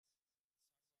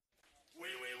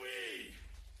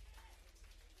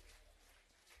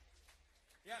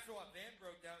van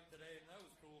broke down today, and that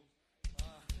was cool.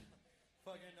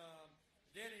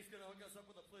 Danny's gonna hook us up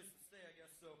with a place to stay, I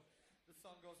guess. So this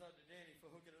song goes out to Danny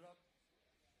for hooking it up.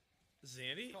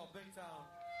 Zandy? It's called Big Town.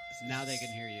 Now they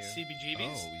can hear you.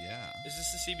 CBGBs? Oh, yeah. Is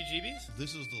this the CBGBs?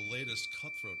 This is the latest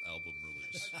Cutthroat album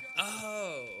release.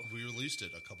 Oh. We released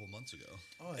it a couple months ago.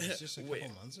 Oh, it's just a couple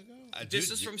months ago?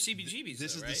 This is from CBGBs,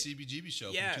 This though, is right? the CBGB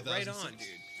show Yeah, from 2006. right on, dude.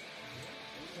 I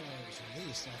didn't know it was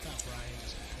released. I thought Brian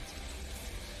just had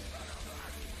it.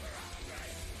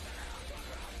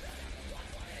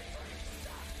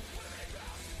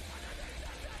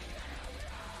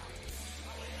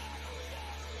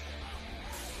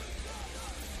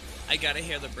 I gotta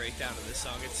hear the breakdown of this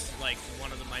song. It's like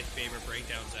one of my favorite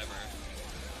breakdowns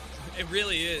ever. It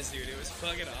really is, dude. It was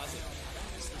fucking awesome.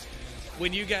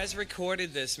 When you guys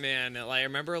recorded this, man, I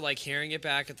remember like hearing it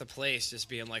back at the place, just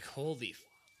being like, "Holy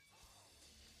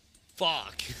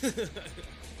fuck!" Yeah,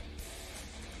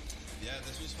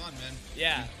 this was fun, man.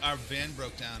 Yeah. Our van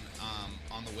broke down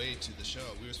on the way to the show.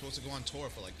 We were supposed to go on tour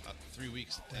for like 3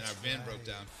 weeks, and our van broke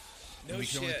down. No and we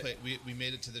could shit. only play. We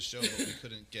made it to the show, but we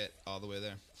couldn't get all the way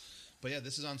there. But yeah,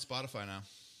 this is on Spotify now.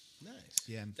 Nice.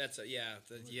 Yeah. That's you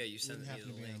sent Wouldn't me have the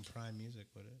to be on link. Prime Music,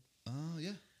 would it?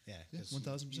 Yeah. Yeah, Yeah, 'cause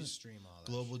 1000%. You stream all that.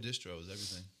 Global shit. distros,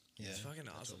 everything. Yeah, It's fucking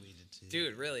that's awesome. what we did too.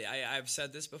 Dude, really, I've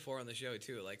said this before on the show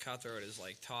too. Like Cutthroat is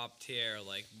like top tier,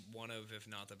 like one of, if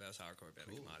not the best hardcore band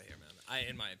to come out of here, man.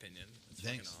 In my opinion, it's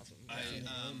Thanks. fucking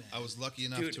awesome. I was lucky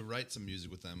enough Dude. to write some music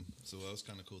with them, so that was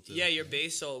kind of cool too. Yeah, your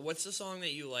bass solo. What's the song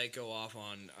that you like go off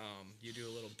on? You do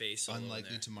a little bass solo. in Unlikely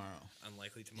there. Tomorrow.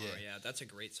 Unlikely Tomorrow. Yeah. Yeah, that's a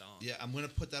great song. Yeah, I'm gonna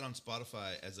put that on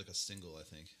Spotify as like a single, I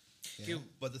think. Yeah.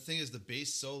 Dude, But the thing is, the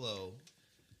bass solo,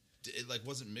 it like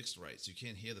wasn't mixed right, so you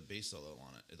can't hear the bass solo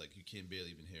on it. Like you can't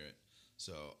barely even hear it.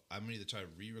 So I'm gonna either try to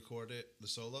re-record it, the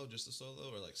solo, just the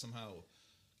solo, or like somehow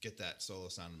get that solo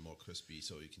sounding more crispy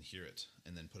so you can hear it,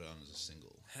 and then put it on as a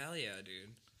single. hell yeah,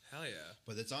 dude. Hell yeah.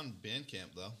 But it's on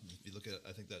Bandcamp though. If you look at it,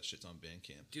 I think that shit's on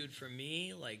Bandcamp. Dude, for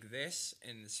me, like this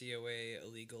and the COA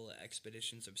Illegal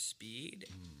Expeditions of Speed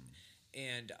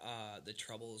and the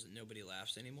Troubles Nobody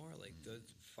Laughs Anymore, like the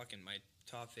fucking my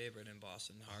top favorite in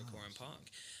Boston hardcore and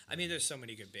punk. I mean, there's so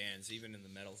many good bands, even in the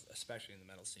metal, especially in the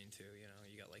metal scene too. You know,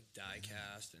 you got like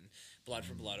Diecast and Blood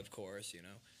for Blood, of course. You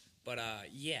know, but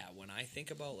yeah, when I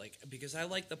think about like, because I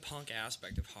like the punk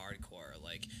aspect of hardcore,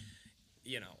 like,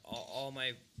 you know, all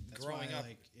my That's growing why I up.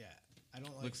 I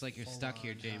don't like. Looks like you're stuck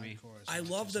here, full-on Jamie. hardcore as I much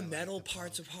love as the I like metal the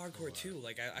parts of punk hardcore or- too.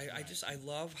 Like I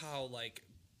love how like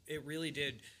it really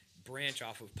did branch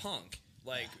off of punk.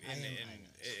 Like Yeah, and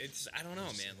it's I don't know,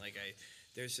 man. Like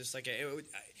there's just like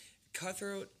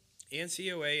Cutthroat and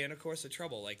COA and of course the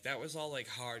Trouble. Like that was all like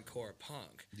hardcore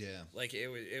punk. Yeah. Like it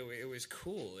was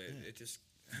cool. It just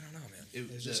I don't know, man.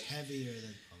 It was just heavier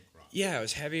than punk rock. Yeah, it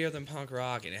was heavier than punk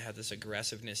rock, and it had this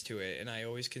aggressiveness to it. And I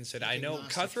always consider, I know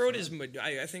Agnostic Cutthroat front. is,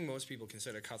 I think most people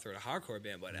consider Cutthroat a hardcore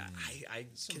band, but I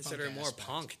Some consider punk it more aspect.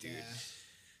 punk, dude. Yeah.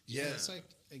 Yeah. It's like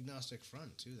Agnostic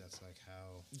Front too. That's like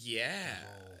how Yeah, the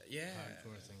whole yeah,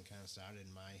 hardcore thing kind of started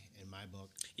in my book.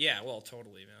 yeah. Well,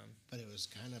 totally, man. But it was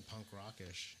kind of punk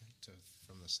rockish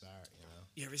from the start, you know.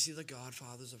 You ever see The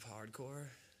Godfathers of Hardcore?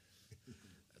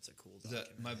 That's a cool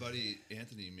documentary. My buddy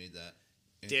Anthony made that.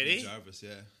 Did Anthony he? Jarvis, yeah.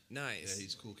 Nice. Yeah,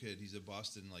 he's a cool kid. He's a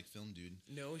Boston like film dude.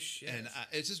 No shit. And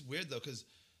it's just weird though, because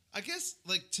I guess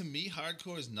like to me,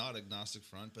 hardcore is not Agnostic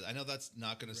Front, but I know that's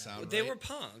not going to sound Well, right. they were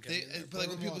punk. But like when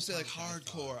were people more say like punk, I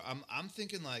hardcore, I'm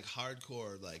thinking like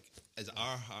hardcore like as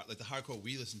our like the hardcore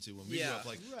we listen to when we Yeah. grew up,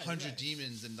 like Right, 100 right.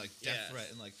 Demons and like Death Yeah. Threat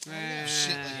and like Yeah.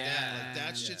 shit like that. Yeah. Like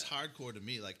that shit's hardcore to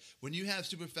me. Like when you have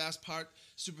super fast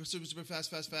super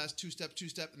fast, two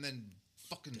step, and then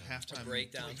fucking halftime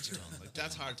breakdown. Like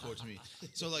that's hardcore to me.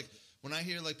 So like when I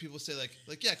hear like people say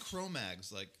like yeah,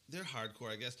 Cro-Mags, like they're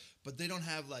hardcore, I guess, but they don't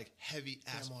have like heavy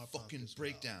ass more punk fucking as well.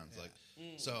 breakdowns. Yeah.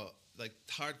 Like so like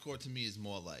hardcore to me is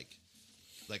more like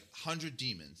 100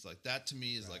 Demons. Like that to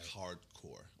me is like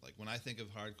hardcore. Like when I think of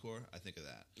hardcore, I think of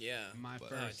that. yeah. My But-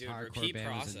 first dude, hardcore repeat band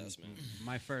process, was man.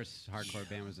 my first hardcore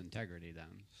band was Integrity.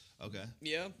 Then Okay.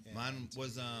 Yeah. Mine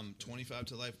was 25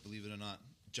 to Life, believe it or not.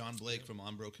 John Blake from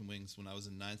Unbroken Wings when I was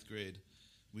in 9th grade.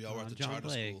 We all were at the John charter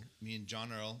Blake. school. Me and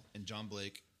John Earl and John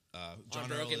Blake. John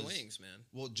On Earl Broken is, Wings, man.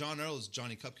 Well, John Earl is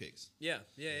Johnny Cupcakes. Yeah.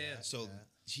 So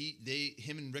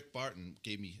him and Rick Barton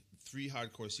gave me 3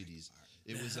 hardcore CDs.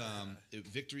 It was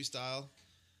Victory Style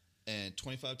and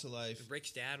 25 to Life.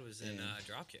 Rick's dad was in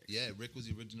Dropkicks. Yeah, Rick was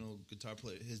the original guitar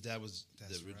player. His dad was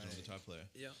That's the original right. guitar player.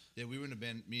 Yeah. Yeah, we were in a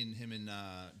band. Me and him and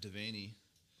Devaney.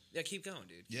 Yeah, keep going,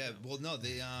 dude. Keep Yeah, going. well, no,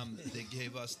 they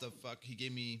gave us the fuck. He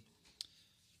gave me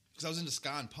because I was into ska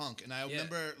and punk, and I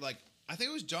remember like I think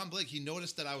it was John Blake. He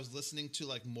noticed that I was listening to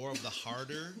like more of the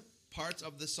harder parts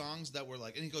of the songs that were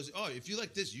like, and he goes, "Oh, if you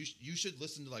like this, you should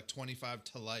listen to like 25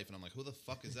 to Life." And I'm like, "Who the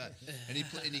fuck is that?" And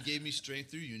he gave me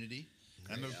Strength Through Unity.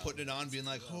 And I remember putting it on, being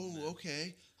like, "Oh,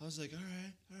 okay." I was like, "All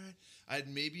right." I had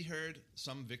maybe heard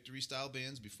some Victory style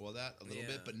bands before that a little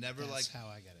bit, but never That's like how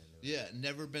I got into it. yeah,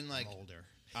 never been like I'm older.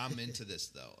 I'm into this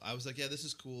though. I was like, yeah, this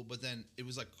is cool, but then it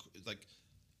was like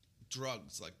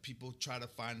drugs. Like people try to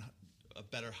find a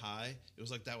better high. It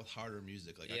was like that with harder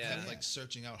music. Like I kept like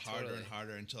searching out harder and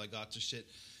harder until I got to shit.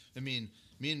 I mean,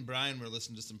 me and Brian were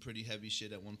listening to some pretty heavy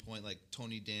shit at one point, like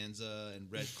Tony Danza and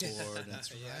Red Chord.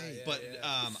 That's right. But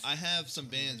I have some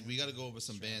bands. We got to go over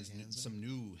some bands. Some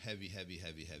new heavy.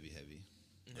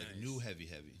 Like new heavy.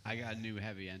 I got new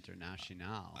heavy international.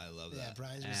 I love that. Yeah,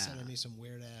 Brian's been sending me some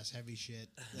weird ass heavy shit.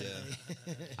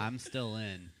 Yeah. I'm still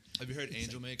in. Have you heard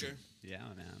Angel Maker? Yeah,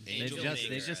 man. Angel they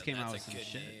Maker, just came out with that's a some good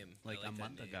shit name. like I like a that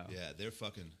month name. ago. Yeah, they're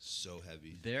fucking so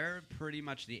heavy. They're pretty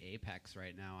much the apex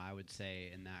right now, I would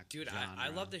say, in that Dude, genre. I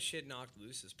love the shit Knocked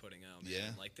Loose is putting out, man. Yeah.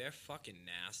 Like, they're fucking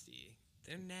nasty.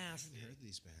 They're nasty. I heard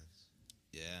these bands.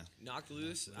 Yeah. Knocked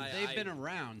Loose. They've been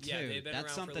around, too. Yeah, they've been That's around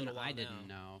for a something little while I didn't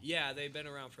know. Yeah, they've been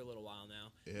around for a little while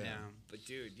now. Yeah. But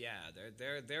dude, yeah,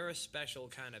 they're a special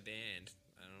kind of band.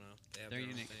 I don't know. They have They're their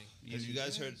own unique. thing. Have you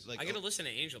guys heard like? I gotta listen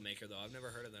to Angel Maker though. I've never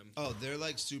heard of them. Oh, they're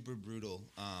like super brutal.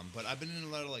 But I've been in a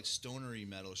lot of like stonery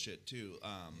metal shit too.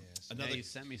 Yeah, you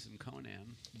sent me some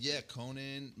Conan. Yeah,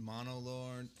 Conan,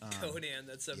 Monolord. Conan,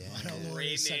 that's a Monolord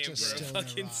great is name such a for a stoner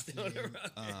fucking rock stoner name.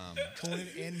 rock. Conan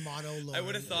and Mono Lord. I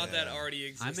would have thought that already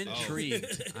existed. I'm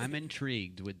intrigued. I'm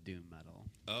intrigued with doom metal.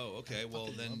 Oh, okay. Well,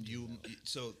 then you.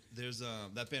 So there's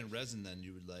that band Resin. Then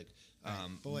you would like.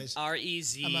 Boys,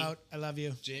 REZ. I'm out. I love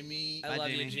you. Jamie. I love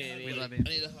you, Jamie. Jamie. We love I you.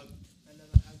 need a hug.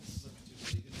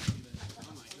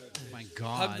 Oh my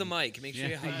god. Hug the mic. Make sure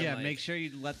you hug the mic. make sure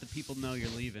you let the people know you're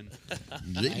leaving.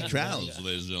 Jamie Crowns,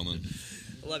 ladies and gentlemen.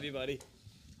 I love you, buddy.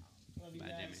 Love you Bye,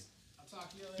 guys. Jamie. I'll talk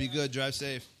to you later. Be good. Drive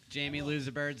safe. Jamie, lose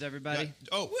the birds, everybody. Yeah.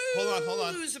 Oh, hold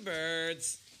on. Lose the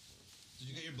birds. Did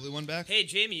you get your blue one back? Hey,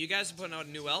 Jamie, you guys are putting out a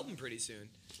new album pretty soon.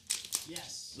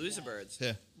 Yes. Lose the birds.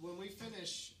 Yeah. When we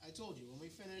finish, I told you, when we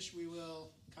finish, we will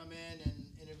come in and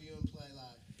interview and play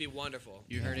live. Be wonderful.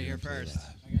 You heard it here first. I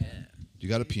got You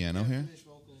got a piano here? finish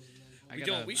vocals and then I We got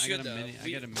don't- a- we I should, got a though. MIDI. I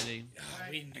We- got a MIDI.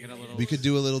 I got a little. We could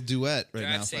do a little duet right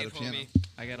Drive now safe, without a piano. homie.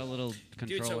 I got a little Dude,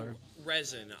 controller. so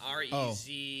Resin.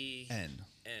 R-E-Z-N.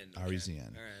 N.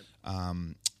 R-E-Z-N. All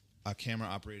right. A camera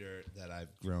operator that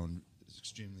I've grown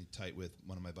extremely tight with,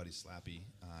 one of my buddies, Slappy.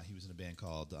 He was in a band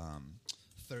called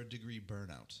Third Degree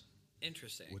Burnout,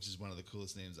 Interesting. which is one of the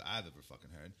coolest names I've ever fucking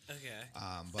heard. Okay.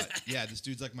 But yeah, this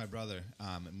dude's like my brother,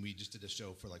 and we just did a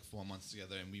show for like 4 months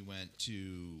together, and we went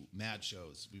to mad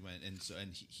shows. We went, and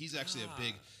he's actually a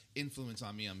big influence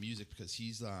on me on music because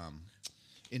he's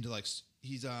into like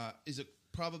is it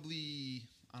probably.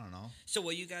 I don't know. So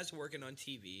while you guys are working on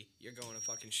TV, you're going to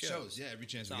fucking shows. Yeah, every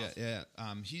chance That's we awesome. get.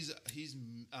 Yeah, he's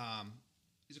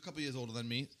a couple years older than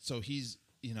me, so he's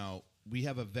we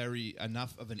have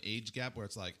enough of an age gap where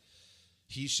it's like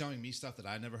he's showing me stuff that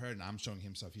I never heard, and I'm showing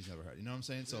him stuff he's never heard. You know what I'm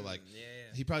saying? So like,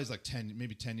 he probably is like 10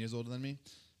 years older than me.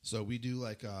 So we do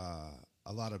like a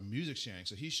lot of music sharing.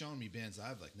 So he's showing me bands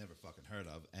I've like never fucking heard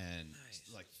of, and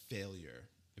like Failure.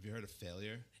 Have you heard of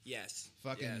Failure? Yes.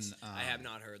 Fucking, Yes. I have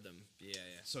not heard them. Yeah.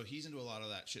 So he's into a lot of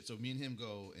that shit. So me and him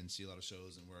go and see a lot of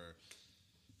shows, and we're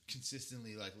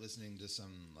consistently like listening to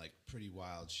some like pretty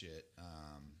wild shit.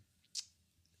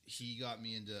 He got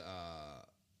me into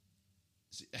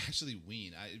actually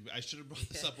Ween. I should have brought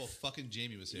this up while fucking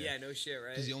Jamie was here. Yeah, no shit,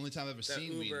 right? Because the only time I've ever the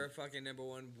seen Ween. Uber fucking #1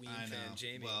 Ween I know. fan,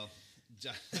 Jamie. Well,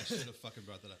 I should have fucking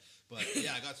brought that up. But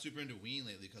yeah, I got super into Ween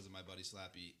lately because of my buddy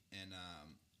Slappy, and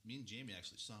me and Jamie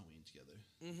actually saw Ween together,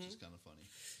 which is kind of funny.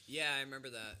 Yeah, I remember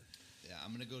that. Yeah,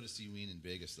 I'm gonna go to see Ween in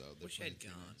Vegas though. They're Wish I had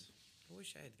playing 3 gone. nights. I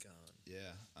wish I had gone.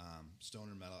 Yeah,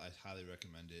 stoner metal. I highly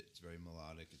recommend it. It's very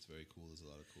melodic. It's very cool. There's a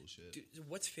lot of cool shit. Dude,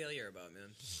 what's Failure about, man?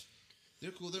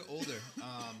 They're cool. They're older.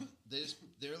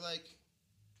 They're like.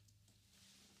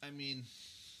 I mean,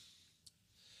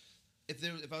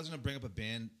 if I was gonna bring up a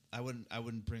band, I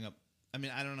wouldn't bring up. I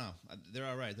mean, I don't know. They're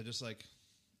all right. They're just like.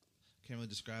 Can't really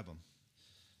describe them.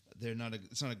 They're not a.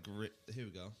 It's not a great. Here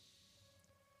we go.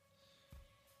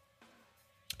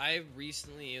 I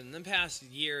recently, in the past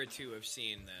year or two, have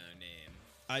seen the name.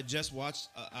 I just watched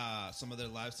some of their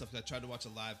live stuff. I tried to watch a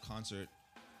live concert,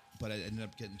 but I ended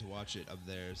up getting to watch it of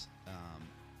theirs.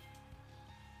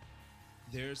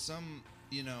 There's some,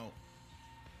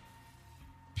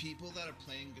 people that are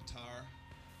playing guitar,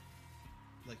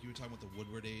 like you were talking about the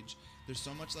Woodward age. There's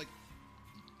so much like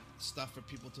stuff for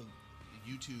people to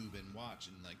YouTube and watch,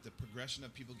 and like the progression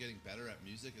of people getting better at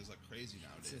music is like crazy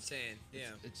nowadays. It's insane.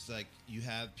 Yeah. It's like you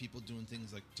have people doing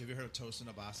things like, have you heard of Tosin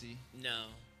Abasi? No.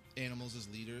 Animals as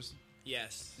Leaders.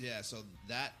 Yes. Yeah, so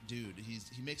that dude, he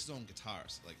makes his own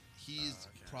guitars. Like he's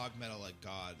prog metal like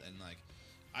God, and like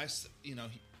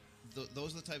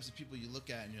those are the types of people you look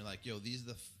at and you're like, yo, these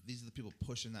are the people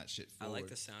pushing that shit forward. I like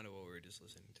the sound of what we were just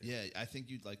listening to. Yeah, I think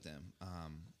you'd like them.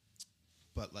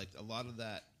 But like a lot of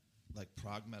that like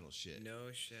prog metal shit.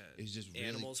 No shit. Is just really,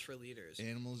 Animals for Leaders.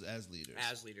 Animals as Leaders.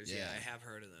 As Leaders. Yeah, I have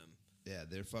heard of them. Yeah,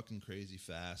 they're fucking crazy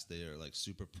fast. They are like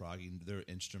super proggy. They're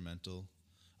instrumental.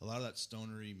 A lot of that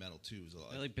stonery metal too is a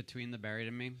lot. Like Between the Buried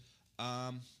and Me.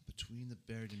 Between the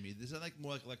Buried and Me. This is like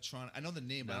more like electronic. I know the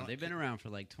name. No, but they've been around for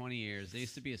like 20 years. They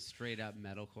used to be a straight up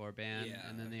metalcore band, Yeah.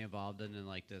 and then they evolved into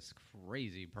like this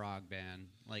crazy prog band.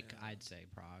 Like I'd say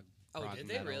prog. Oh, prog did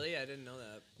metal. they really? I didn't know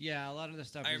that. Yeah, a lot of the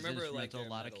stuff I is remember, like, instrumental. their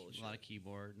a lot metal of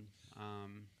keyboard. I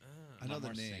know lot the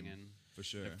more name singing. for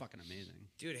sure. They're fucking amazing.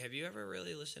 Dude, have you ever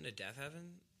really listened to Death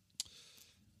Heaven?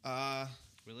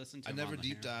 We listened to. I them never on the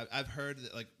deep hair. dive. I've heard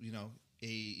that, like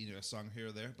a song here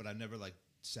or there, but I never like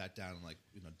sat down and like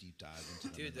deep dive into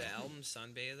them. Dude, the album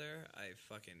Sunbather, I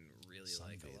fucking really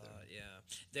like a Sunbather. lot. Yeah,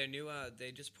 their new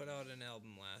they just put out an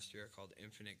album last year called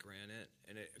Infinite Granite,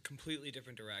 and a completely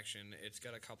different direction. It's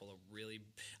got a couple of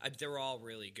they're all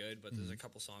really good, but there's a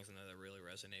couple songs in there that really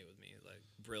resonate with me. Like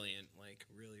brilliant, like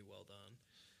really well done.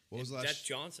 What was the last? That's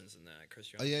Johnson's in that. Chris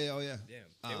Oh Johnson. yeah, oh yeah.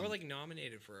 Yeah, they were like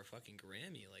nominated for a fucking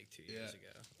Grammy like 2 years ago.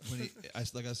 When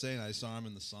like I was saying, I saw him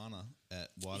in the sauna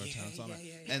at Watertown Sauna,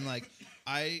 yeah. and like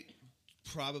I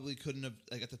probably couldn't have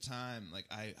like at the time. Like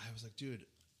I was like, dude,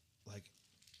 like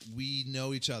we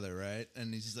know each other, right?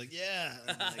 And he's just like, yeah.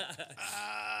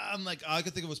 I'm like, all I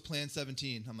could think of was Plan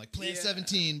 17. I'm like, Plan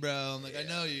 17, bro. I'm like, I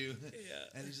know you. Yeah.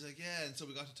 And he's like, yeah. And so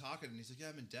we got to talking, and he's like, yeah,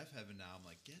 I'm in Deaf Heaven now. I'm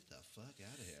like, get the fuck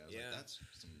out of here. I was like,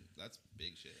 that's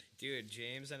big shit. Dude,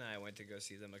 James and I went to go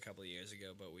see them a couple of years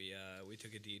ago, but we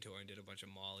took a detour and did a bunch of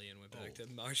Molly and went back to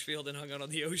Marshfield and hung out on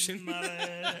the ocean.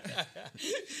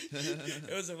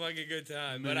 It was a fucking good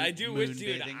time. But I do wish,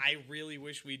 dude, I really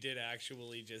wish we did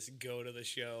actually just go to the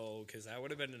show, because that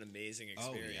would have been an amazing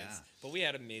experience. yeah. But we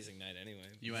had an amazing night anyway.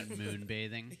 You went moon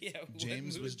bathing. Yeah, we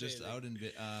James went was just moon out in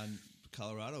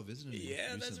Colorado visiting me. Yeah,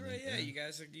 that's recently. right. Yeah, you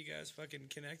guys fucking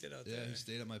connected out there. Yeah, he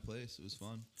stayed at my place. It was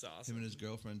fun. It's awesome. Him and his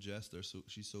girlfriend Jess.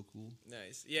 She's so cool.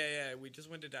 Nice. Yeah. We just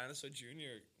went to Dinosaur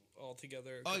Jr. all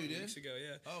together. A couple you did? Weeks ago,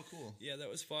 yeah. Oh, cool. Yeah, that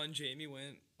was fun. Jamie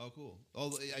went. Oh, cool.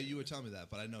 Oh, yeah, you were telling me that,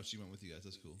 but I know she went with you guys.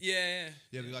 That's cool. Yeah.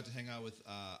 Yeah, we got to hang out with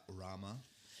Rama,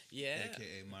 Yeah.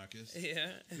 a.k.a. Marcus,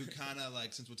 Yeah. who kind of,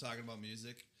 like, since we're talking about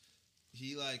music,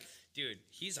 he, like... Dude,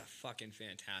 he's a fucking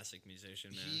fantastic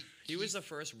musician, man. He was the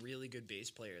first really good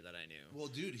bass player that I knew. Well,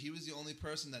 dude, he was the only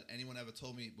person that anyone ever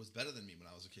told me was better than me when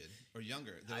I was a kid or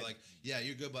younger. They were like, yeah,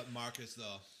 you're good, but Marcus,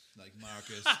 though. Like,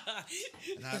 Marcus.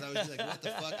 And I was always like, what the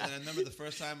fuck? And I remember the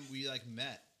first time we, like,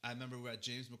 met, I remember we were at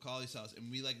James McCauley's house,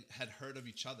 and we, like, had heard of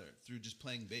each other through just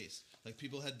playing bass. Like,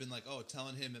 people had been like, oh,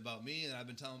 telling him about me, and I've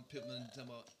been telling people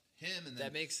about him. And then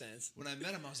That makes sense. when I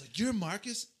met him, I was like, you're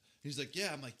Marcus? He's like, yeah.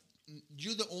 I'm like,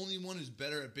 you're the only one who's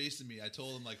better at bass than me. I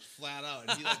told him, like, flat out,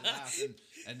 and he, like, laughed.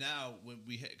 And now, when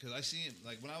because I see him,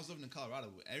 like, when I was living in Colorado,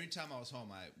 every time I was home,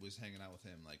 I was hanging out with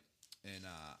him, like, and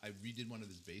I redid one of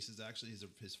his basses, actually.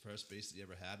 His first bass that he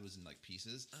ever had was in, like,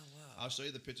 pieces. Oh, wow. I'll show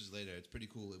you the pictures later. It's pretty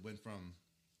cool. It went from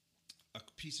a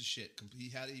piece of shit. He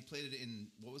played it in,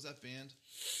 what was that band?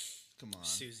 Come on.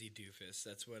 Susie Doofus.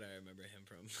 That's what I remember him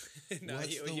from. No, What's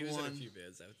he the was in a one- few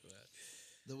bands after that.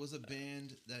 There was a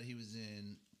band that he was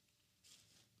in,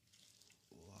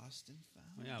 Lost and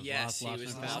Found? Yeah, Yes, he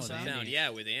was and Lost and Andy. Found. Yeah,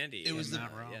 with Andy. It was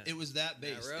Matt Rowe. Yeah. It was that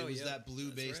bass. Rowe, It was yeah. that blue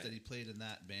That's bass right. that he played in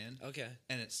that band. Okay.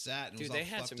 And it sat and it Dude, was all they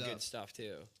had fucked some up. good stuff,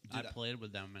 too. I played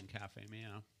with them in Cafe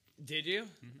Mio. Did you?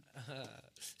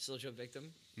 Social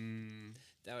Victim?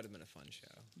 That would have been a fun show.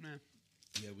 Nah.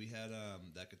 Yeah, we had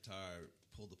that guitar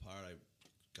pulled apart. I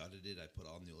gutted it. I put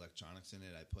all new electronics in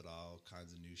it. I put all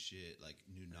kinds of new shit, like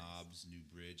new knobs, new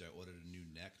bridge. I ordered a new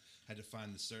neck. I had to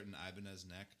find the certain Ibanez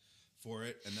neck for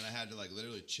it, and then I had to, like,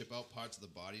 literally chip out parts of the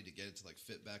body to get it to, like,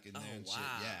 fit back in there and shit.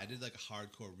 wow. Yeah, I did, like, a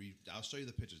hardcore I'll show you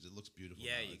the pictures. It looks beautiful.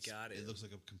 Yeah, now. you got it. It looks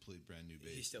like a complete brand new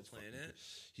bass. He's still It's playing fucking it?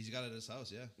 cool. He's got it at his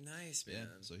house, yeah. Nice, man. Yeah,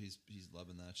 so he's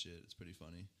loving that shit. It's pretty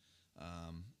funny.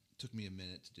 Took me a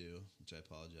minute to do, which I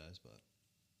apologize, but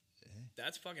hey.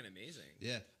 That's fucking amazing.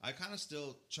 Yeah, I kind of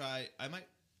still try.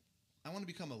 I want to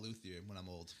become a luthier when I'm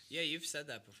old. Yeah, you've said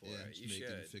that before. Yeah, just You make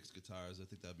and should. fix guitars. I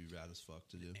think that'd be rad as fuck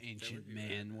to do. Ancient be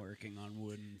man working on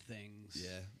wooden things.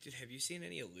 Yeah. Dude, have you seen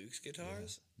any of Luke's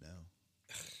guitars? No.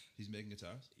 He's making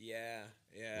guitars. Yeah.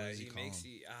 What does he He call makes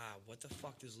them? what the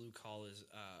fuck does Luke call his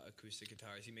acoustic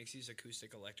guitars? He makes these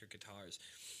acoustic electric guitars.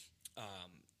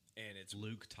 And it's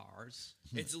Luke Tars.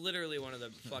 it's literally one of the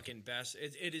fucking best.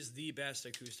 It is the best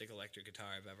acoustic electric guitar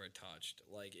I've ever touched.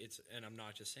 Like and I'm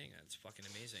not just saying that. It's fucking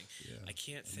amazing. Yeah, I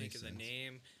can't that think makes of the sense.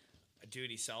 name.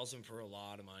 Dude, he sells them for a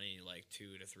lot of money, like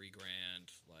 $2,000 to $3,000.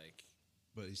 Like,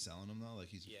 But he's selling them though. Like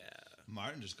he's yeah.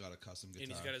 Martin just got a custom guitar.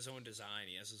 And he's got his own design.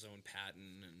 He has his own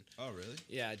patent. And Oh really?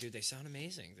 yeah, dude, they sound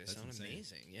amazing. They That's sound insane.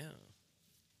 amazing. Yeah.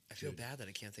 I feel Dude. bad that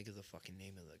I can't think of the fucking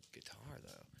name of the guitar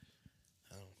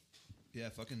though. Oh. Yeah,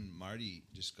 fucking Marty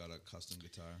just got a custom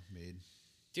guitar made.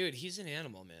 Dude, he's an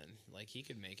animal, man. Like, he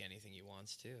could make anything he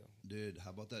wants to. Dude, how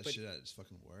about that But- shit at his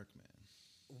fucking work,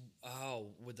 man?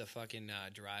 Oh, with the fucking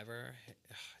driver.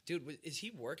 Dude, is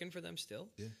he working for them still?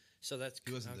 Yeah. So that's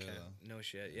He wasn't okay. there, though. No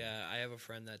shit. Yeah, I have a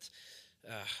friend that's.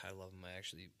 I love him. I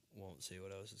actually won't say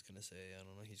what I was just gonna say. I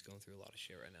don't know. He's going through a lot of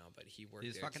shit right now, but he worked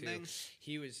His there fucking too. thing?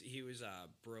 He was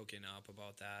broken up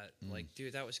about that. Mm. Like,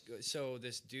 dude, that was good. So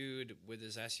this dude with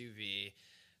his SUV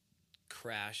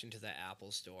crashed into the Apple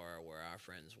store where our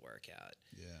friends work at,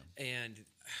 Yeah, and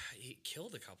he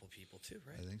killed a couple people too,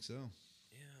 right? I think so.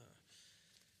 Yeah.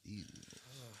 Easy.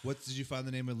 What did you find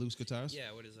the name of Luke's guitars?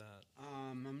 Yeah. What is that?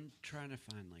 I'm trying to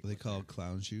find like. Are they what called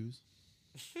clown shoes?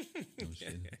 No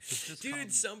shit. It's just Dude,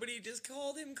 called- somebody just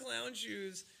called him clown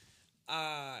shoes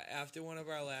after one of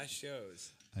our last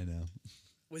shows. I know.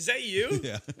 Was that you?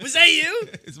 Yeah. Was that you?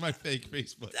 It's my fake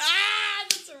Facebook.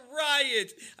 That's a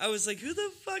riot. I was like, who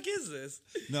the fuck is this?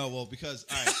 No, well, because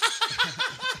all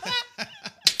right.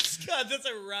 God, that's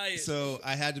a riot. So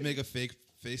I had to make a fake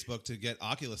Facebook to get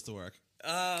Oculus to work.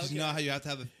 Because okay. you know how you have to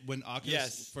have when Oculus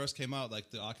Yes. first came out,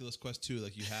 like the Oculus Quest 2,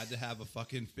 like you had to have a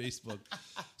fucking Facebook.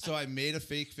 So I made a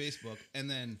fake Facebook, and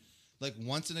then like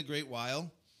once in a great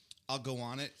while, I'll go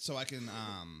on it so I can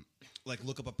like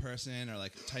look up a person or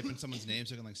like type in someone's name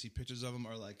so I can like see pictures of them,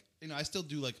 or like, you know, I still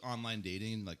do like online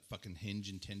dating, like fucking Hinge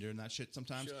and Tinder and that shit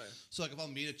sometimes. Sure. So like if I'll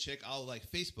meet a chick, I'll like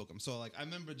Facebook them. So like I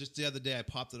remember just the other day I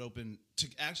popped it open to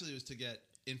actually it was to get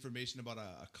information about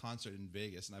a concert in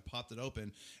Vegas, and I popped it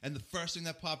open, and the first thing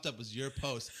that popped up was your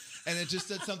post, and it just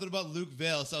said something about Luke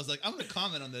Vale. So I was like, I'm gonna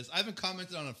comment on this. I haven't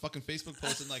commented on a fucking Facebook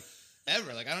post in like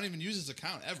ever. Like I don't even use this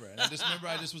account ever. And I just remember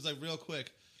I just was like real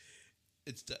quick.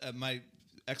 It's my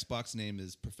Xbox name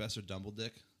is Professor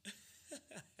Dumbledore.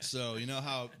 So you know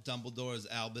how Dumbledore is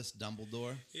Albus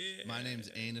Dumbledore? Yeah. My name's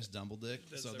Anus Dumbledore.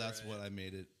 That's So that's alright. what I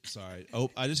made it. Sorry.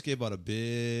 Oh, I just gave out a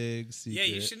big secret.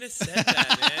 Yeah, you shouldn't have said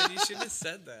that, man. You shouldn't have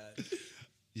said that.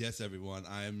 Yes, everyone.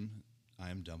 I am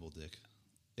Dumbledore.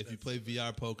 If you play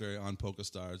VR poker on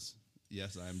PokerStars,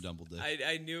 yes, I am Dumbledore.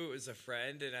 I knew it was a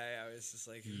friend, and I was just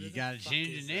like, who You the gotta fuck change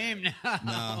is the name that?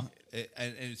 now. No,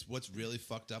 and it's what's really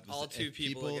fucked up. Is All that two if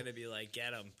people are gonna be like,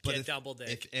 get him, but get if, double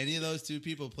dick. If any of those two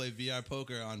people play VR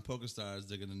poker on PokerStars,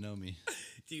 they're gonna know me.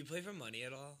 Do you play for money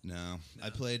at all? No, I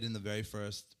played in the very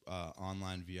first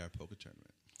online VR poker tournament.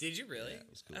 Did you really? Yeah, it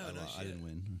was cool. Oh, no I shit. didn't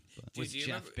win, but Dude, Was do you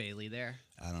Jeff remember- Bailey there?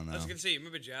 I don't know. I was gonna say, you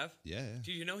remember Jeff? Yeah,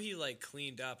 Dude, you know he like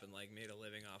cleaned up and like made a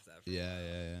living off that. For a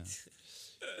yeah.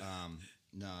 while.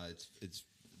 No, it's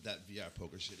that VR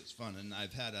poker shit is fun, and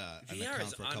I've had an VR account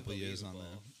is for a couple years on there.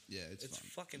 unbelievable. Yeah, it's It's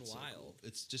fun. fucking so wild. cool.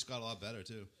 It's just got a lot better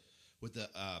too, with the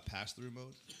pass-through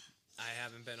mode. I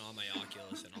haven't been on my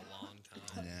Oculus in a long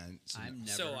time. And I'm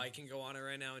never. So I can go on it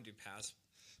right now and do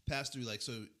pass-through, like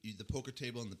so the poker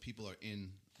table and the people are in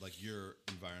like your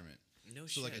environment. No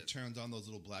So shit. like it turns on those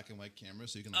little black and white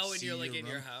cameras so you can like, Oh, and see you're like in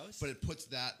room, your house? but it puts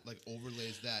that like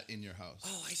overlays that in your house.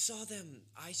 Oh, I saw them.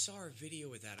 I saw a video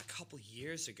with that a couple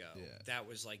years ago. Yeah. That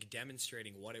was like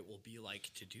demonstrating what it will be like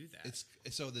to do that. It's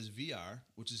so there's VR,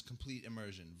 which is complete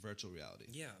immersion, virtual reality.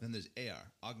 Yeah. Then there's AR,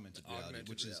 augmented reality, Augmented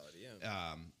which reality, is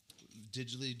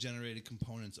digitally generated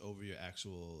components over your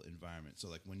actual environment. So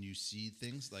like when you see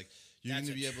things, like you're That's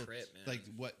going to be a able, trip, man. like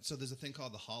what? So there's a thing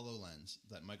called the HoloLens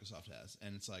that Microsoft has,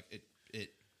 and it's like it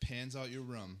pans out your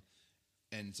room,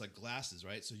 and it's like glasses,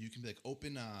 right? So you can be like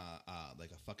open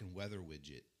like a fucking weather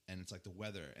widget, and it's like the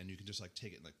weather, and you can just like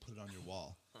take it and like put it on your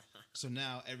wall. So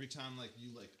now every time like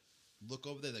you like look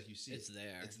over there, like you see It's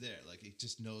there. It's there. Like it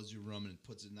just knows your room and it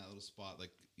puts it in that little spot,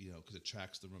 like you know, because it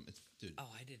tracks the room. It's dude. Oh,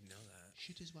 I didn't know that.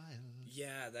 Shit is wild.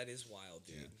 Yeah, that is wild,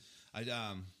 dude. Yeah.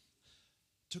 I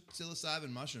took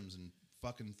psilocybin mushrooms and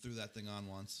fucking threw that thing on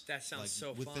once. That sounds like,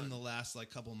 so within fun. the last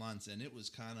like couple months, and it was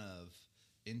kind of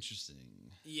interesting.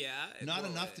 Yeah. Not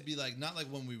well, enough to be like, not like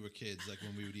when we were kids, like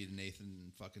when we would eat an eighth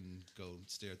and fucking go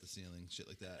stare at the ceiling, shit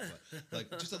like that. But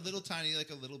like just a little tiny, like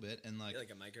a little bit, and like,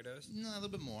 like a microdose? no, a little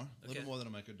bit more, a little Okay. bit more than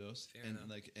a microdose, Fair and enough.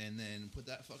 like, and then put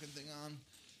that fucking thing on,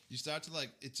 you start to like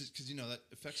it's just because that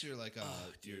affects your like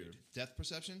your depth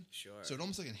perception. Sure. So it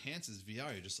almost like enhances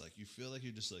VR. You're just like you feel like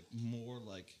you're just like more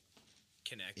like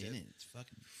Connected. in it. It's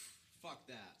fucking Fuck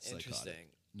that. psychotic. Interesting.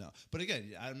 No, but again,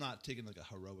 I'm not taking like a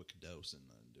heroic dose and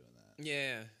doing that.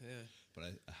 Yeah. But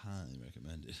I highly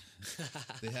recommend it.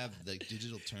 They have like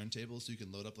digital turntables, so you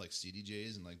can load up like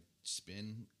CDJs and like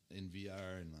spin in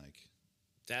VR and like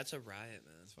That's a riot,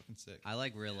 man. it's fucking sick. I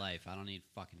like real life. I don't need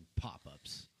fucking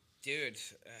pop-ups. Dude,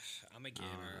 I'm a gamer.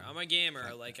 I'm a gamer.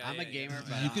 I'm a gamer,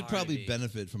 but You could probably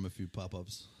benefit from a few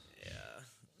pop-ups.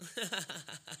 Yeah.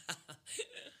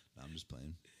 No, I'm just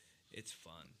playing. It's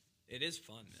fun. It is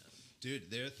fun, man.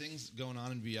 Dude, there are things going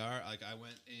on in VR. Like I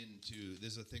went into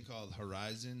there's a thing called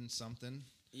Horizon something.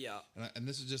 Yeah. And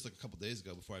this was just like a couple days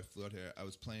ago before I flew out here. I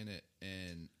was playing it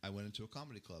and I went into a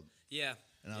comedy club. Yeah.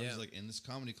 And I was like in this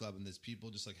comedy club and there's people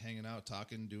just like hanging out,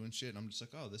 talking, doing shit. And I'm just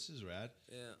like, oh, this is rad.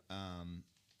 Yeah.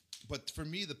 But for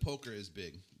me, the poker is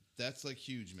big. That's like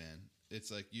huge, man.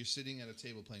 It's like you're sitting at a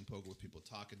table playing poker with people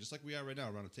talking, just like we are right now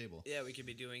around a table. Yeah, we could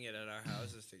be doing it at our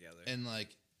houses together. And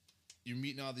like you're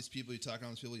meeting all these people, you're talking to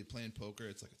all these people, you're playing poker.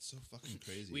 It's like it's so fucking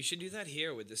crazy. We should do that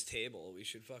here with this table. We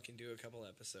should fucking do a couple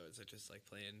episodes of just like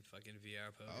playing fucking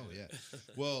VR poker. Oh yeah.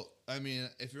 Well, I mean,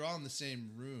 if you're all in the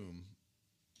same room,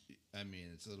 I mean,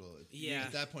 it's a little. Yeah.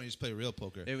 At that point, you just play real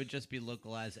poker. It would just be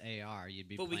localized AR. You'd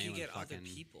be But we playing could with get other fucking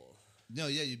people. No,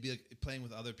 yeah, you'd be like playing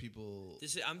with other people.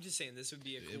 I'm just saying this would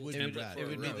be a cool It would be template rad. for It a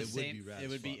would be room. the It would same. be rad It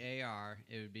as would be fuck. AR.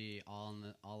 It would be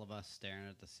all of us staring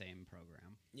at the same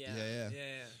program. Yeah. Yeah.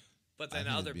 But I then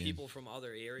think other it'd be- people from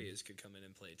other areas could come in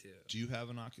and play too. Do you have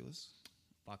an Oculus?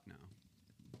 Fuck no.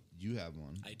 You have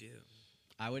one. I do.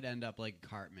 I would end up like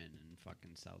Cartman in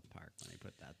fucking South Park when they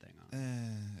put that thing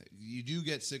on. You do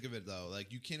get sick of it though.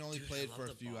 Like you can only Dude, play I it love for a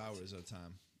the few boxing. hours at a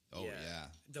time. Oh yeah.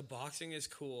 The boxing is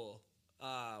cool.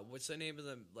 What's the name of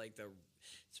the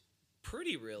it's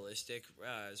pretty realistic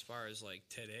as far as like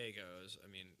today goes.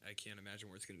 I mean, I can't imagine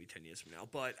where it's going to be 10 years from now.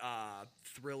 But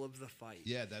Thrill of the Fight.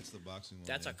 Yeah, that's the boxing one.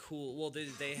 That's yeah. a cool. Well,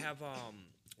 they have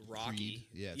Rocky. Creed.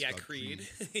 Yeah, it's called Creed.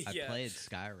 I yeah. played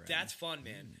Skyrim. That's fun,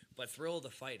 man. But Thrill of the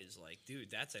Fight is like,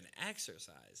 dude, that's an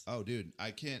exercise. Oh, dude,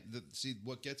 I can't see.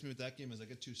 What gets me with that game is I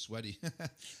get too sweaty.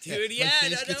 Dude, yeah, my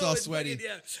face gets all sweaty. Fucking,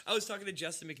 yeah. I was talking to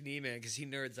Justin McNee, man, because he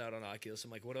nerds out on Oculus.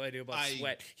 I'm like, what do I do about I-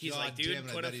 sweat? He's God like, dude, damn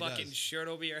it, I put a bet he fucking does. shirt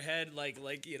over your head, like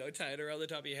tie it around the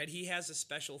top of your head. He has a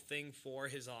special thing for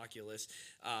his Oculus,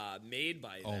 made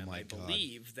by Oh them, my I God.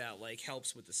 believe, that like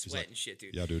helps with the sweat like, and shit,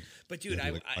 dude. Yeah, dude. But dude, Yeah,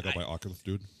 dude, I got my Oculus,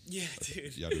 dude. yeah,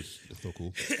 dude. Yeah, dude. It's so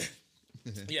cool.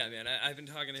 Yeah, man, I've been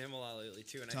talking to him a lot lately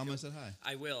too, and Tell I him feel, I said hi.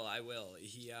 I will.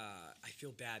 He, I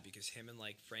feel bad because him and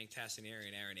like Frank Tassinari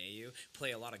and Aaron Ayu play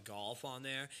a lot of golf on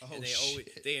there, Oh, and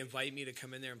shit. they invite me to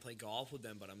come in there and play golf with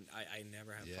them, but I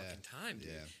never have Yeah, fucking time, dude.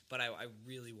 yeah. But I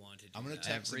really want to. Do I'm gonna that.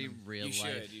 text Every him. real You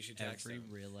life. should text every them.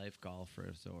 real life golf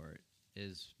resort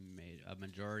is made. A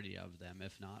majority of them,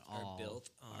 if not all, Are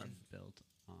built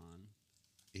on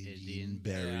Indian Indian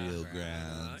burial burial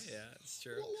grounds. yeah, it's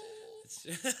true. It's,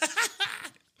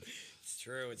 it's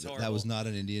true. It's horrible. That was not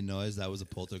an Indian noise. That was a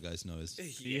poltergeist noise.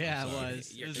 Yeah, I'm it sorry.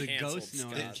 was. You're It was a canceled, ghost noise.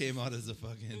 Scott. It came out as a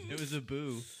fucking. It was a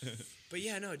boo. But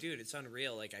yeah, no, dude, it's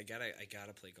unreal. Like I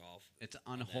gotta play golf. It's an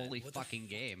unholy What the fucking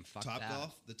game. Fuck Top that.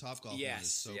 Golf, the Top Golf one Yes,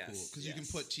 is so yes, cool because you can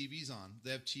yes. put TVs on.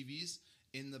 They have TVs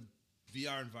in the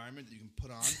VR environment that you can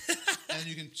put on, and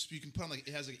you can put on like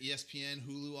it has like ESPN,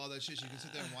 Hulu, all that shit. So you can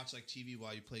sit there and watch like TV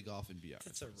while you play golf in VR.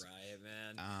 That's a riot,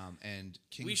 man. And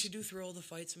Kings, We should do Thrill of the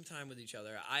Fight sometime with each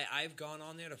other. I've gone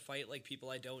on there to fight like people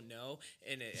I don't know,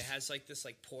 and it has like this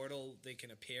like portal they can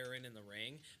appear in the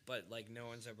ring, but like no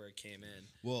one's ever came in.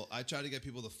 Well, I try to get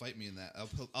people to fight me in that.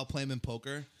 I'll play them in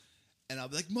poker. And I'll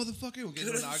be like, motherfucker, we'll get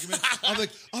into an argument. I'm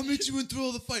like, I'll meet you in Thrill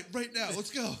of the Fight right now. Let's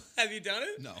go. Have you done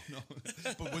it? No.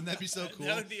 But wouldn't that be so cool?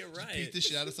 That would be a Just riot. beat the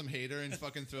shit out of some hater and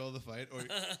fucking Thrill of the Fight. Or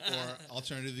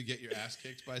alternatively, get your ass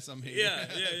kicked by some hater. Yeah.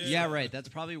 Yeah, right. That's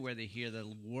probably where they hear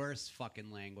the worst fucking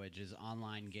language is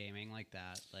online gaming like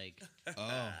that. Like,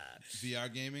 Oh,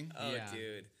 VR gaming? Oh, Yeah.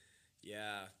 dude.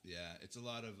 Yeah. Yeah, it's a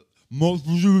lot of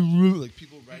like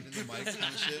people right in the mic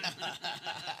kind of shit.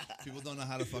 People don't know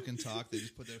how to fucking talk. They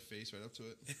just put their face right up to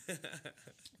it.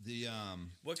 The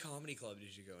What comedy club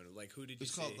did you go to? Like, who did you It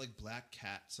was see? called like Black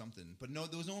Cat something, but no,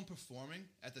 there was no one performing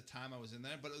at the time I was in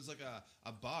there. But it was like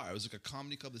a bar. It was like a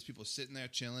comedy club. There's people sitting there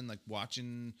chilling, like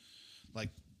watching, like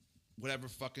whatever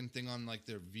fucking thing on like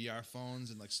their VR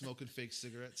phones and like smoking fake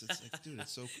cigarettes. It's like, dude,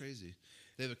 it's so crazy.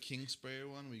 They have a King Sprayer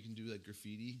one where you can do like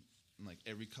graffiti and like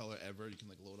every color ever. You can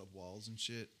like load up walls and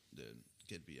shit. Dude,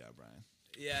 get VR, Brian.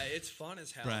 Yeah, it's fun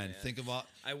as hell, Brian, man. think of all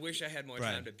I wish I had more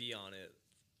Brian. time to be on it.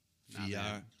 Nah, VR.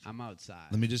 man, I'm outside.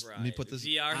 Let me put this.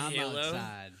 VR I'm Halo.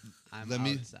 outside. I'm Let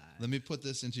outside. me put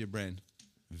this into your brain.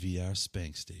 VR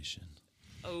spank station.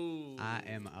 Oh. I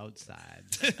am outside.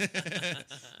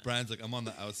 Brian's like, I'm on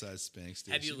the outside spank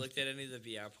station. Have you looked at any of the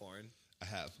VR porn? I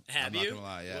have. Have I'm you? not gonna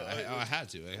lie. Yeah, I had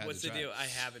to. I had What's to the try. deal? I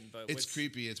haven't, but It's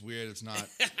creepy. It's weird. It's not.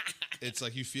 It's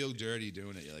like you feel dirty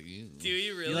doing it. You're like, ew. Do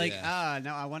you really? You're like, Yeah.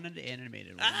 no, I wanted an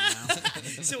animated one.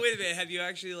 You know? So wait a minute. Have you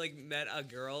actually like met a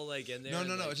girl like in there? No. and,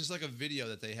 like- It's just like a video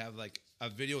that they have, like a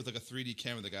video with like a 3D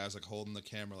camera. The guy's like holding the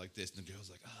camera like this, and the girl's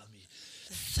like, "Oh, let me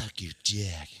suck your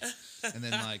dick," and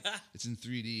then like it's in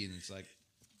 3D, and it's like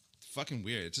fucking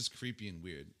weird. It's just creepy and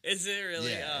weird. Is it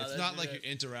really? Yeah, Oh, it's that's not like weird.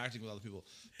 you're interacting with other people,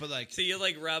 but like So you're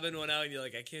like rubbing one out, and you're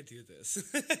like, I can't do this.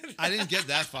 I didn't get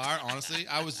that far. Honestly,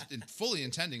 I was fully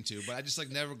intending to, but I just like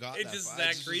never got It's that just far. that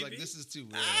I just was like, creepy? this is too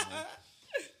weird.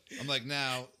 I'm like,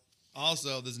 now.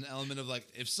 Also, there's an element of like,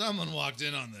 if someone walked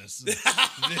in on this, this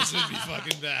would be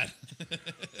fucking bad.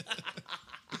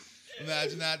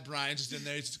 Imagine that, Brian just in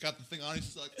there, he's just got the thing on,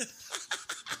 he's just like,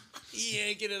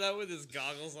 Yanking it out with his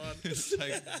goggles on. it's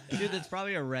like Dude, there's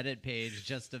probably a Reddit page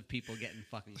just of people getting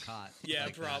fucking caught. Yeah,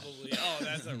 like that. probably. Oh,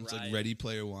 that's a it's riot. like Ready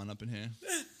Player One up in here.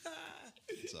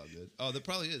 It's all good. Oh, there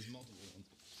probably is multiple ones.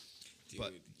 Dude,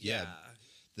 But yeah,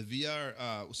 the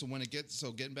VR. So when it gets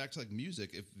getting back to like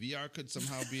music, if VR could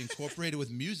somehow be incorporated with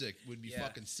music, would be Yeah.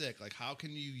 fucking sick. Like, how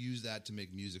can you use that to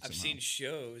make music? I've somehow? seen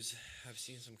shows. I've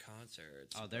seen some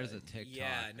concerts. Oh, there's but a TikTok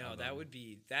Yeah, no, of that them. would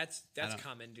be that's don't-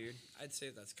 common, dude. I'd say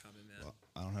that's common, man. Well,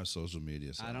 I don't have social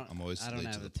media, so I don't- I'm always I don't late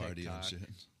have to the a party and TikTok. shit.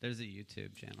 There's a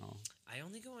YouTube channel. I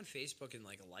only go on Facebook and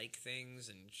like things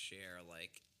and share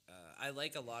like. I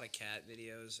like a lot of cat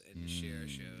videos and share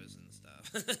shows and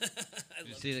stuff. I Did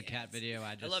you love see the cats. cat video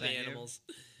I just I love sent you? animals.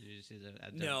 Did you see the?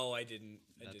 No, I didn't.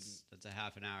 That's a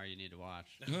half an hour you need to watch.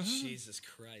 Oh, Jesus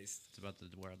Christ. It's about the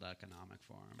World Economic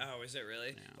Forum. Oh, is it really?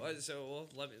 Yeah. Well, so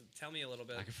tell me a little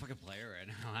bit. I can fucking play it right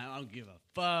now. I don't give a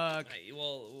fuck.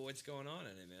 Well, what's going on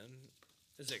in it, man?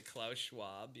 Is it Klaus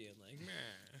Schwab being like,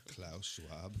 meh, Klaus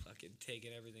Schwab. fucking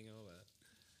taking everything over?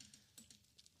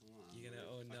 You're gonna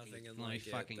own nothing and Let me like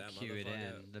it. fucking That cue it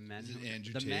motherfucker. in. The men, Is it who,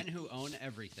 Andrew the Tate? men who own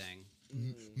everything.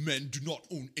 Men do not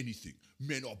own anything.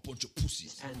 Men are a bunch of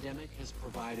pussies. Pandemic has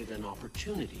provided an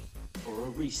opportunity for a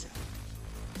reset.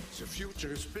 The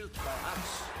future is built by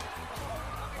us,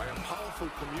 by a powerful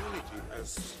community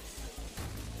as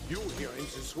you here in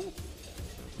this room.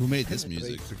 Who made this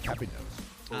music? For I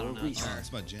don't a know. reset.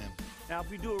 That's my jam. Now, if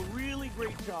we do a really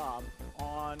great job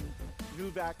on new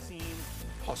vaccines,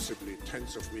 Possibly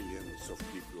tens of millions of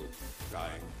people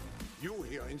dying. You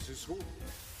here in this room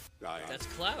dying. That's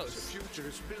The Klaus. future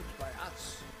is built by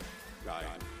us dying.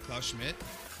 Klaus Schmidt?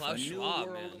 Klaus A new Schwab,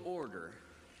 world man. order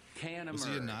can Was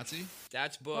emerge. he a Nazi?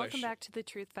 That's Bush. Welcome back to the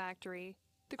Truth Factory.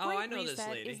 The Oh, Great I know this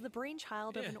Reset lady. is the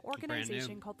brainchild of Yeah. an Brand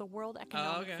organization new. called the World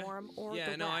Economic okay. Forum, or Yeah,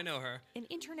 the no, I WEF, know her. an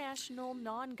international,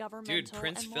 non-governmental, Dude,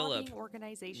 Prince and Philip, lobbying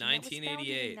organization that was founded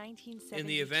 1988. in 1972. In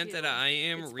the event that I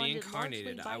am It's funded reincarnated,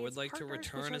 largely I by would its like to partners,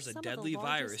 return which are as a some of the deadly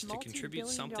largest virus to contribute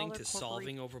something to multi-billion-dollar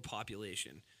solving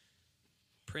overpopulation.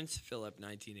 Prince Philip,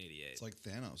 1988. It's like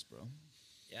Thanos, bro.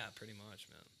 Yeah, pretty much,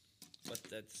 man. But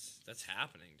that's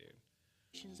happening, dude.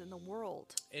 corporations in the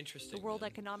world. Interesting. The World man.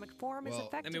 Economic Forum is Well, I mean,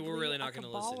 effectively we're really not a gonna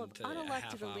cabal listen of to a unelected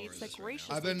half hour elites of that this right now.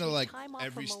 graciously I've been to take like time off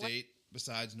every from state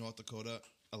besides North Dakota,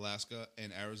 Alaska,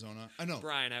 and Arizona. I know.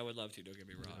 Brian, I would love to. Don't get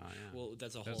me wrong. Oh, yeah. Well,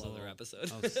 that's a There's whole a other little-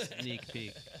 episode. Oh, sneak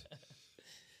peek.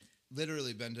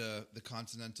 Literally been to the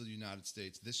continental United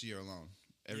States this year alone.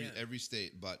 Yeah. Every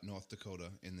state but North Dakota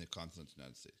in the continental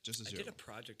United States. Just this I year. did a alone.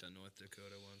 project on North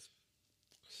Dakota once.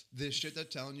 The shit they're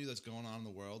telling you that's going on in the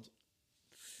world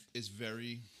is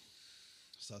very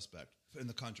suspect. In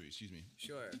the country, excuse me.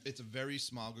 Sure. It's a very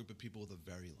small group of people with a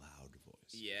very loud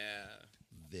voice. Yeah.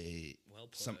 They Well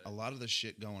put. a lot of the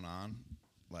shit going on,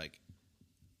 like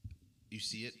you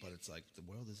see it, but it's like the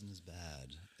world isn't as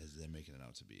bad as they're making it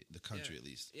out to be. The country, Yeah. at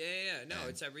least. Yeah. No, And-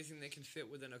 it's everything they can fit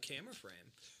within a camera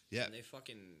frame. Yeah, And they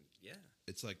fucking, yeah.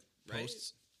 it's like Right?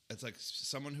 posts. It's like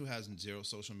someone who has zero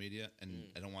social media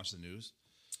and I don't watch the news.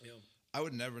 Yeah. I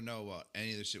would never know what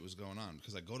any of this shit was going on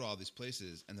because I go to all these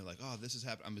places and they're like, "Oh, this is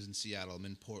happening." I'm in Seattle. I'm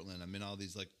in Portland. I'm in all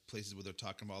these like places where they're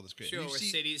talking about all this great. Sure, You where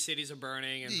see- cities are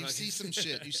burning and Yeah, you fucking- see some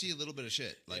shit. You see a little bit of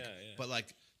shit, like, Yeah. but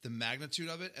like the magnitude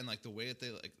of it and like the way that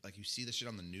they like you see the shit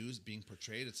on the news being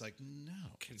portrayed. It's like no,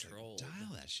 it's like, Controlled.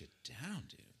 dial that shit down,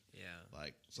 dude. Yeah.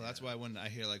 Like, so that's why when I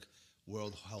hear like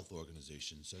World Health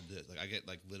Organization said this, like I get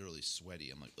like literally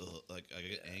sweaty. I'm like, ugh, like I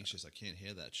get anxious. I can't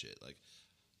hear that shit. Like,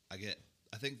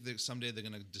 I think that someday they're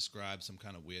gonna describe some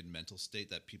kind of weird mental state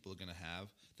that people are gonna have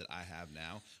that I have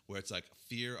now, where it's like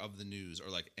fear of the news or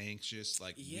like anxious,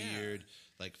 like weird,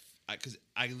 like because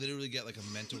I literally get like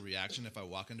a mental reaction if I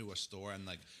walk into a store and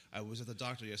like I was at the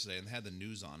doctor yesterday and they had the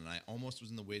news on and I almost was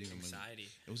in the waiting room. Anxiety.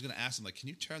 I was gonna ask them like, can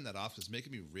you turn that off? Because it's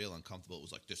making me real uncomfortable. It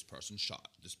was like this person shot,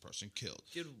 this person killed.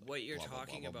 Dude, what you're Blah, blah,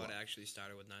 talking blah, blah, about blah. actually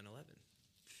started with 9/11.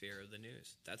 Fear of the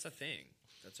news. That's a thing.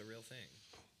 That's a real thing.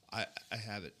 I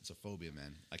have it. It's a phobia,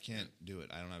 man. I can't do it.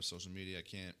 I don't have social media. I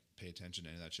can't pay attention to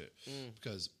any of that shit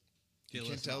because you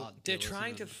can't tell. They're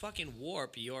trying to fucking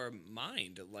warp your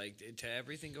mind, like to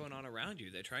everything going on around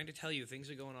you. They're trying to tell you things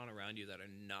are going on around you that are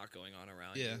not going on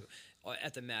around you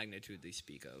at the magnitude they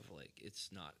speak of. Like it's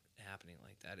not happening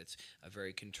like that. It's a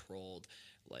very controlled,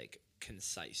 like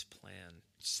concise plan.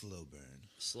 Slow burn.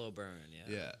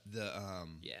 Yeah.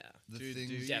 Yeah. The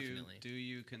things definitely. Do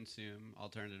you consume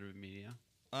alternative media?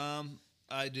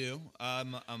 I do.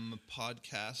 I'm a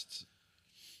podcast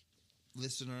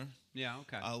listener. Yeah,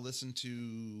 okay. I'll listen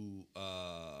to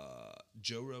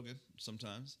Joe Rogan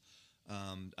sometimes.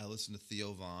 I listen to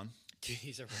Theo Vaughn. Dude,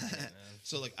 he's a right man.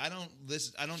 So like I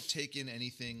don't take in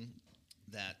anything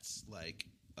that's like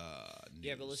news.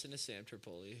 You ever listen to Sam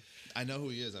Tripoli? I know who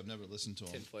he is. I've never listened to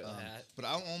him. Tinfoil hat. But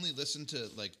I'll only listen to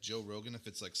like Joe Rogan if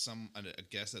it's like a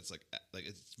guest that's like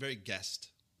it's very guest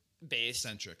Based.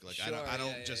 centric. Like Sure, I don't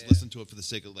yeah, just yeah. listen to it for the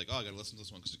sake of like, oh, I gotta listen to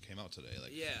this one because it came out today.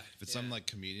 Like, Yeah, if it's yeah. some like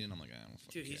comedian, I'm like, I don't fucking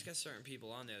Dude, care. he's got certain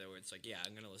people on there that where it's like, yeah,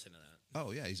 I'm gonna listen to that.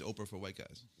 Oh yeah, he's Oprah for white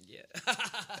guys. Yeah.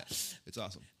 It's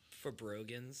awesome. For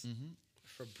Brogans. Mm-hmm.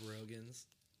 For Brogans.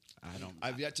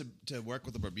 I've yet to work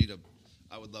with a Barbita.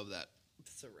 I would love that.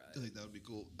 That's a I ride. think that would be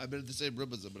cool. I've been at the same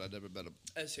room as him, but I never met him.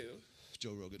 As who?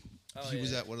 Joe Rogan. Oh, he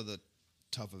was yeah. at one of the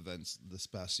tough events this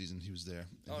past season. He was there.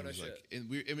 And Oh, he no was shit.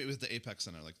 like, and it was the Apex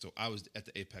Center. Like, so I was at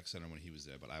the Apex Center when he was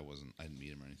there, but I didn't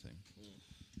meet him or anything.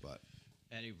 But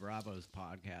Eddie Bravo's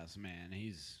podcast, man,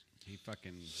 he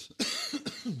fucking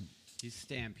he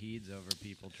stampedes over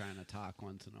people trying to talk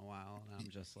once in a while, and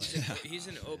I'm just like, He's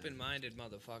an open-minded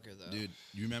motherfucker, though. dude,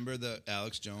 you remember the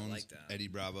Alex Jones, like that. Eddie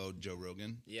Bravo, Joe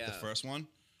Rogan? Yeah. The first one?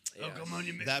 Yeah. oh come on,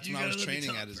 That's when I was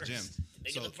training at his gym.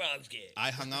 Make So the frogs gay.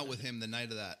 I hung out with him the night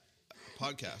of that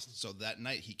podcast. So that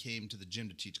night he came to the gym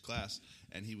to teach class,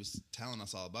 and he was telling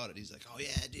us all about it. He's like, "Oh yeah,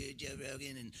 dude, Joe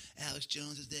Rogan and Alex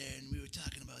Jones is there, and we were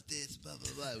talking about this, blah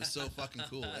blah blah." It was so fucking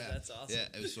cool. Yeah. That's awesome.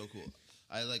 Yeah, it was so cool.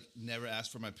 I like never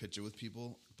asked for my picture with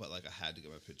people, but like I had to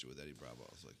get my picture with Eddie Bravo.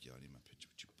 I was like, "Yo, I need my picture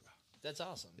with you, bro." That's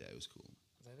awesome. Yeah, it was cool.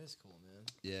 That is cool, man.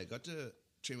 Yeah, I got to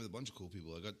train with a bunch of cool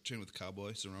people. I got to train with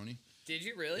Cowboy Cerrone. Did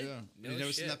you really? Yeah. No you never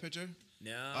shit. seen that picture?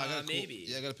 No, I got a cool- maybe.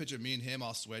 Yeah, I got a picture of me and him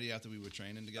all sweaty after we were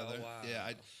training together. Oh, wow.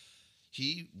 Yeah,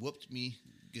 he whooped me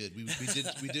good.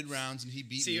 We did rounds and he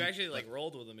beat So me. you actually like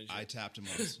rolled with him and shit. I tapped him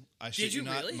once. I Did shit you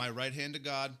not. really? My right hand to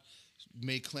God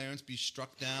may Clarence be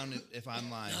struck down if I'm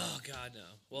lying. Oh God, no.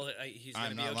 Well, he's gonna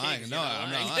I'm be not okay. lying. 'cause No, you're not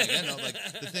I'm lying. not lying. Yeah, no,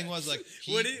 like the thing was like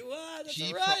What? That's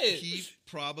right. he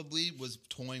probably was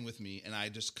toying with me, and I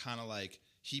just kind of like.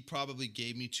 He probably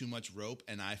gave me too much rope,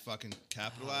 and I fucking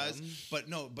capitalized. But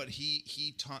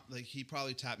he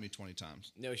probably tapped me 20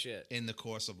 times No shit. in the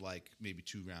course of like maybe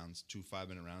 2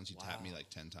 5-minute rounds. He tapped me like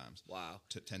 10 times. Wow.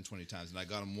 10, 20 times, and I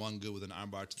got him one good with an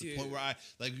armbar to the Dude. point where I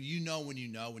like when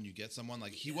you get someone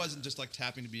like he wasn't just like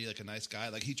tapping to be like a nice guy.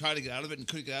 Like he tried to get out of it and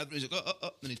couldn't get out of it. He's like oh,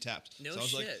 then he tapped. No so I was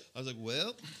shit. Like, I was like,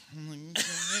 well, I'm like,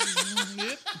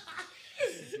 yep.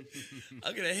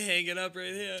 I'm gonna hang it up right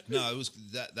here. No, it was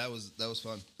that was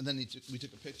fun. And then we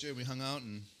took a picture and we hung out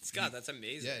and Scott, that's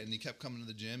amazing. yeah, and he kept coming to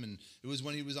the gym and it was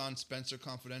when he was on Spencer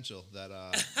Confidential, that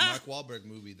Mark Wahlberg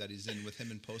movie that he's in with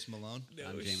him and Post Malone. No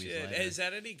I'm Jamie's shit. lighter. Is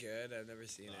that any good? I've never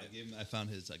seen it. I found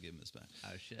his. I gave him his back. oh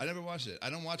shit. I never watched it. I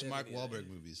don't watch Yeah, Mark me neither. Wahlberg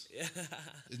movies. Yeah.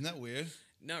 Isn't that weird?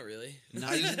 Not really.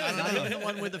 Not even the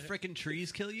one where the freaking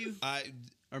trees kill you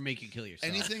or make you kill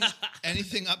yourself.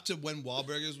 Anything up to when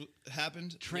Wahlburgers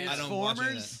happened. I don't watch any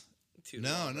of that.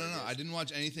 Transformers. No. I didn't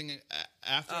watch anything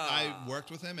after I worked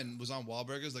with him and was on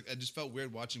Wahlburgers. Like I just felt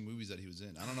weird watching movies that he was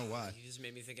in. I don't know why. You just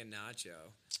made me think of Nacho.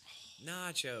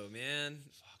 Nacho, man.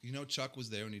 You know, Chuck was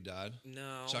there when he died.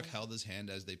 No. Chuck held his hand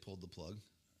as they pulled the plug.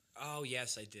 Oh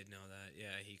yes, I did know that. Yeah,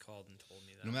 he called and told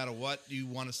me that. No matter what you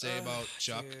want to say about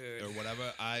Chuck dude. or whatever,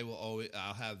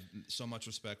 I'll have so much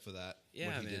respect for that. Yeah,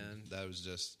 what he man. Did. That was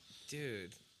just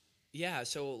Dude. Yeah,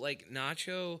 so like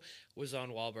Nacho was on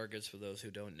Wahlburgers. For those who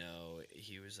don't know,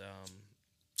 he was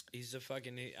he's a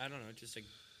fucking I don't know, just a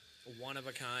one of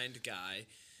a kind guy.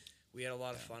 We had a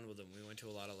lot of fun with him. We went to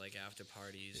a lot of like after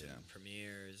parties and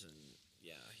premieres, and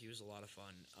yeah, he was a lot of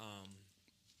fun.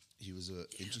 He was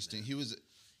interesting. Man.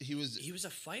 He was a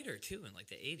fighter too in like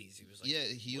the 80s. He was like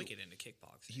wicked into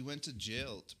kickboxing. He went to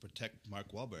jail to protect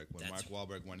Mark Wahlberg. When Mark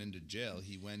Wahlberg went into jail,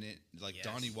 he went in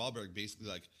Donnie Wahlberg basically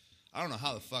like, I don't know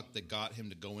how the fuck they got him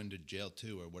to go into jail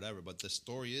too or whatever, but the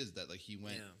story is that like he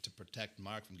went to protect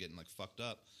Mark from getting like fucked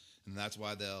up, and that's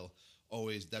why they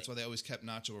always kept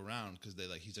Nacho around, because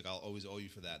he's like, I'll always owe you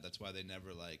for that. That's why they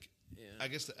never like. Yeah. I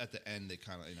guess at the end they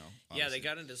kind of, you know. Yeah, they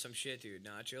got into some shit, dude.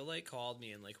 Nacho like called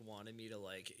me and like wanted me to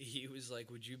like. He was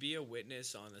like, "Would you be a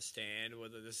witness on the stand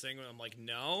whether this thing?" I'm like,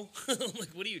 "No." I'm like,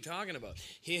 what are you talking about?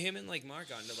 Him and like Mark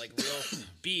got into like real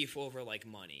beef over like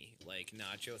money. Like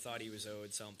Nacho thought he was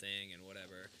owed something and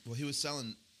whatever. Well, he was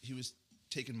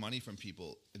taking money from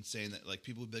people and saying that like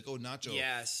people would be like, "Oh, Nacho,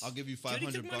 yes, I'll give you $500." Dude,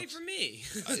 he took money from me.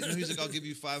 He's like, "I'll give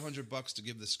you $500 to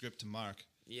give the script to Mark."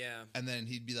 Yeah. And then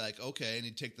he'd be like, okay, and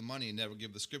he'd take the money and never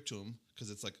give the script to him, because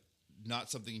it's like not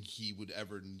something he would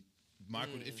ever. Mark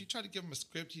would, if you tried to give him a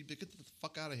script, he'd be, get the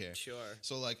fuck out of here. Sure.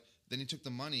 So like, then he took the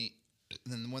money,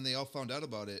 and then when they all found out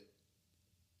about it,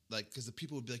 like, because the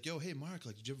people would be like, yo, hey Mark,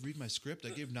 like, did you ever read my script? I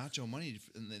gave Nacho money,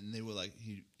 and then they were like,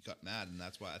 he got mad, and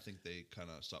that's why I think they kind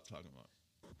of stopped talking about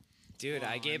it. Dude,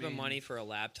 I gave him money for a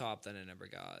laptop that I never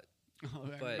got. Oh,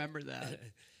 I remember that.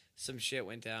 Some shit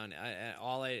went down.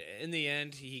 In the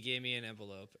end, he gave me an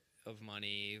envelope of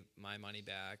money, my money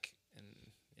back, and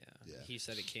he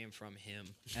said it came from him.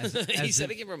 He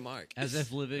said it came from Mark. As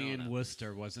if living in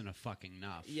Worcester wasn't a fucking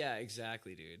enough. Yeah,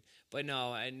 exactly, dude. But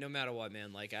no, no matter what,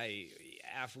 man. Like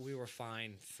after we were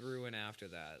fine through and after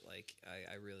that. Like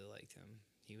I really liked him.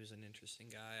 He was an interesting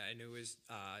guy. I knew his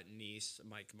niece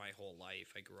my whole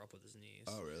life. I grew up with his niece.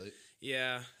 Oh, really?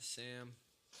 Yeah, Sam.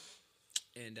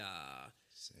 And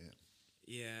Sam.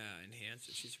 Yeah, and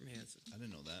Hanson. She's from Hanson. I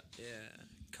didn't know that. Yeah,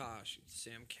 Kosh,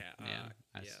 Sam Cat.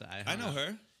 I know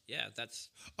her. Yeah, that's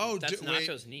Nacho's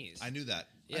Nacho's niece. I knew that.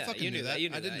 Yeah, I fucking knew that. I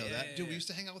didn't know that. Yeah, Dude, we used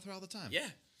to hang out with her all the time.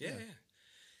 Yeah.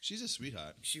 She's a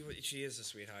sweetheart. She is a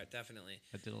sweetheart, definitely.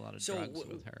 I did a lot of drugs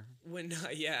with her.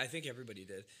 I think everybody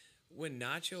did. When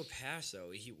Nacho passed,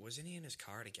 though, wasn't he in his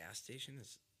car at a gas station?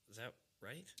 Is that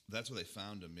right? That's where they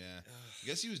found him. Yeah, I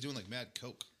guess he was doing like mad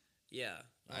coke. Yeah.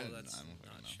 I don't not know.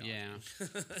 shocking. Yeah. I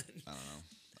don't know.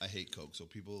 I hate coke, so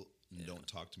people don't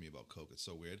talk to me about coke. It's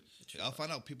so weird. I'll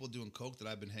find out people doing coke that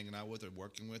I've been hanging out with or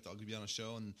working with. I'll be on a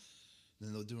show, and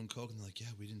then they're doing coke, and they're like, yeah,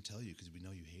 we didn't tell you because we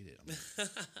know you hate it. I'm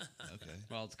like, okay.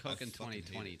 Well, it's coke in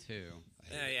 2022.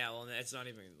 Yeah, well, it's not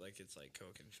even like it's like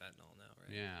coke and fentanyl now,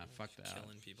 right? Yeah, fuck that.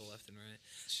 Killing people left and right.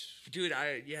 Dude,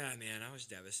 I was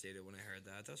devastated when I heard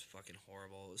that. That was fucking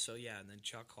horrible. So, yeah, and then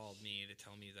Chuck called me to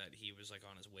tell me that he was, like,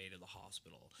 on his way to the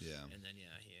hospital. Yeah. And then,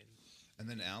 And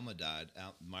then Alma died,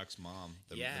 Mark's mom.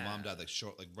 The mom died,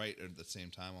 like, right at the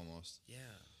same time almost. Yeah.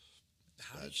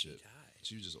 How did she die?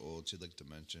 She was just old. She had, like,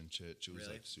 dementia and shit. She was,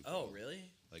 like, super old.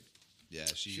 Really? Like, yeah,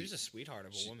 she was a sweetheart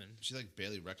of a woman. She, like,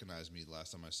 barely recognized me the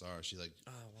last time I saw her. She, like...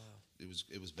 Oh, wow.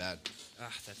 It was bad.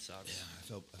 Ah, that sucks. Yeah, I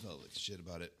felt like shit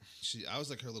about it. I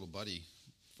was like her little buddy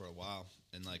for a while,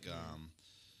 and like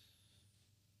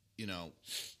you know,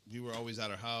 we were always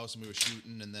at her house and we were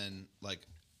shooting, and then like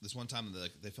this one time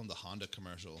they filmed a Honda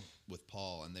commercial with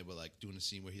Paul, and they were like doing a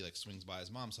scene where he like swings by his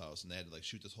mom's house, and they had to like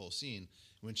shoot this whole scene.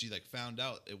 When she like found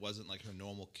out it wasn't like her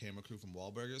normal camera crew from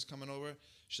Wahlburgers coming over,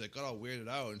 she like got all weirded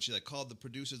out, and she like called the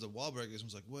producers of Wahlburgers and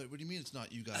was like, "What do you mean it's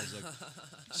not you guys?" Like,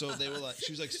 so they were like,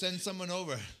 she was like, "Send someone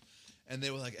over," and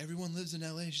they were like, "Everyone lives in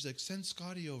L.A." She's like, "Send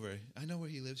Scotty over. I know where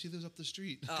he lives. He lives up the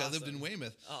street." Awesome. I lived in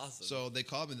Weymouth. Awesome. So they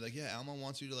called me. They're like, "Yeah, Alma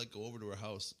wants you to like go over to her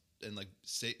house and like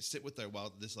sit with her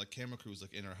while this like camera crew's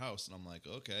like in her house." And I'm like,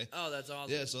 "Okay." Oh, that's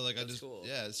awesome. Yeah, so like that's cool.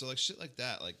 so like shit like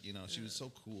that, like, you know, she was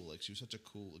so cool. Like she was such a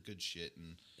cool, good shit.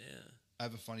 And I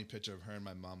have a funny picture of her and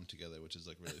my mom together, which is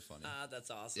like really funny.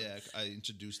 That's awesome. Yeah, I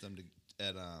introduced them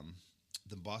at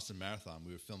the Boston Marathon.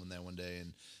 We were filming there one day,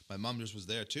 and my mom just was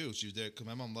there too. She was there because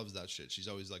my mom loves that shit. She's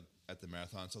always like at the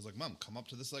marathon. So I was like, "Mom, come up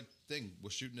to this like thing. We're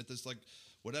shooting at this like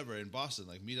whatever in Boston.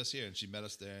 Like meet us here." And she met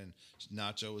us there, and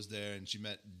Nacho was there, and she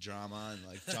met Drama and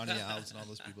like Johnny Alves and all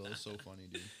those people. It was so funny,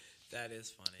 dude. That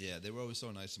is funny. Yeah, they were always so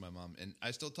nice to my mom, and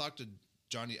I still talk to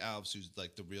Johnny Alves, who's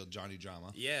like the real Johnny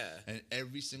Drama. Yeah. And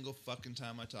every single fucking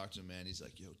time I talk to him, man, he's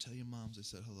like, "Yo, tell your moms I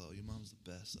said hello. Your mom's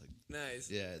the best." Like,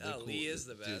 nice. Yeah. Cool. Lee is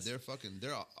the best.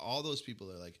 Dude, all those people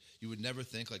are like, you would never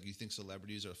think, like, you think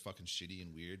celebrities are fucking shitty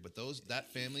and weird, but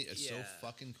that family is so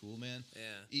fucking cool, man.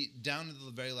 Yeah. Down to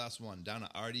the very last one, down to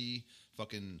Artie,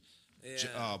 fucking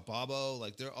Bobo,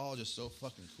 like they're all just so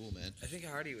fucking cool, man. I think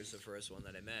Artie was the first one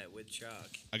that I met with Chuck.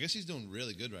 I guess he's doing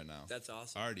really good right now. That's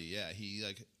awesome. Artie, yeah, he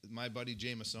like my buddy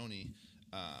Jay Masoni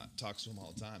talks to him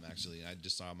all the time, actually. I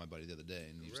just saw my buddy the other day,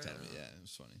 and he was telling me, yeah, it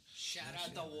was funny. Shout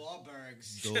out the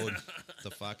Wahlbergs. Dude,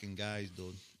 the fucking guys,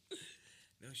 dude.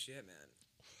 No shit, man.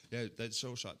 Yeah, that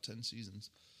show shot 10 seasons.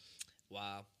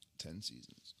 Wow. 10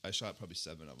 seasons. I shot probably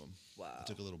 7 of them. Wow. I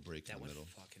took a little break in the middle.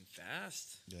 That went fucking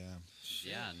fast. Yeah.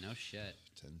 Yeah, no shit.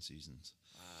 10 seasons.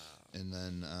 Wow. And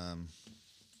then,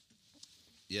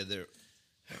 yeah,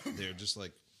 they're just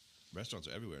like, restaurants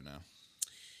are everywhere now.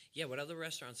 Yeah, what other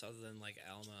restaurants other than like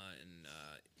Alma and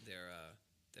their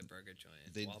burger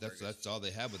joint? That's all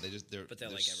they have, but there's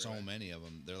like so everywhere. many of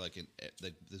them. They're like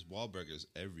there's Wahlburgers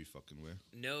every fucking where.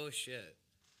 No shit.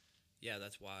 Yeah,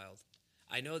 that's wild.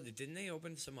 I know. Didn't they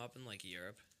open some up in like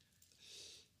Europe?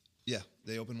 Yeah,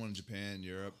 they opened one in Japan,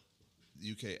 Europe,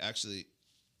 UK. Actually,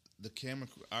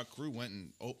 our crew went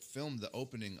and filmed the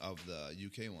opening of the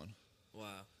UK one.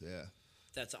 Wow. Yeah.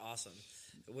 That's awesome.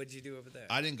 What'd you do over there?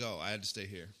 I didn't go. I had to stay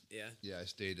here. Yeah? Yeah, I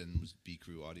stayed and was B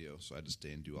Crew Audio, so I had to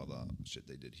stay and do all the shit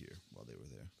they did here while they were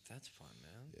there. That's fun,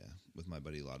 man. Yeah, with my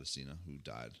buddy Laudicina, who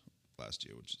died last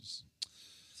year, which is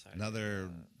Sorry another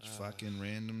fucking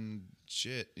random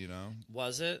shit, you know?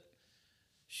 Was it?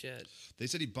 Shit. They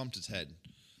said he bumped his head.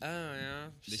 Oh,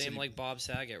 yeah. Same like Bob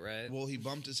Saget, right? Well, he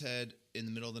bumped his head in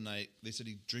the middle of the night. They said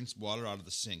he drinks water out of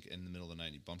the sink in the middle of the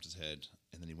night. He bumped his head,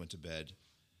 and then he went to bed.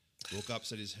 Woke up,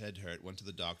 said his head hurt, went to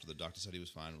the doctor. The doctor said he was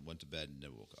fine, went to bed, and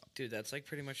never woke up. Dude, that's like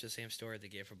pretty much the same story they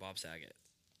gave for Bob Saget.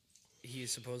 He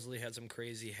supposedly had some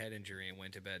crazy head injury and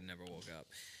went to bed and never woke up.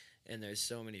 And there's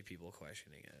so many people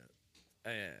questioning it.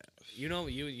 You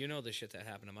know the shit that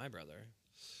happened to my brother.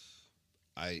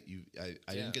 I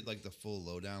didn't get like the full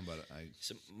lowdown, but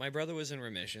So my brother was in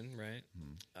remission, right?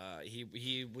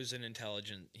 He was an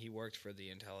intelligent. He worked for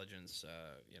the intelligence,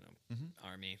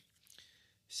 Army,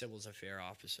 civil affairs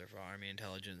officer for Army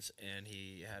intelligence, and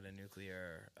he had a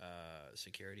nuclear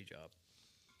security job.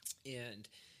 And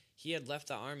he had left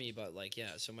the Army, but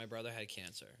so my brother had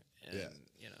cancer, and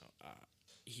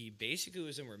he basically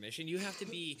was in remission. You have to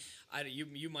be,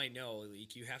 you might know,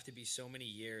 like, you have to be so many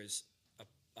years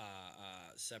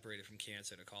separated from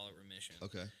cancer to call it remission.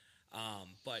 Okay.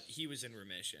 But he was in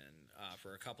remission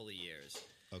for a couple of years.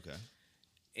 Okay.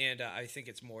 And I think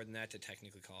it's more than that to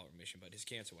technically call it remission, but his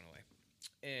cancer went away.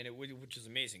 And which is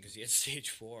amazing because he had stage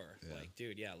 4. Yeah. Like,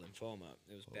 dude, lymphoma.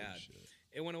 It was bad. Shit.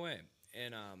 It went away.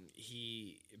 And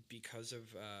because of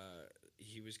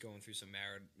he was going through some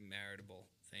maritable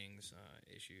things,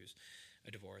 issues,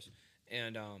 a divorce.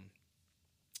 And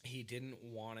he didn't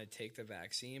want to take the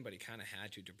vaccine, but he kind of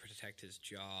had to protect his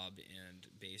job. And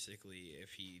basically,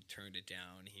 if he turned it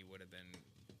down,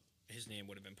 his name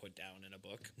would have been put down in a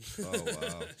book.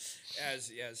 Oh, wow.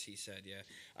 as he said, yeah.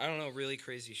 I don't know, really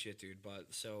crazy shit, dude. But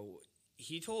so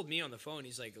he told me on the phone,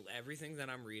 he's like, everything that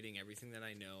I'm reading, everything that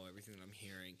I know, everything that I'm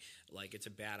hearing, like, it's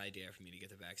a bad idea for me to get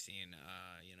the vaccine,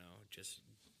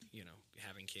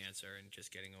 having cancer and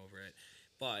just getting over it.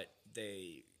 But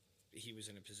he was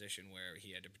in a position where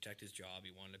he had to protect his job.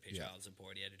 He wanted to pay child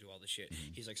support. He had to do all the shit.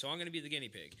 Mm-hmm. He's like, so I'm going to be the guinea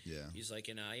pig. Yeah. He's like,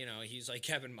 he's like,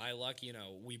 Kevin, my luck,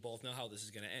 we both know how this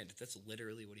is going to end. That's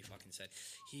literally what he fucking said.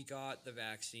 He got the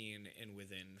vaccine, and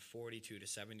within 42 to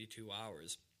 72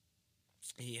 hours,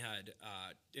 he had,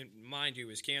 mind you,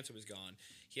 his cancer was gone.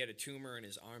 He had a tumor in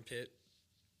his armpit,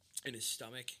 in his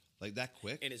stomach. Like that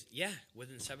quick?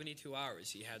 Within 72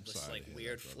 hours, he had this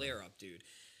weird flare-up, dude.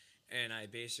 And I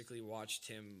basically watched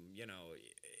him,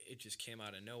 it just came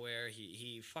out of nowhere.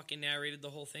 He fucking narrated the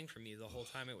whole thing for me the whole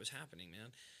time it was happening,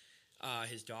 man.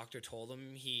 His doctor told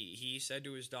him, he said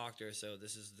to his doctor, so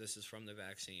this is from the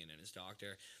vaccine, and his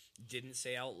doctor didn't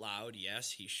say out loud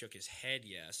yes, he shook his head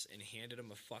yes, and handed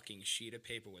him a fucking sheet of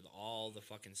paper with all the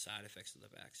fucking side effects of the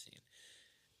vaccine.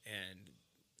 And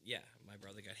yeah, my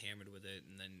brother got hammered with it,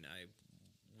 and then I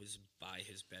was by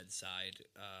his bedside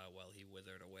while he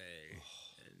withered away,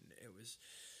 and it was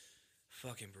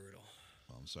fucking brutal.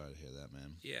 Well, I'm sorry to hear that,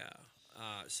 man. Yeah.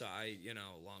 So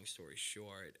long story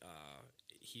short,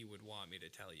 he would want me to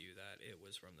tell you that it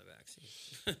was from the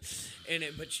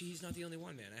vaccine. But she's not the only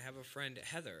one, man. I have a friend,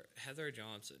 Heather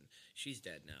Johnson. She's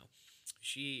dead now.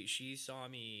 She saw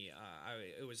me.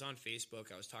 It was on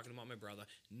Facebook. I was talking about my brother.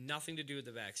 Nothing to do with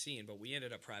the vaccine, but we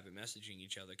ended up private messaging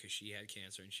each other because she had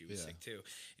cancer and she was sick too.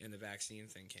 And the vaccine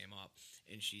thing came up,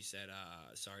 and she said,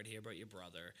 "Sorry to hear about your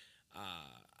brother.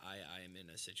 I am in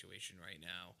a situation right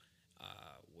now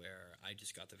where I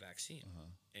just got the vaccine,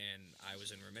 and I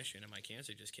was in remission, and my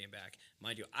cancer just came back.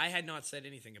 Mind you, I had not said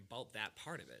anything about that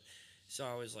part of it. So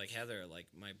I was like, Heather, like,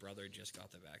 my brother just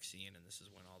got the vaccine, and this is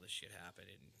when all this shit happened.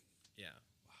 And yeah,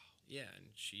 wow, yeah, and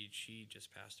she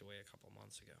just passed away a couple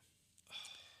months ago.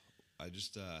 I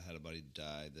just had a buddy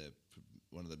die that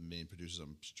one of the main producers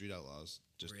on Street Outlaws,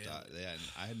 just Really? died. Yeah, and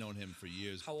I had known him for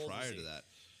years How old prior is he? to that,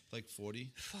 like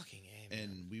 40. Fucking A, man.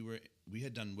 And we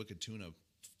had done Wicked Tuna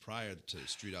prior to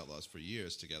Street Outlaws for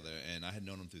years together, and I had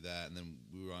known him through that. And then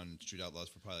we were on Street Outlaws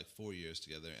for probably like 4 years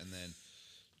together. And then,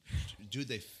 dude,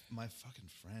 my fucking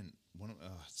friend,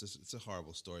 it's a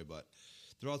horrible story, but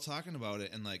they're all talking about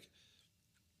it, and like,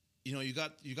 you know, you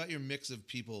got your mix of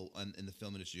people in the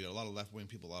film industry. You got a lot of left wing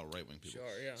people, a lot of right wing people.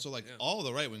 Sure, yeah. So like all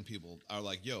the right wing people are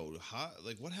like, yo,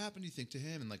 like what happened? Do you think to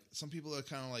him? And like some people are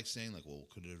kind of like saying like, well,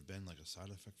 could it have been like a side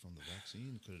effect from the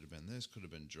vaccine? Could it have been this? Could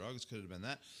it have been drugs? Could it have been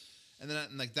that? And then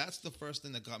like that's the first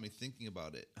thing that got me thinking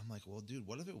about it. I'm like, well, dude,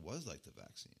 what if it was like the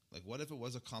vaccine? Like, what if it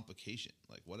was a complication?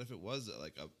 Like, what if it was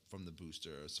like from the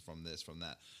booster or from this, from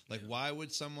that? Like, why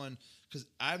would someone? Because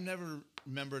I've never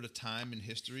remembered a time in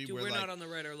history Dude, where we're like, not on the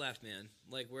right or left, man.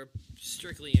 Like, we're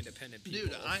strictly independent people.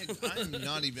 dude, I'm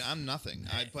not even. I'm nothing.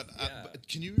 But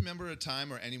can you remember a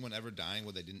time or anyone ever dying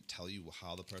where they didn't tell you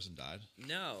how the person died?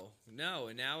 No.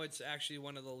 And now it's actually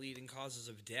one of the leading causes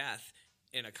of death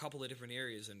in a couple of different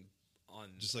areas and on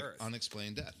Just like Earth.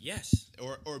 unexplained death. Yes.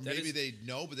 Or maybe they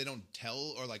know, but they don't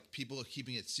tell, or like people are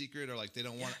keeping it secret, or like they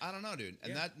don't want. I don't know, dude.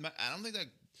 And that I don't think that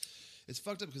it's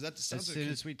fucked up because that sounds as soon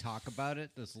as we talk about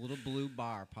it, this little blue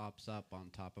bar pops up on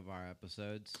top of our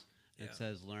episodes. It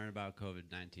says, "Learn about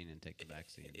COVID-19 and take the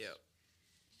vaccine." Yep.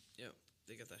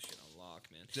 They got that shit on lock,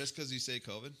 man. Just because you say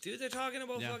COVID? Dude, they're talking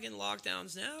about fucking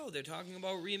lockdowns now. They're talking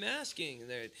about remasking.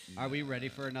 Are we ready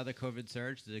for another COVID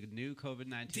surge? The new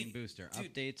COVID-19 booster.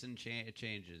 Updates and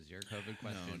changes. Your COVID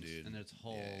questions. dude. And there's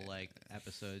whole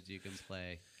episodes you can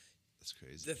play. That's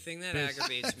crazy. The thing that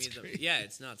aggravates me,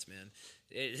 it's nuts, man.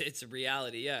 It's a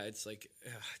reality. Yeah, it's like,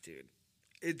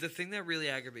 dude. The thing that really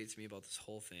aggravates me about this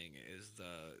whole thing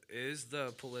is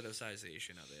the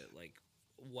politicization of it. Like,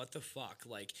 what the fuck?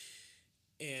 Like,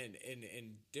 and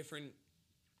different.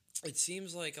 It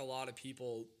seems like a lot of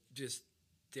people just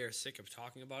they're sick of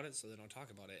talking about it, so they don't talk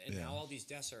about it. And now all these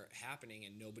deaths are happening,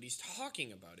 and nobody's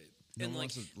talking about it. And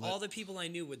like all the people I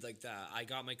knew with like I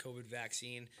got my COVID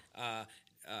vaccine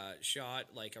shot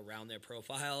like around their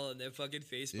profile and their fucking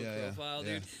Facebook profile,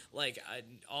 dude. Like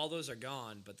all those are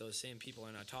gone, but those same people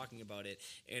are not talking about it.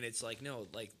 And it's like, no,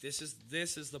 like this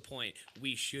is the point.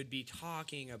 We should be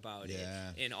talking about it.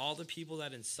 And all the people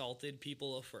that insulted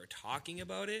people for talking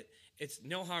about it, it's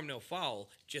no harm, no foul.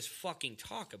 Just fucking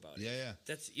talk about it.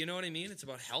 That's, you know what I mean? It's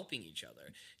about helping each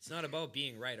other. It's not about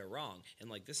being right or wrong. And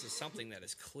like this is something that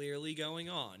is clearly going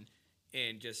on,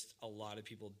 and just a lot of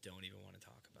people don't even want to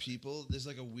talk about it. There's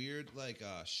like a weird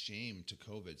shame to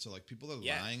COVID. So like people are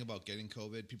lying about getting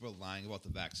COVID. People are lying about the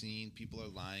vaccine. People are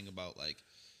lying about like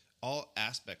all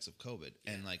aspects of COVID.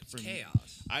 And like for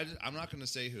chaos. I'm not going to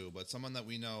say who, but someone that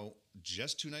we know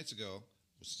just 2 nights ago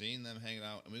was seeing them hanging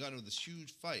out, and we got into this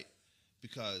huge fight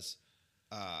because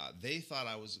they thought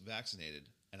I was vaccinated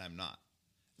and I'm not.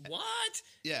 What?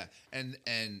 Yeah, and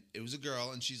it was a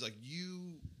girl, and she's like,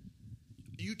 You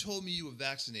told me you were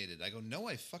vaccinated. I go, no,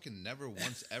 I fucking never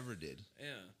once ever did.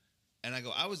 And I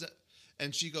go,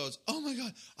 and she goes, oh my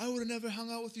God, I would have never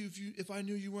hung out with you if I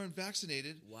knew you weren't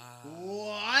vaccinated. Wow.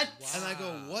 What? Wow. And I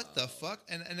go, what the fuck?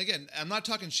 And again, I'm not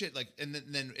talking shit. Like, and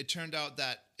then it turned out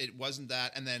that it wasn't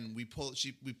that. And then we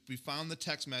found the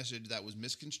text message that was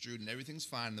misconstrued, and everything's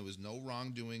fine. There was no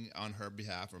wrongdoing on her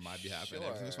behalf or my behalf, and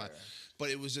everything was fine. But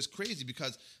it was just crazy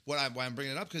because why I'm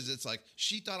bringing it up, because it's like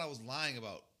she thought I was lying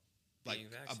about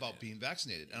being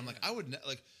vaccinated, and I'm like, I would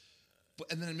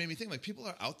and then it made me think, like, people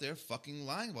are out there fucking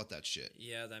lying about that shit.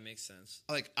 Yeah, that makes sense.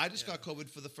 Like, I just got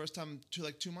COVID for the first time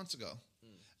 2 months ago,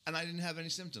 and I didn't have any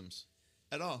symptoms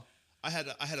at all. I had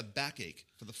a backache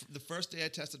for the first day I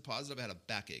tested positive. I had a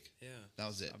backache. Yeah, that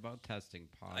was it. About testing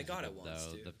positive, I got it once,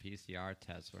 though. too. The PCR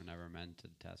tests were never meant to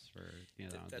test for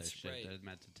that's shit. right. They're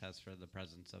meant to test for the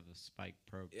presence of a spike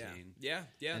protein. Yeah,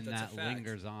 and that's that a fact.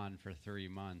 lingers on for 3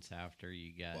 months after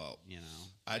you get.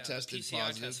 I tested the PCR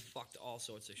positive. test fucked all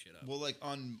sorts of shit up. Well, like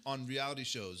on reality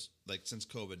shows, like since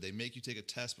COVID, they make you take a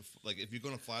test. Like if you're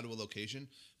going to fly to a location,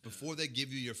 before they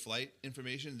give you your flight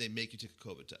information, they make you take a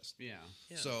COVID test. Yeah.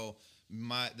 So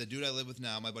the dude I live with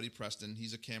now, my buddy Preston,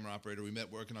 he's a camera operator. We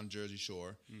met working on Jersey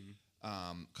Shore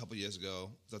a couple years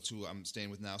ago. That's who I'm staying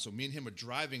with now. So me and him are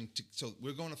driving so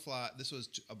we're going to fly. This was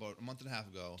about a month and a half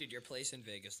ago. Dude, your place in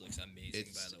Vegas looks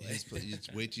amazing, by the way.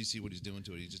 Wait till you see what he's doing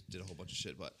to it. He just did a whole bunch of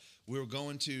shit. But we were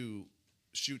going to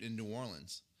shoot in New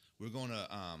Orleans. We were going to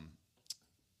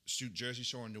shoot Jersey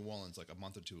Shore in New Orleans like a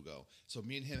month or two ago. So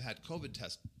me and him had COVID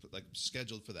tests like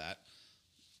scheduled for that.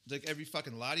 like every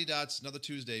fucking la-di-da, another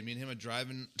Tuesday. Me and him are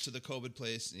driving to the COVID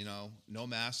place. You know, no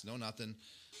mask, no nothing.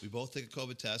 We both take a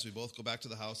COVID test. We both go back to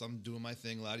the house. I'm doing my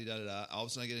thing, la-di-da-da-da. All of a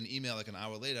sudden, I get an email like an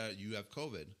hour later, you have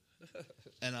COVID.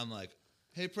 And I'm like,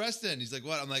 hey, Preston. He's like,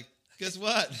 what? I'm like, guess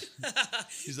what?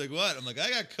 He's like, what? I'm like, I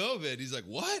got COVID. He's like,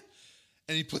 what?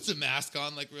 And he puts a mask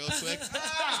on like real quick.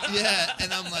 Yeah.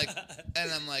 And I'm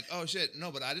like, oh shit. No,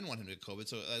 but I didn't want him to get COVID.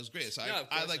 So that was great. So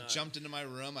I like jumped into my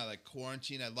room. I like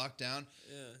quarantined. I locked down.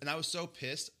 Yeah. And I was so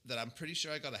pissed that I'm pretty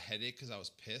sure I got a headache because I was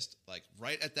pissed. Like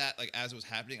right at that, like as it was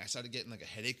happening, I started getting like a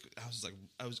headache.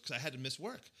 Because I had to miss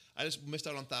work. I just missed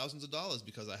out on thousands of dollars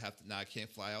because now I can't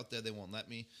fly out there. They won't let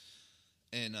me.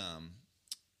 And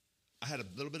I had a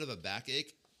little bit of a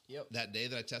backache. Yep. That day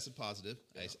that I tested positive,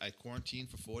 yep. I quarantined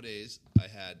for 4 days. I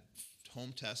had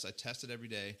home tests. I tested every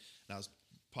day, and I was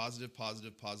positive.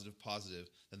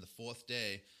 Then the fourth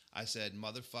day, I said,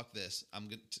 "Motherfuck this!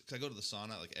 Cause I go to the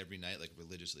sauna like every night, like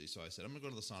religiously. So I said, I'm gonna go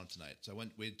to the sauna tonight. So I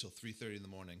waited till 3:30 in the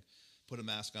morning, put a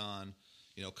mask on,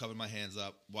 covered my hands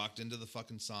up, walked into the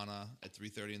fucking sauna at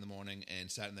 3:30 in the morning, and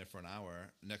sat in there for an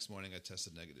hour. Next morning, I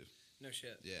tested negative. No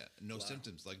shit. Yeah, no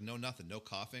symptoms, like no nothing, no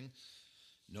coughing.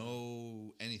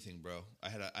 No anything, bro. I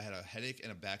had a headache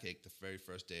and a backache the very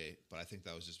first day, but I think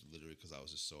that was just literally because I was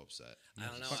just so upset. I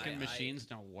don't know. Fucking machines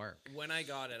don't work. When I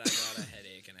got it, I got a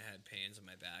headache and I had pains in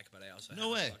my back, but I also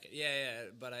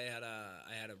but I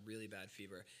had a really bad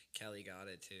fever. Kelly got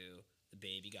it too. The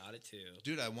baby got it too.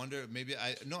 Dude, I wonder maybe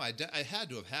I had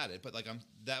to have had it, but like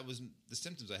that was the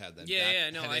symptoms I had then.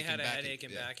 I had a headache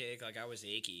and backache. Like I was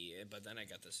achy, but then I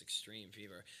got this extreme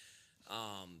fever.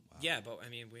 Wow. Yeah, but I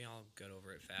mean, we all got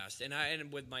over it fast.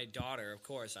 And with my daughter, of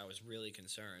course, I was really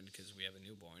concerned because we have a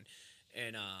newborn.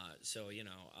 And so,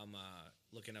 I'm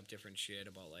looking up different shit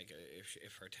about like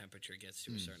if her temperature gets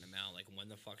to a certain amount, like when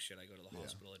the fuck should I go to the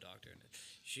hospital or doctor? And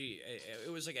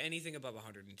it was like anything above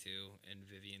 102, and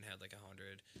Vivian had like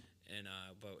 100, and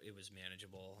but it was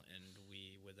manageable, and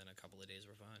we within a couple of days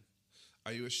were fine.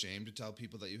 Are you ashamed to tell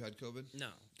people that you had COVID? No.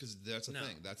 Because that's a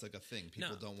thing. That's like a thing.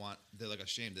 People they're like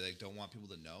ashamed. They don't want people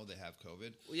to know they have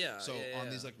COVID. Well, yeah. So on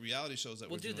these like reality shows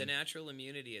that we're doing. The natural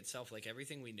immunity itself, like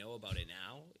everything we know about it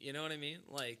now, you know what I mean?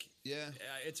 Like,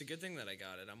 it's a good thing that I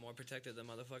got it. I'm more protected than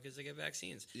motherfuckers that get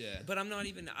vaccines. Yeah. But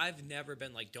I've never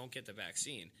been like, don't get the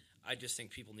vaccine. I just think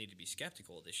people need to be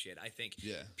skeptical of this shit. I think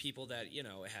people that,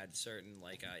 had certain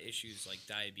like issues like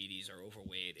diabetes or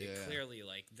overweight, it clearly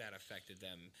like that affected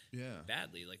them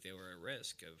badly. Like they were at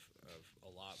risk of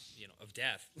a lot, of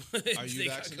death. Are you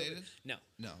vaccinated? No.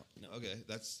 Okay.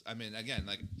 Again,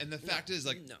 like, and the fact is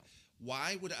like,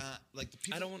 why would like the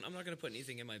people? I'm not going to put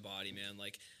anything in my body, man.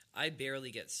 Like, I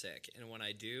barely get sick, and when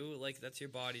I do, like, that's your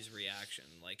body's reaction.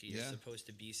 Like, you're supposed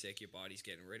to be sick, your body's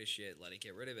getting rid of shit, let it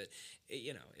get rid of it.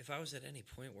 If I was at any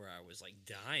point where I was, like,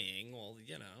 dying, well,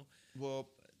 Well,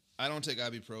 I don't take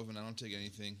ibuprofen, I don't take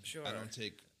anything. Sure. I don't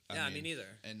take... me neither.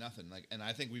 And nothing. Like, and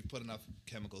I think we've put enough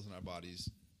chemicals in our bodies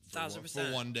for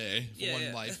 1,000%. one day, for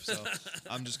one life. So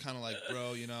I'm just kind of like,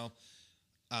 bro,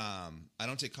 I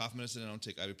don't take cough medicine. I don't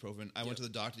take ibuprofen. I went to the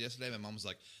doctor yesterday. My mom was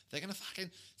like, they're going to fucking,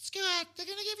 Scott, they're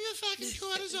going to give you a fucking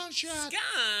cortisone shot.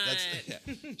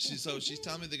 Scott! She's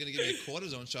telling me they're going to give me a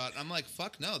cortisone shot. I'm like,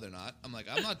 fuck no, they're not. I'm like,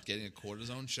 I'm not getting a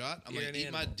cortisone shot. I'm like, eat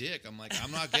my dick. I'm like,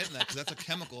 I'm not getting that because that's a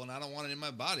chemical and I don't want it in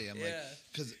my body. I'm like,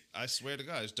 because I swear to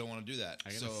God, I just don't want to do that.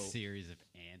 I got a series of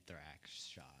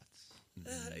anthrax shots.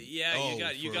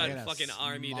 You got fucking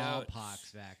armied out.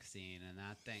 Smallpox vaccine, and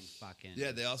that thing fucking...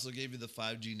 Yeah, they also gave you the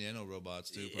 5G nano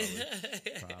robots, too,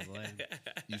 probably.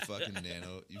 You fucking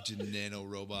nano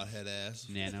robot head ass.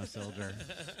 Nano soldier.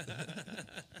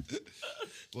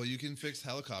 Well, you can fix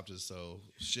helicopters, so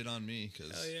shit on me.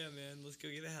 Cause oh, yeah, man. Let's go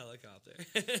get a helicopter.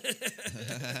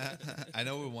 I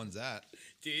know where one's at.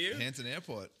 Do you? Hanson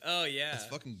Airport. Oh, yeah. Let's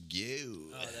fucking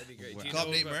go. Oh, that'd be great. Call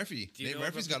Nate Murphy. Nate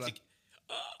Murphy's got a...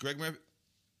 Greg Murphy...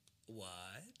 What?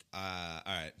 All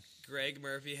right. Greg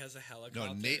Murphy has a helicopter.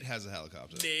 No, Nate has a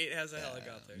helicopter. Nate has a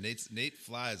helicopter. Nate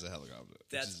flies a helicopter.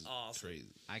 That's awesome.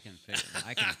 Crazy. I can fix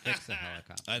a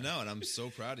helicopter. I know, and I'm so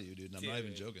proud of you, dude. And I'm not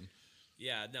even joking.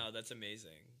 Yeah, no, that's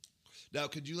amazing. Now,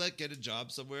 could you like get a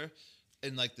job somewhere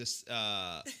in like this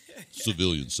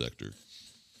civilian sector?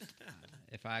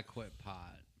 If I quit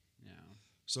pot,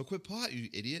 So quit pot, you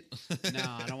idiot. No,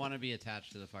 I don't want to be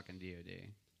attached to the fucking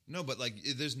DOD. No, but like,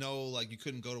 there's no like, you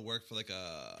couldn't go to work for like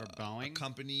a Boeing a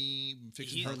company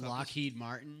fixing for Lockheed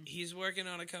Martin. He's working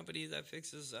on a company that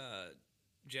fixes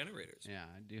generators. Yeah,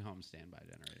 I do home standby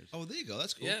generators. Oh, there you go.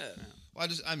 That's cool. Yeah. Well,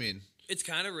 I mean, it's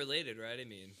kind of related, right? I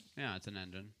mean, yeah, it's an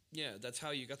engine. Yeah, that's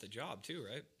how you got the job too,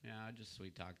 right? Yeah, I just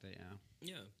sweet talked it. Yeah.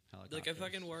 Yeah. Helicopters. Like I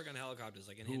fucking work on helicopters.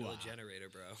 I can handle a generator,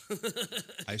 bro.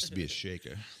 I used to be a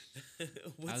shaker.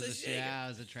 What's a shaker? Yeah, I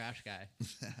was a trash guy.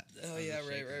 Oh yeah,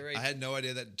 right. I had no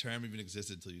idea that term even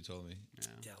existed until you told me. Yeah.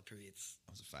 Del Preetz.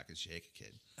 I was a fucking shaker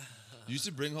kid. You used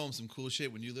to bring home some cool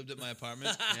shit when you lived at my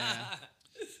apartment. Yeah.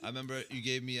 I remember you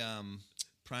gave me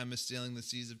Primus Sailing the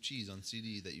Seas of Cheese on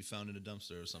CD that you found in a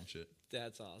dumpster or some shit.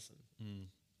 That's awesome.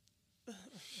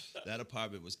 That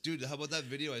apartment was... Dude, how about that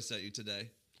video I sent you today?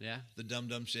 Yeah. The Dum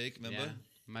Dum Shake, remember? Yeah.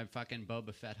 My fucking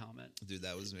Boba Fett helmet. Dude,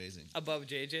 that was amazing. Above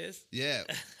JJ's? Yeah,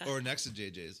 or next to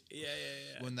JJ's. Yeah.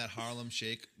 When that Harlem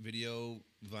Shake video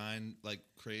Vine like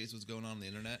craze was going on the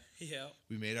internet. Yeah.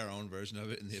 We made our own version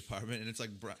of it in the apartment, and it's like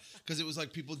because it was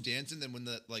like people dancing. Then when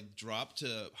the like drop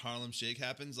to Harlem Shake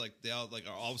happens, like they all like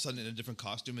are all of a sudden in a different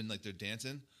costume and like they're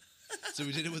dancing. So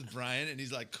we did it with Brian, and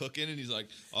he's like cooking, and he's like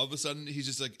all of a sudden he's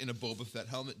just like in a Boba Fett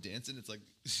helmet dancing. It's like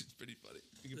it's pretty funny.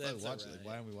 You can probably watch it. Like,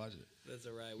 why aren't we watching it? That's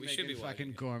all right. We Making should be fucking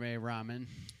watching gourmet ramen.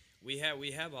 We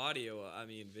have audio,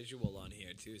 visual on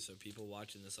here too, so people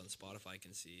watching this on Spotify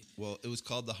can see. Well, it was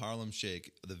called the Harlem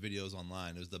Shake. The video's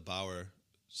online. It was the Bauer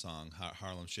song,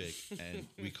 Harlem Shake, and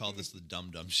we called this the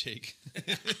Dum Dum Shake.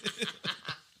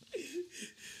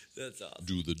 That's awesome.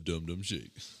 Do the Dum Dum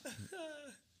Shake.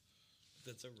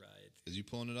 That's a ride. Is you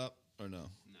pulling it up or no?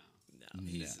 No,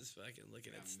 he's just fucking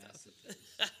looking at stuff.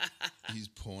 He's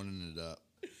pulling it up.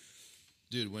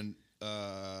 Dude, when... No,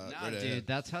 right dude, ahead.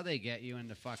 that's how they get you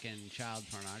into fucking child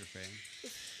pornography.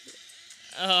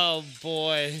 Oh,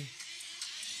 boy.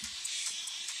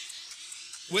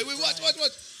 Wait, watch.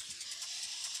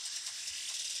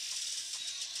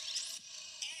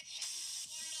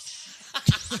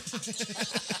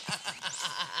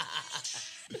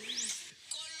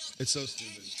 It's so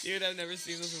stupid. Dude, I've never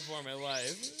seen this before in my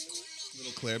life.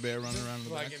 Little Claire Bear running around in the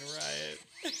back. Fucking riot.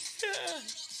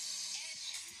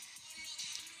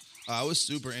 I was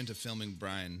super into filming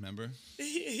Brian, remember?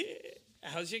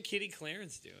 How's your kitty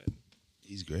Clarence doing?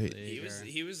 He's great.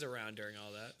 He was around during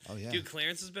all that. Oh, yeah. Dude,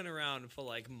 Clarence has been around for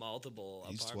like multiple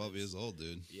He's apartments. 12 years old,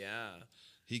 dude. Yeah.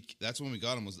 That's when we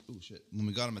got him. When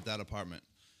we got him at that apartment.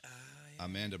 Yeah.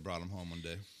 Amanda brought him home one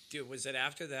day. Dude, was it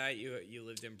after that you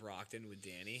lived in Brockton with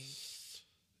Danny?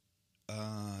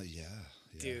 Yeah.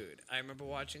 Dude, I remember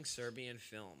watching Serbian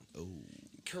Film. Oh.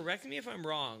 Correct me if I'm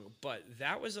wrong, but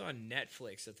that was on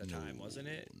Netflix at the time, wasn't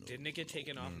it? Didn't it get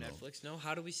taken off Netflix? No?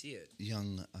 How do we see it?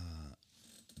 Young,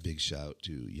 big shout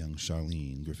to young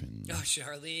Charlene Griffin. Oh,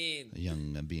 Charlene.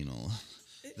 Young Beanel.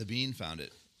 The Bean found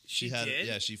it. She did?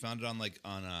 Yeah, she found it on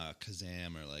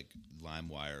Kazam or like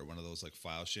LimeWire, one of those like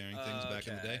file sharing things back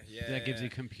in the day. Yeah, that gives you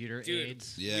computer Dude,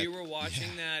 aids. Yeah. We were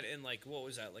watching that in like, what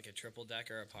was that, like a triple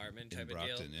decker apartment type in of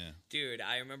deal? Brockton, yeah. Dude,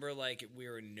 I remember like we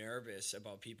were nervous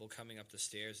about people coming up the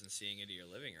stairs and seeing into your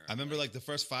living room. I remember like the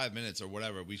first 5 minutes or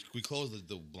whatever, we closed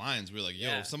the blinds. We were like,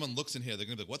 yo, if someone looks in here, they're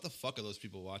gonna be like, what the fuck are those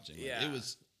people watching? Like, Yeah. It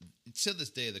was to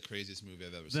this day the craziest movie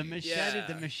I've ever The seen. machete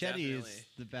is definitely.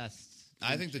 the best.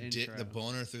 I think the intro.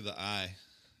 boner through the eye.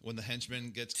 When the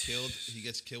henchman gets killed, he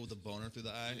gets killed with a boner through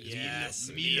the eye. Yes,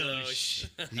 Milos.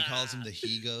 He calls him the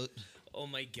he-goat. Oh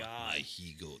my god. My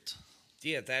he-goat.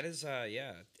 Yeah, that is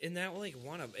and that like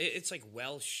it's like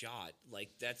well shot.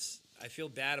 Like that's I feel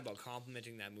bad about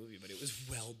complimenting that movie, but it was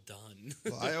well done.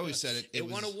 Well, I always said it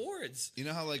won awards. You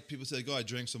know how like people say like, oh, I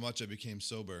drank so much I became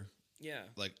sober. Yeah.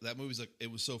 Like that movie's like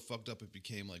it was so fucked up it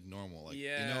became like normal. Like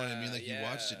Yeah, you know what I mean? Like you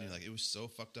watched it and yeah. you're like, it was so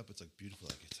fucked up, it's like beautiful.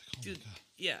 Like it's like, oh Dude, my god.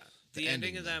 yeah. The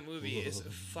ending of that movie is Whoa.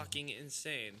 fucking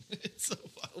insane. It's so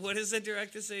fucked. What does the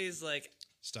director say? He's like,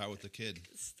 Start with the kid.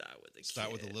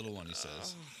 Start with the little one, he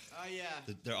says. Oh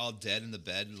yeah. They're all dead in the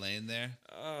bed laying there.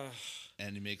 Oh.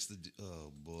 And he makes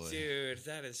oh boy. Dude,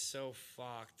 that is so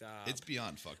fucked up. It's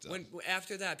beyond fucked up. When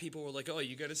after that, people were like, "Oh,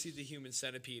 you got to see the Human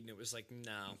Centipede," and it was like,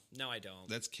 "No, I don't."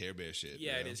 That's Care Bear shit.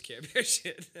 Yeah, bro. it is Care Bear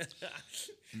shit.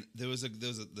 There was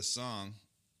the song.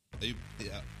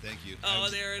 Yeah, thank you. Oh,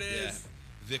 there it is.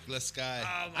 Yeah. Vic Sky.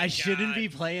 Oh my I shouldn't God. be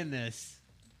playing this.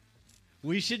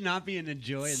 We should not be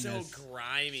enjoying So this.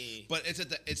 grimy. But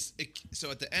so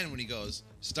at the end when he goes,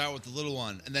 start with the little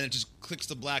one, and then it just clicks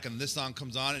to black, and this song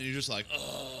comes on, and you're just like,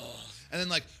 oh. And then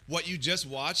like what you just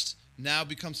watched now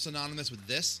becomes synonymous with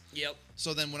this. Yep.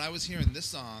 So then when I was hearing this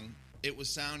song, it was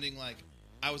sounding like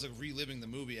I was like reliving the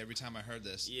movie every time I heard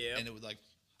this. Yep. And it was like,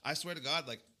 I swear to God,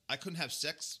 like I couldn't have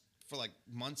sex for like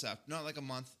months after, not like a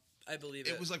month. I believe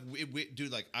it. It was like,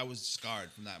 dude, like I was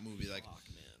scarred from that movie. Like, Fuck,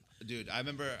 man. dude, I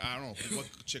remember, I don't know what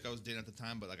chick I was dating at the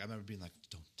time, but like I remember being like,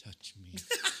 don't touch me.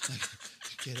 Like,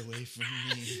 get away from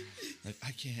me. Like,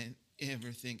 I can't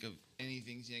ever think of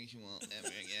anything sexual ever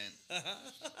again.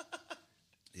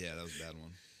 Yeah, that was a bad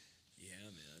one.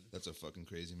 That's a fucking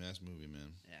crazy mass movie,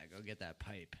 man. Yeah, go get that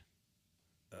pipe.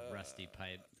 The rusty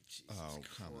pipe. Jesus Oh,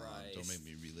 come on. Christ. Don't make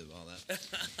me relive all that.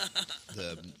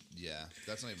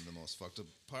 That's not even the most fucked up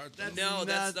part. though. That's the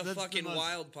that's the fucking most-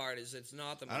 wild part. Is it's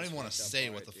not the. Most I don't even want to fucked up say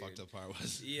part, what the dude. fucked up part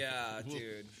was. Yeah,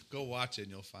 dude. Go watch it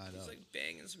and you'll find He's out. like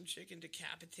banging some chick and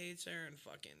decapitates her and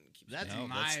fucking keeps. That's No,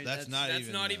 my. that's not That's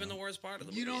even. not even the worst part of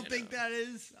the movie. You don't think know? that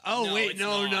is? Oh No, wait, it's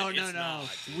no, not. no, It's no, no.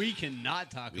 not, dude. We cannot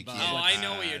talk We about. can't. Oh, what- I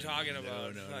know what you're talking no,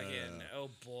 about. no, fucking. no.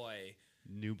 Oh boy.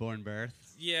 Newborn birth.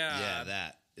 Yeah. Yeah,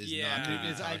 that is yeah. not. gonna be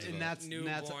Dude, talked and about. that's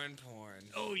Newborn porn.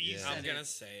 Oh, you Yeah. said I'm it. gonna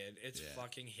say it. It's Yeah.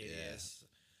 fucking hideous.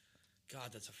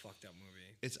 God, that's a fucked up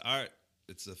movie. It's art.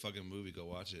 It's a fucking movie. Go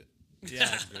watch it.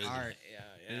 Yeah, crazy. art.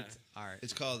 Yeah. It's art.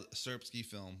 It's called Srpski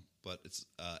film, but it's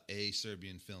a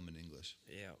Serbian film in English.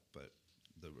 Yeah. But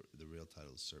the real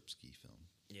title is Srpski film.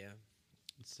 Yeah.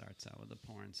 It starts out with a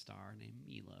porn star named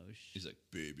Milos. He's like,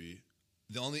 baby.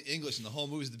 The only English in the whole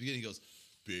movie is at the beginning. He goes,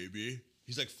 baby.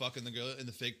 He's like fucking the girl in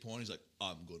the fake porn. He's like,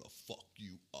 I'm gonna fuck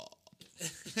you up.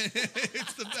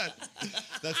 It's the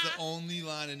best. That's the only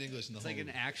line in English in the It's whole like an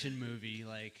movie. action movie,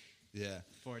 like Yeah.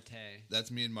 Forte.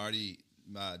 That's me and Marty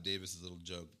Davis's little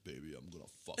joke. Baby, I'm gonna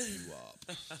fuck you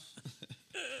up.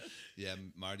 Yeah,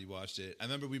 Marty watched it. I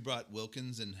remember we brought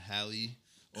Wilkins and Hallie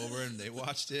over and they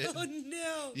watched it. Oh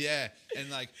no. Yeah, and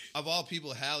like of all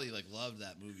people, Hallie like loved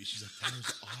that movie. She's like, that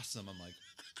was awesome. I'm like,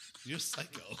 you're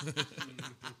psycho.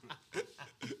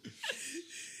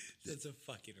 That's a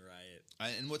fucking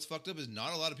riot. And what's fucked up is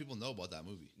not a lot of people know about that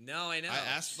movie. No, I know.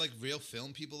 I asked like real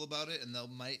film people about it, and they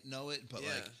might know it, but Yeah.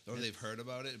 like, or they've heard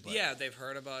about it. But Yeah, they've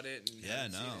heard about it. And Yeah,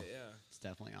 haven't seen no. it, yeah. It's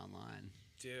definitely online.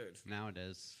 Dude. Now it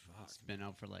is. It's been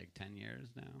out for like 10 years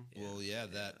now. Well, yeah,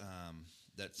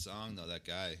 that song though, that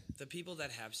guy. The people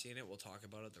that have seen it will talk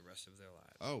about it the rest of their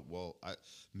lives. Oh well,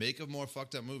 make a more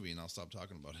fucked up movie, and I'll stop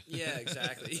talking about it. Yeah,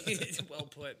 exactly. Well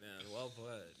put, man. Well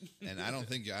put. And I don't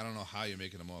know how you're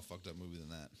making a more fucked up movie than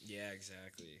that. Yeah,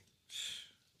 exactly.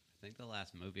 I think the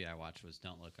last movie I watched was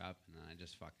Don't Look Up, and then I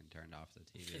just fucking turned off the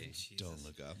TV. Jesus. Don't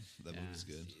Look Up. That Yeah. movie's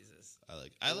good. Jesus. I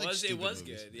like It stupid was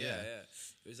movies. good. Yeah, yeah.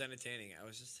 It was entertaining. I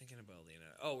was just thinking about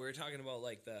Leonardo. Oh, we were talking about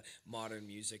like the modern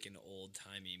music and old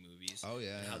timey movies. Oh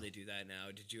yeah, and yeah. how they do that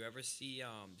now. Did you ever see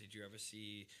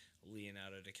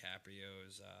Leonardo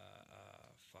DiCaprio's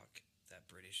that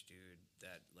British dude,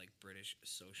 that like British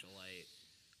socialite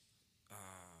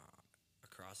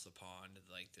across the pond?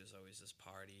 Like there's always this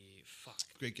party. Fuck.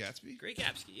 Great Gatsby. Great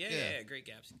Gatsby. Yeah, Yeah. yeah, Great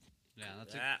Gatsby. Yeah,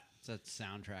 that's That. it's a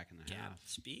soundtrack and a half.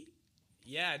 Gatsby?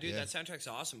 Yeah, dude, Yeah. that soundtrack's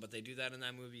awesome, but they do that in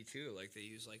that movie too. Like they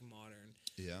use like modern,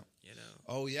 Yeah. you know.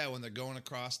 Oh yeah, when they're going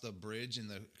across the bridge in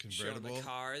the Showing the convertible,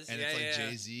 cars. and Yeah, it's like yeah.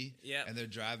 Jay-Z, Yep. and they're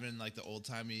driving in like the old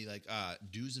timey like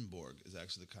Duesenborg is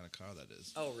actually the kind of car that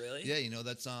is. Oh, really? Yeah, you know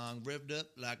that song, revved up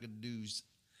like a deuce,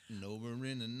 and over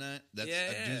in the night. That's Yeah,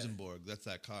 a yeah. Duesenborg. That's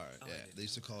that car. Oh, I Yeah, didn't they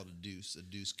used to know call it a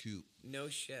deuce coupe. No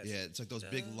shit. Yeah, it's like those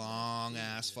big long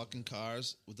ass fucking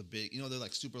cars with the big, they're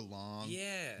like super long.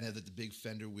 Yeah. and they have the big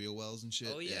fender wheel wells and shit.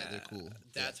 Oh yeah, they're cool.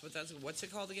 What's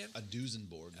it called again? A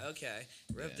Duesenborg. Okay,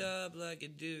 ripped up like a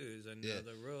deuce,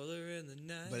 another roller in the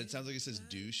night. But it sounds like it says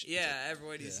douche. It's Yeah, like-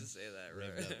 everyone used yeah. to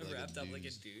say that. Wrapped up like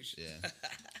a douche. Yeah.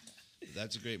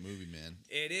 That's a great movie, man.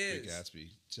 It is. Great Gatsby.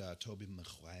 It's, Tobey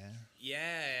Maguire.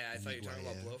 Yeah, I thought you were talking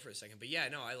about Maguire. Blow for a second, but yeah,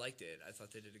 no, I liked it. I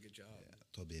thought they did a good job.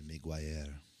 Tobey Maguire.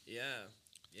 Yeah,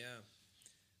 yeah.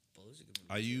 Blow's a good movie.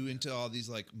 Are too, you man. into all these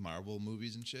like Marvel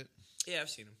movies and shit? Yeah, I've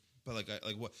seen them. But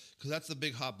like what? Because that's the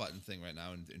big hot button thing right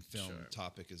now in film Sure.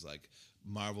 topic is like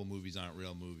Marvel movies aren't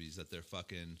real movies, that they're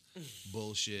fucking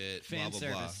bullshit. Fan blah blah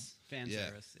service. blah. Fan Yeah.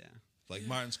 service, yeah. Like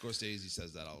Martin Scorsese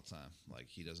says that all the time. Like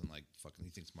he doesn't like fucking.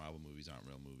 He thinks Marvel movies aren't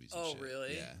real movies. And Oh, shit.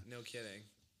 really? Yeah. No kidding.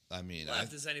 I mean, Well, if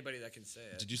there's anybody that can say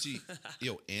it. did you see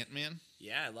Ant-Man?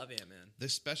 Yeah, I love Ant-Man. The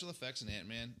special effects in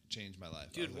Ant-Man changed my life.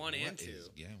 I Dude, was like, 1 and what 2. is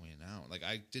going on? Like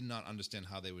I did not understand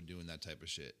how they were doing that type of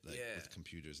shit, like Yeah. with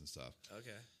computers and stuff.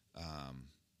 Okay.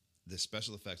 The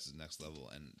special effects is next level,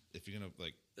 and if you're gonna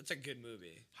like, That's a good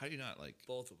movie. how do you not like?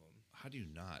 Both of them. How do you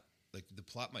not like? The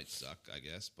plot might suck, I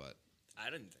guess, but I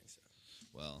didn't think so.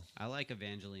 well, I like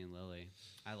Evangeline Lilly.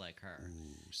 I like her.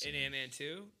 In Ant-Man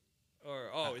 2?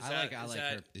 Or, I is like that...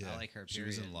 her. yeah, I like her. She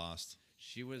was in period. Lost.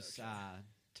 She was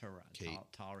Kate.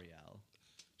 Tariel.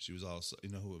 She was also. You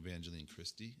know who Evangeline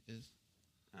Christie is?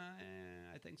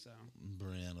 I think so.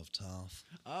 Brienne of Tarth.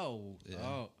 Oh, Yeah.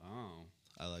 oh.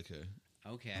 I like her.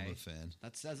 Okay. I'm a fan.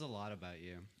 That says a lot about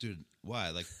you. Dude, why?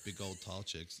 I like big old tall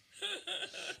chicks.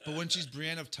 But when she's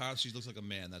Brienne of Tarth, she looks like a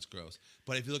man. That's gross.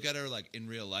 But if you look at her like in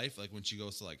real life, like when she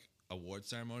goes to like award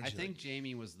ceremonies, I she's think like,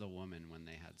 Jamie was the woman when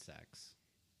they had sex.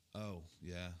 oh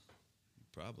yeah,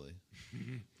 Probably.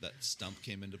 That stump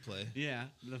came into play. Yeah,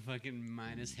 the fucking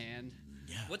minus hand.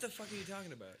 Yeah. What the fuck are you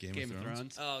talking about? Game of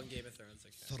Thrones? Oh, Game of Thrones.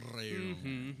 Okay.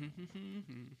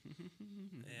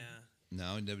 Yeah. No,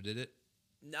 I never did it.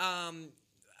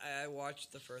 I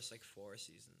watched the first like 4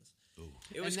 seasons. Ooh.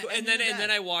 It was And cool, the and ending then of that-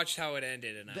 I watched how it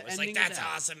ended, and I the was like, ending of "That's that-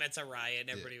 awesome! It's a riot!" And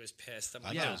everybody was pissed. I'm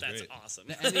like, thought it "Oh, was that's great. awesome!"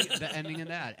 The ending of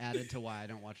that added to why I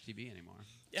don't watch TV anymore.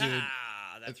 Yeah,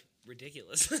 that's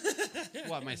ridiculous.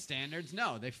 What, my standards?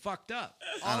 No, they fucked up.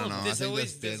 I don't know. I There's think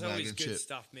always that's bandwagon good shit.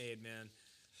 stuff made, man.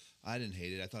 I didn't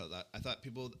hate it. I thought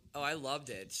people Oh, I loved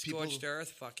it. Scorched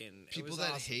Earth, fucking. people it was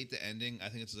that awesome. hate the ending, I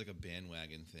think it's just like a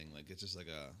bandwagon thing. Like it's just like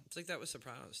a It's like that with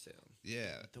Sopranos too.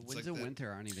 yeah. The it's Winds like of that-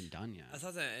 Winter aren't even done yet. I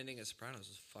thought that ending of Sopranos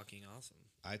was fucking awesome.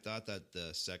 I thought that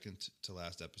the second to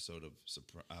last episode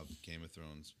of Game of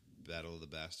Thrones, Battle of the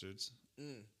Bastards,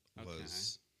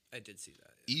 was I did see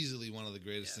that. Yeah, easily one of the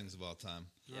greatest things of all time.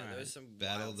 there was some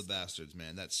Battle wild of the Bastards,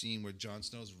 man. That scene where Jon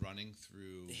Snow's running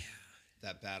through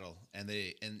that battle, and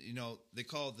they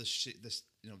call it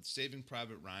Saving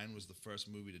Private Ryan was the first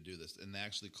movie to do this, and they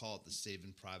actually call it the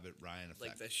Saving Private Ryan effect.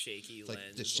 like the shaky It's like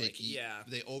lens, the shaky. yeah.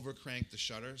 They overcrank the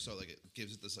shutter, so like it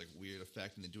gives it this like weird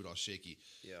effect, and they do it all shaky.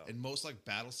 Yeah. And most like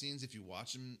battle scenes, if you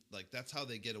watch them, like that's how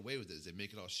they get away with it. Is they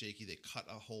make it all shaky. They cut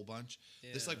a whole bunch.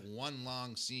 This Yeah. like one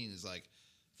long scene is like.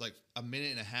 Like a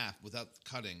minute and a half without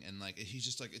cutting, and like he's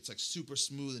just like it's like super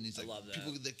smooth, and he's like love that.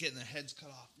 people that getting their heads cut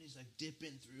off, and he's like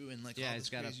dipping through and like all he's this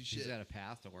got crazy shit. he's got a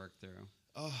path to work through.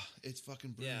 Oh, it's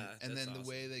fucking brilliant. Yeah, and that's then the awesome.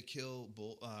 way they kill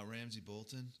Ramsay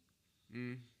Bolton,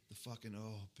 the fucking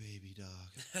baby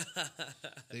dog.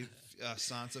 They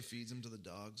Sansa feeds him to the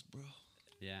dogs, bro.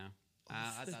 Yeah,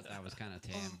 I thought that was kind of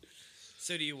tame.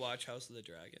 So do you watch House of the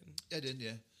Dragon? I did,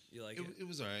 yeah. You like it? It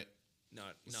was all right.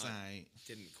 Not Sigh.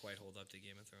 didn't quite hold up to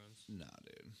Game of Thrones. Nah,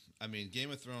 dude. I mean, Game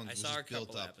of Thrones I was saw a just built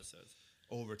couple up episodes.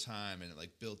 over time, and it like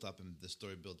built up, and the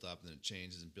story built up, and then it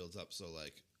changes and builds up. So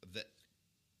like that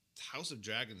House of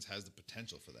Dragons has the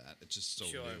potential for that. It's just so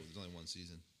Sure. new. There's only one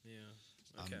season.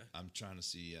 Yeah. Okay. I'm trying to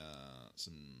see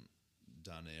some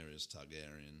Daenerys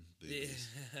Targaryen babies.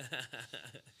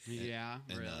 Yeah,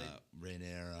 And really.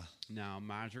 Rhaenyra. No,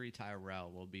 Marjorie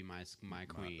Tyrell will be my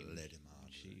queen. Lady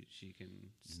Marjorie. She can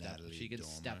Natalie she can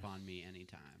Dormer. step on me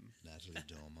anytime. Natalie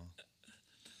Dormer.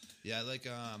 Yeah, I like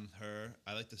her.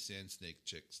 I like the Sand Snake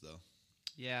chicks though.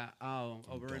 Yeah. Oh,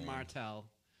 Oberyn Dorne. Martell.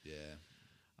 Yeah.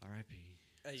 R.I.P.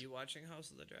 Are you watching House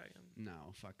of the Dragon?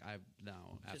 No, fuck. No.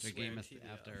 After Just Game swearing of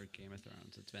TV after Game of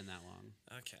Thrones, it's been that long.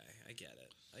 Okay, I get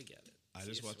it. I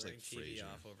just See, watched, like, swearing TV Frasier.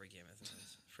 off over Game of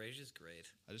Thrones. Frasier's great.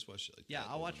 I just watch shit like Yeah, that.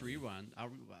 I'll watch over and over.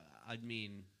 rerun. I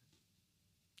mean,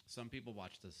 some people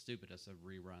watch the stupidest of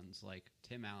reruns. Like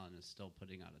Tim Allen is still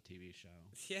putting out a TV show.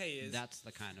 Yeah, he is. That's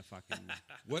the kind of fucking.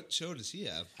 What show does he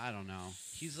have? I don't know.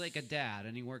 He's like a dad,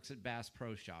 and he works at Bass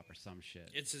Pro Shop or some shit.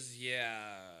 It's his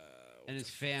And his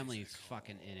family's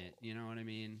fucking in it. You know what I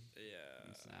mean? Yeah.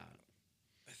 It's that.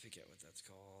 I forget what that's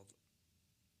called.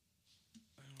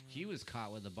 He was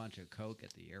caught with a bunch of coke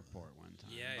at the airport one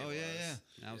time. Yeah. he Oh, yeah, was.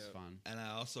 That was Yep. fun. And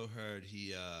I also heard he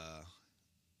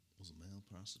was a male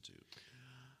prostitute.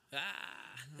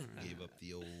 Ah. Gave up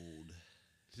the old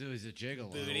So he's a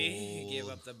gigolo. Booty. He gave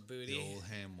old- up the booty. the old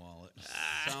ham wallet.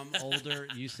 Some older,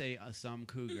 you say some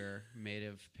cougar may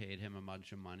have paid him a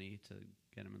bunch of money to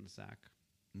get him in the sack.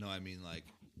 No, I mean like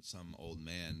some old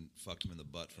man fucked him in the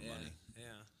butt for Yeah. money.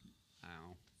 Yeah.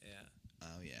 Ow. Yeah.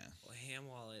 Oh yeah. Well, Ham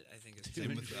Wallet, I think is To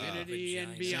Same with, infinity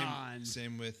and vagina. beyond.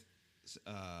 Same with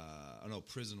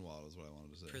Prison Wallet is what I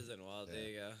wanted to say. Prison Wallet. Yeah. There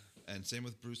you go. And same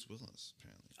with Bruce Willis,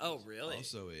 apparently. Oh, really?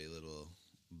 Also a little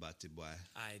batty boy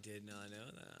I did not know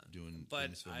that. doing But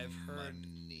things for I've heard-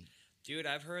 money. Dude,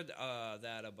 I've heard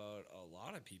that about a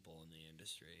lot of people in the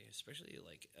industry, especially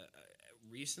like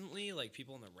recently, like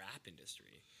people in the rap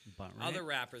industry. Butt rape? Other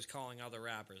rappers calling other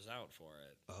rappers out for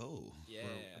it. Oh, Yeah.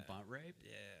 For butt rape?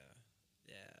 Yeah.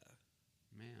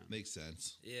 Yeah. Man. makes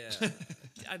sense. Yeah.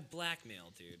 I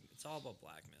blackmail, dude. It's all about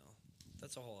blackmail.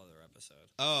 That's a whole other episode.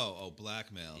 Oh,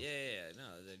 blackmail. Yeah.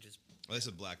 No, they just Well, they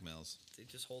said blackmails.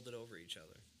 hold it over each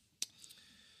other.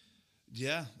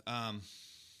 Yeah.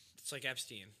 It's like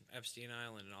Epstein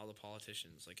Island, and all the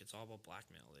politicians. Like it's all about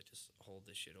blackmail. They just hold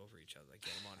this shit over each other. Like,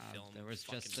 get them on film. There was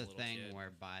fucking just a little thing kid.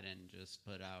 where Biden just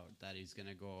put out that he's going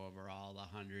to go over all the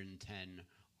 110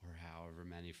 or however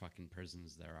many fucking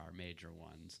prisons there are, major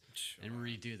ones, and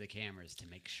redo the cameras to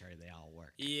make sure they all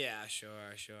work. Yeah, sure.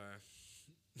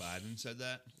 Biden said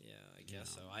that. Yeah, I guess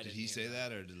so. I Did didn't he hear say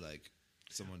that, or did like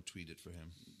someone tweet it for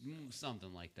him?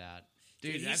 Something like that.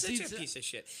 Dude, Dude, he's I've such seen a piece of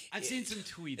shit. I've seen some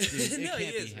tweets, dude. It No, he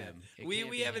can't be is, man. him. It We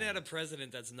can't be haven't him. had a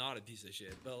president that's not a piece of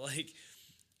shit, but like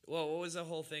Well, what was the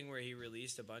whole thing where he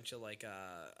released a bunch of like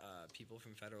people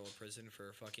from federal prison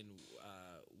for fucking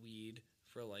weed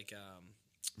for like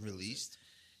Released?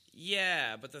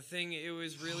 Yeah, but the thing, it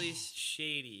was really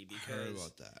shady because I heard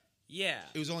about that. Yeah,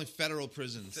 it was only federal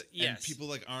prisons, yes. and people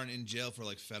like aren't in jail for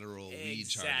like federal weed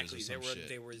charges or some shit.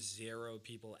 There were 0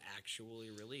 people actually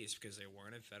released because they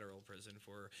weren't in federal prison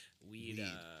for weed.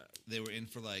 They were in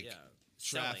for like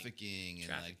trafficking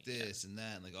and like this and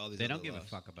that and like all these. They other don't give laws. a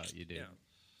fuck about you, dude. Yeah.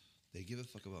 They give a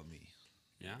fuck about me.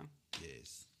 Yeah.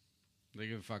 Yes. They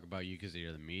give a fuck about you because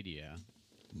you're the media.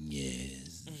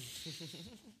 Yes.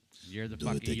 You're the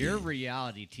fucking. You're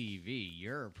reality TV.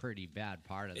 You're a pretty bad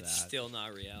part of that. It's still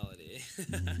not reality.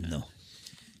 No.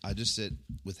 I just sit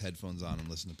with headphones on and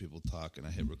listen to people talk, and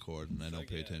I hit record, and I don't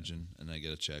pay attention, and I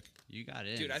get a check. You got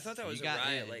in, dude. I thought that was a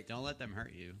riot. Like, don't let them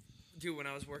hurt you. Dude, when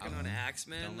I was working on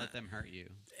Axemen, don't let them hurt you.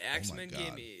 Axemen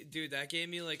gave me, dude, that gave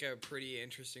me like a pretty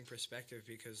interesting perspective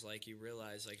because like you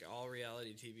realize like all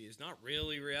reality TV is not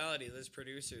really reality. There's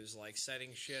producers like setting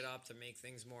shit up to make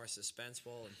things more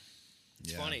suspenseful and.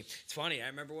 It's funny. It's funny. I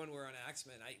remember when we were on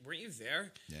Axemen. Weren't you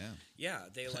there? Yeah. Yeah.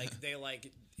 They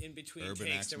like in between Urban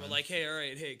takes. Axemen. They were like, "Hey, all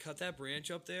right, hey, cut that branch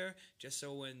up there, just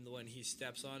so when he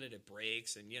steps on it, it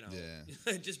breaks, and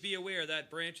just be aware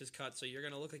that branch is cut, so you're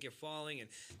gonna look like you're falling." And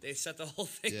they set the whole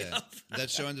thing up.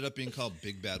 That show ended up being called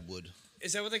Big Bad Wood.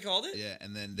 Is that what they called it? Yeah,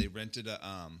 and then they rented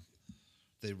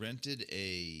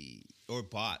or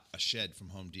bought a shed from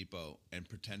Home Depot and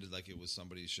pretended like it was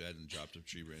somebody's shed and dropped a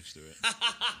tree branch through it.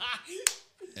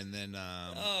 And then,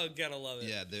 oh, gotta love it.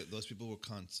 Yeah, those people were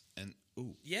cunts. And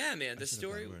yeah, man, the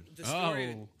story.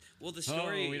 Well, the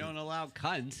story. We don't allow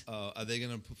cunt. Are they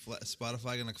gonna put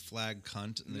Spotify gonna flag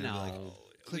cunt? And they're no. like,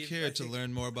 click here to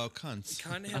learn more about cunts.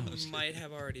 Cunt might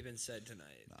have already been said tonight.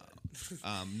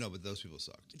 No, but those people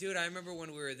sucked. Dude, I remember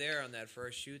when we were there on that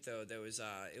first shoot, though. There was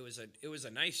it was a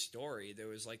nice story. There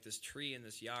was like this tree in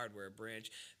this yard where a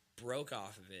branch broke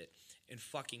off of it and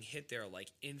fucking hit their like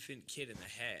infant kid in the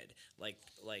head, like,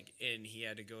 and he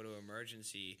had to go to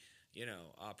emergency,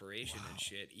 operation and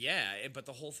shit. Yeah, but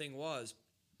the whole thing was,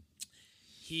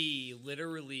 he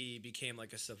literally became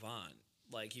like a savant.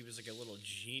 Like, he was like a little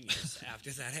genius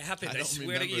after that happened. I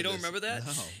swear to you, you don't remember that?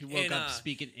 No. He woke up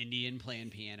speaking Indian, playing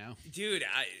piano. Dude,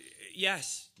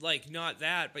 yes, like, not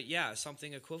that, but yeah,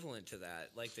 something equivalent to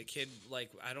that. Like, the kid,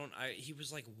 like, he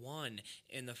was like 1,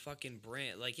 and the fucking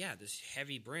branch, like, yeah, this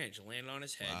heavy branch landed on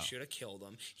his head, should have killed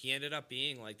him. He ended up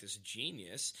being like this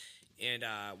genius. And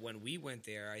when we went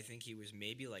there, I think he was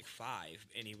maybe like 5,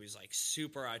 and he was like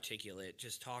super articulate,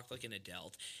 just talked like an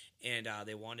adult. And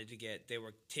they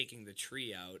were taking the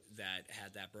tree out that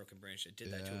had that broken branch that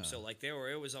did that to him. So like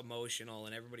it was emotional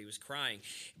and everybody was crying.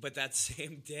 But that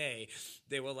same day,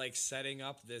 they were like setting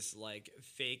up this like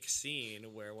fake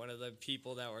scene where one of the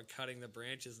people that were cutting the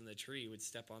branches in the tree would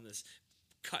step on this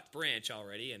cut branch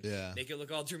already and make it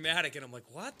look all dramatic. And I'm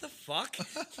like, what the fuck?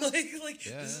 This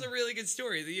is a really good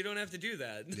story. You don't have to do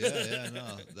that.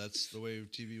 No, that's the way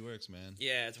TV works, man.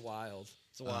 Yeah, it's wild.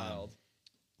 It's wild.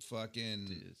 Fucking.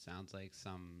 Dude, it sounds like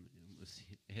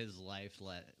his life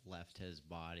left his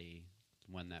body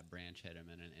when that branch hit him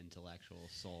and an intellectual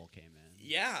soul came in.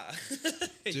 Yeah.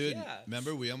 Dude,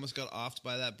 remember we almost got offed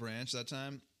by that branch that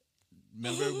time?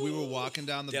 Remember we were walking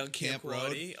down the camp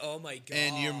road? Oh my God.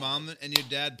 And your mom and your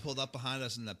dad pulled up behind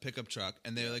us in that pickup truck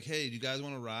and they were like, "Hey, do you guys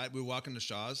want to ride?" We were walking to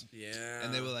Shaw's. Yeah.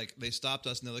 And they were like, they stopped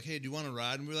us and they're like, "Hey, do you want to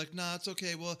ride?" And we were like, "Nah, it's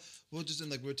okay. We'll just,"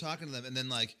 and like we were talking to them and then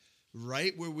like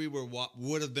right where we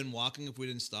would have been walking if we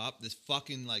didn't stop, this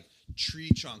fucking like tree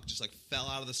trunk just like fell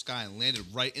out of the sky and landed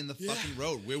right in the fucking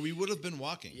road where we would have been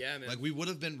walking. Yeah, man. Like we would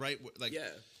have been right like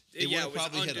it would have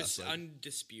probably hit us. Like,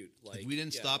 undispute. Like we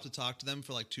didn't stop to talk to them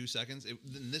for like 2 seconds.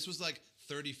 And this was like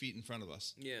 30 feet in front of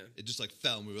us. Yeah. It just like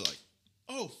fell and we were like,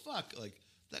 "Oh fuck!" Like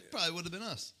that probably would have been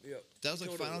us. Yeah. That was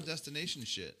like Final Destination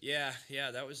shit. Yeah,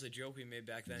 that was the joke we made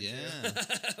back then. Yeah.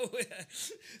 Too.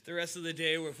 The rest of the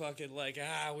day we're fucking like,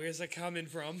 where's it coming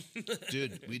from?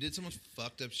 Dude, we did so much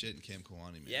fucked up shit in Camp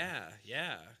Kiwani, man.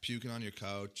 Yeah. Puking on your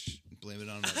couch, blaming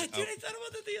it on Dude, I thought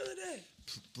about that the other day.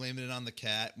 Blaming it on the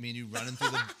cat. Me and you running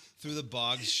through the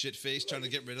bogs, shit face, trying to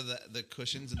get rid of the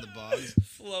cushions in the bogs.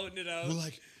 Floating it out. We're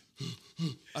like,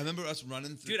 I remember us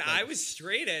running through. Dude, I was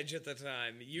straight edge at the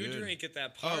time. You drank at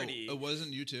that party. Oh, it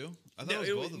wasn't you two? I thought it was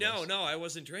both of us. No, I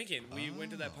wasn't drinking. We went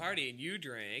to that party and you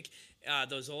drank.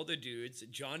 Those older dudes,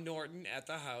 John Norton at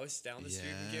the house down the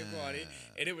street from Camp Quaddy,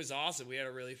 and it was awesome. We had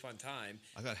a really fun time.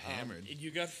 I got hammered. And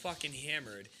you got fucking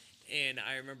hammered. And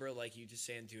I remember, like, you just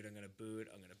saying, dude, I'm going to boot.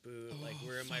 Like,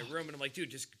 we're in my room, and I'm like, dude,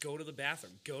 just go to the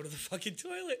bathroom. Go to the fucking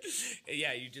toilet. And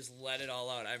yeah, you just let it all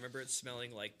out. I remember it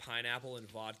smelling like pineapple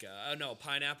and vodka. Oh, no,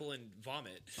 pineapple and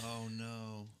vomit. Oh,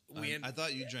 no. We I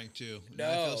thought you drank, too. No.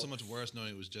 Now I feel so much worse knowing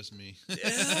it was just me.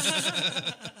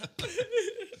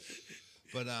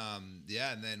 But,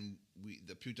 yeah, and then we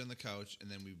puked on the couch, and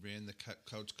then we ran the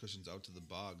couch cushions out to the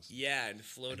bogs. Yeah, and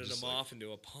floated And them off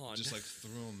into a pond. Just, like,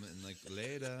 threw them, and, like,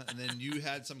 later. And then you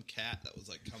had some cat that was,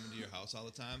 like, coming to your house all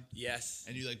the time. Yes.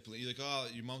 And you're like, oh,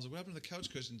 your mom's like, what happened to the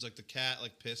couch cushions? Like, the cat,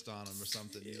 like, pissed on them or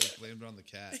something. You, like, blamed it on the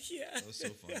cat. Yeah. That was so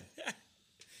funny.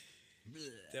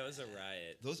 That was a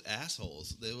riot. Those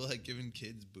assholes. They were, like, giving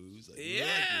kids booze. Like, we Yeah. were,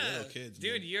 like, little kids.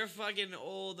 Dude, man. you're fucking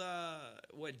old,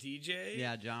 DJ?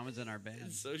 Yeah, John was in our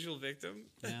band. Social victim?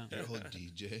 Yeah. Your whole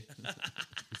DJ.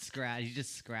 He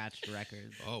just scratched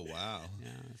records. Oh, wow. Yeah,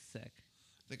 sick.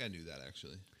 I think I knew that,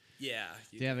 actually. Yeah.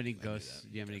 Do you have any that.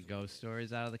 ghost? Do you have any ghost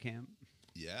stories out of the camp?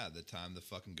 Yeah, the time the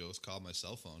fucking ghost called my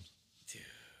cell phone. Dude.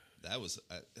 That was,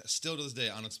 still to this day,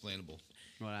 unexplainable.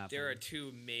 What happened? There are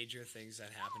two major things that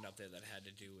happened up there that had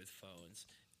to do with phones.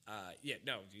 You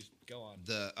go on.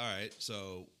 All right,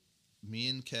 so me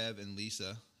and Kev and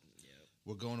Lisa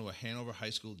were going to a Hanover High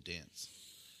School dance.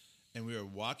 And we were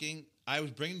walking. I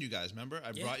was bringing you guys, remember?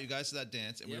 I brought you guys to that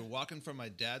dance. And we were walking from my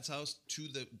dad's house to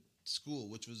the school,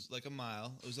 which was like a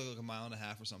mile. It was like a mile and a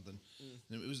half or something.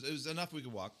 And it was enough we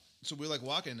could walk. So we were like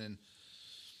walking, and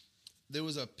there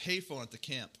was a payphone at the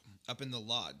camp up in the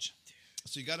lodge.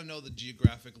 So you got to know the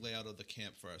geographic layout of the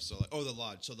camp first. So, the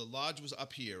lodge. So the lodge was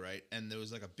up here, right? And there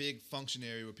was like a big function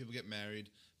area where people get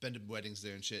married, been to weddings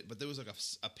there and shit. But there was like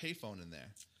a payphone in there.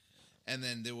 And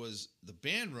then there was the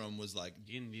band room was like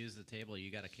you didn't use the table.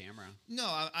 You got a camera.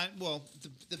 No,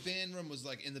 the band room was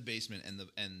like in the basement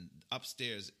and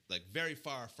upstairs, like very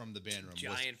far from the band room.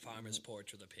 Giant farmer's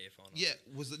porch with a payphone. Yeah,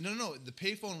 the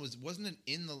payphone wasn't it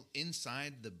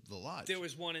inside the lodge? There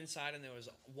was one inside and there was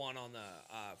one on the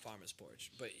farmer's porch.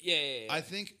 But yeah. I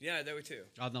think there were two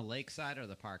on the lake side or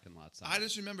the parking lot side. I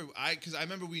just remember because I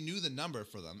remember we knew the number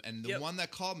for them, and the one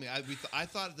that called me, I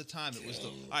thought at the time it was the.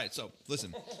 All right, so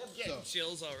listen.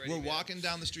 Chills already. We're walking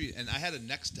down the street, and I had a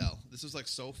Nextel. This was like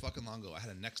so fucking long ago. I had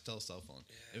a Nextel cell phone.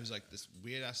 Yeah. It was like this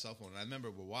weird ass cell phone. And I remember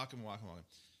we're walking, and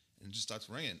it just starts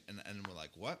ringing, and we're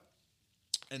like, what?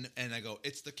 And I go,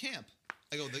 it's the camp.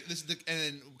 I go, this is the, and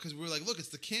then because we were like, look, it's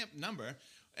the camp number,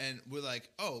 and we're like,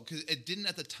 oh, because it didn't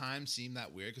at the time seem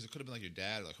that weird, because it could have been like your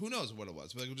dad, or like who knows what it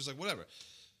was. But like, we're just like, whatever.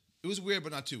 It was weird,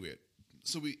 but not too weird.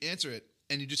 So we answer it,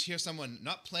 and you just hear someone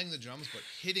not playing the drums, but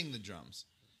hitting the drums.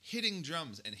 Hitting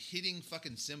drums and hitting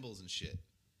fucking cymbals and shit.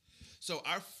 So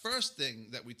our first thing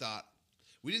that we thought,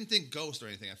 we didn't think ghost or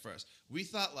anything at first. We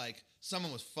thought like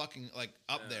someone was fucking like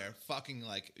up there fucking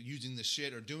like using the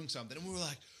shit or doing something. And we were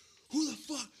like, who the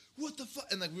fuck? What the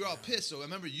fuck? And like we were all pissed. So I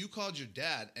remember you called your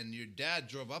dad, and your dad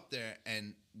drove up there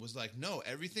and was like, no,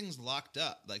 everything's locked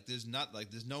up. Like there's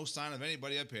no sign of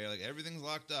anybody up here. Like everything's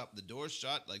locked up. The door's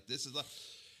shut. Like this is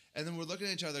and then we're looking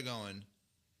at each other going,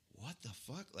 what the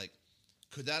fuck? Like,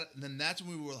 could that? And then that's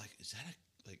when we were like, is that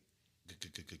a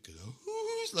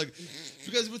ghost? Like,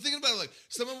 because we're thinking about it, like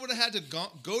someone would have had to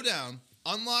go down,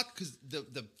 unlock, because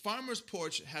the farmer's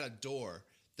porch had a door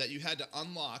that you had to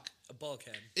unlock. A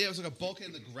bulkhead. Yeah, it was like a bulkhead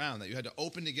in the ground that you had to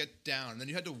open to get down, and then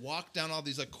you had to walk down all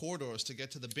these like corridors to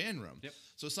get to the band room. Yep.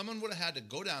 So someone would have had to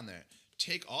go down there,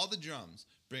 take all the drums,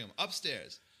 bring them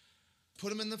upstairs, put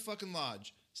them in the fucking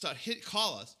lodge,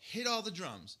 call us, hit all the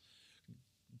drums.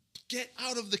 Get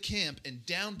out of the camp and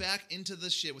down back into the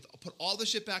shit put all the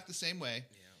shit back the same way.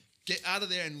 Yeah. Get out of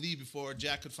there and leave before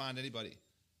Jack could find anybody.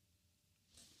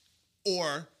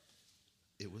 Or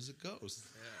it was a ghost.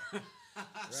 Yeah.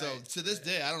 So to this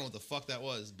day, I don't know what the fuck that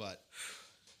was, but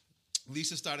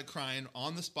Lisa started crying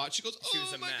on the spot. She goes,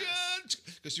 "Oh my god!"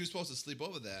 Because she was supposed to sleep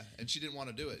over there, and she didn't want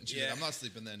to do it. And she's like, "I'm not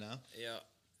sleeping there now." Yeah.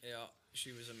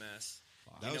 She was a mess.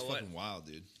 That was fucking wild,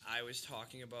 dude. I was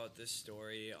talking about this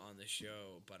story on the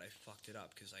show, but I fucked it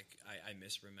up because I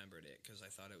misremembered it because I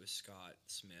thought it was Scott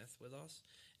Smith with us,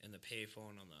 and the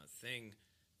payphone on the thing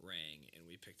rang, and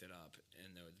we picked it up,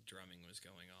 and the drumming was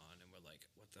going on, and we're like,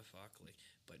 what the fuck? Like,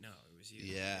 but no, it was you.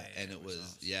 Yeah, and it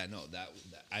was that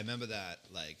I remember that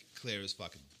like clear as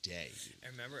fucking day, dude.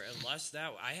 I remember, unless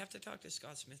that, I have to talk to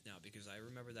Scott Smith now because I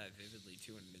remember that vividly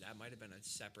too, and that might have been a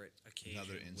separate occasion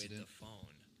with the phone.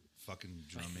 Fucking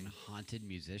drumming. Fucking haunted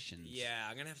musicians. Yeah,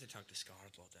 I'm gonna have to talk to Scott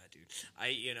about that, dude.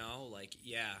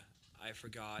 I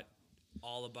forgot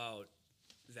all about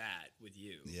that with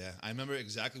you. Yeah, I remember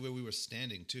exactly where we were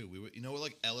standing too. We were,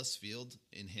 like Ellis Field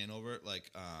in Hanover. Like,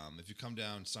 if you come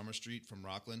down Summer Street from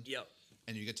Rockland. Yep.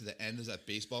 and you get to the end, there's that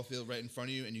baseball field right in front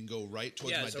of you, and you can go right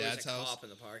towards my there's always dad's a house. cop in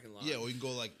the parking lot. Yeah, or you can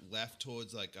go like left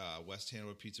towards like West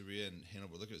Hanover Pizzeria and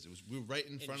Hanover Liquors. We were right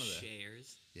in front of there.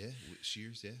 Shears. Yeah,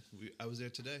 Shears. Yeah, I was there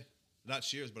today. Not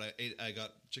Shears, but I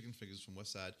got chicken fingers from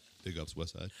West Side. Big ups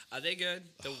West Side. Are they good?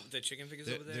 The chicken fingers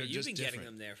over there. You've been getting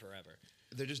them there forever.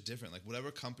 They're just different. Like whatever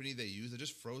company they use, they're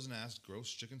just frozen ass gross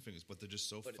chicken fingers, but they're just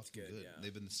so fucking good. Yeah.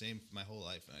 They've been the same my whole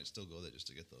life, and I still go there just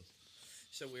to get those.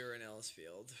 So we were in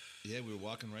Ellisfield. Yeah, we were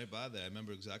walking right by there. I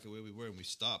remember exactly where we were, and we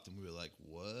stopped, and we were like,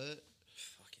 "What?"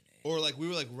 Fucking A. Or like we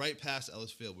were like right past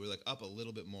Ellisfield. We were like up a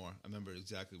little bit more. I remember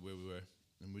exactly where we were,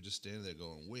 and we were just standing there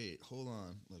going, "Wait, hold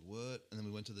on, like what?" And then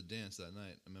we went to the dance that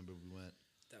night. I remember we went.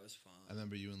 That was fun. I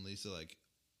remember you and Lisa like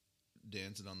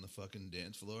dancing on the fucking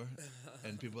dance floor,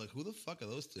 and people were like, "Who the fuck are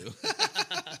those two?"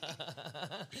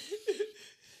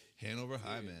 Hanover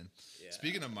High, man. Yeah.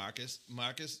 Speaking of Marcus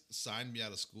signed me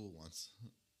out of school once.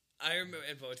 I remember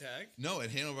at Votac. No, at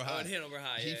Hanover High. Oh, at Hanover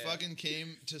High. He fucking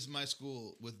came to my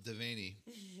school with Devaney.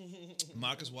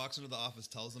 Marcus walks into the office,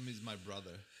 tells him he's my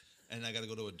brother, and I got to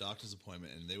go to a doctor's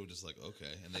appointment. And they were just like,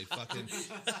 okay. And they fucking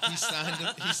he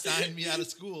signed me out of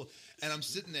school. And I'm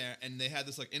sitting there, and they had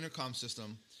this like intercom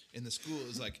system in the school. It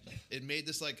was like it made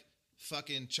this like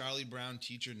fucking Charlie Brown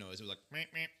teacher noise. It was like meh,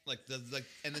 meh, like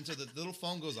and then so the little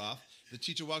phone goes off. The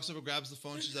teacher walks over, grabs the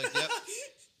phone. She's like, yep.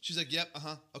 She's like, yep.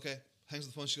 Okay. Hangs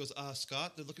the phone. She goes,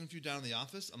 Scott, they're looking for you down in the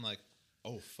office. I'm like,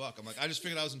 oh fuck. I'm like, I just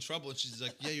figured I was in trouble. And she's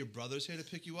like, yeah, your brother's here to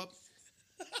pick you up.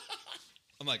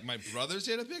 I'm like, my brother's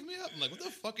here to pick me up? I'm like, what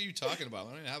the fuck are you talking about? I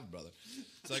don't even have a brother.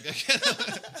 So like,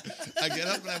 I get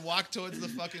up and I walk towards the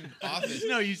fucking office.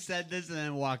 No, you said this and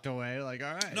then walked away. Like,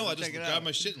 all right. No, I just grabbed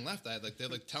my shit and left. They're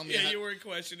like, tell me. Yeah, you weren't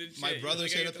questioning shit. My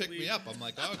brother's here to pick me up. I'm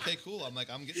like, oh, okay, cool. I'm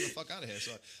like, I'm getting the fuck out of here.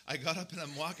 So I got up and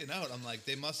I'm walking out. I'm like,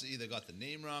 they must have either got the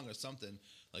name wrong or something.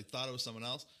 Like, thought it was someone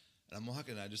else. And I'm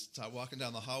walking. I just start walking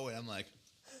down the hallway.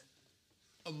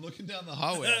 I'm looking down the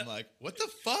hallway. I'm like, what the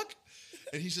fuck?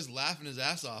 And he's just laughing his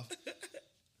ass off.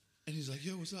 And he's like,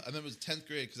 yo, what's up? I remember it was 10th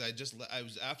grade because I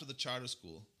was after the charter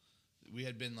school. We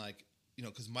had been like,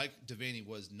 because Mike Devaney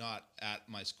was not at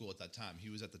my school at that time. He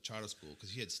was at the charter school because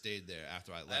he had stayed there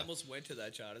after I left. I almost went to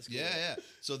that charter school. Yeah.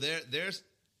 So there's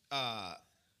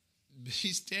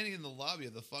he's standing in the lobby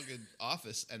of the fucking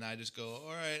office, and I just go,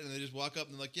 all right. And they just walk up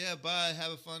and they're like, yeah, bye,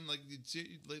 have a fun, like,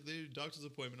 doctor's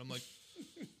appointment. I'm like,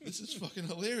 this is fucking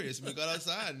hilarious. And we got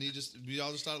outside, and we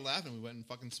all just started laughing. We went and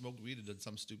fucking smoked weed and did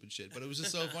some stupid shit. But it was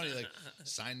just so funny. Like,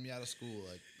 signed me out of school,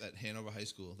 like, at Hanover High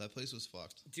School. That place was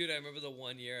fucked. Dude, I remember the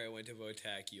one year I went to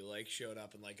Votac. You, like, showed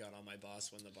up and, like, got on my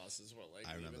bus when the buses were, like,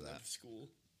 I remember leaving that. the school.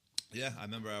 Yeah, I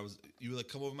remember you were like,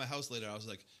 come over to my house later. I was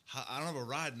like, I don't have a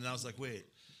ride. And I was like, wait.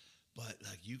 But,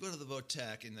 like, you go to the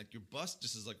Votac, and, like, your bus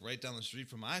just is, like, right down the street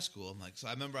from my school. I'm like, so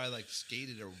I remember I, like,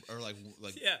 skated or like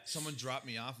yeah. Someone dropped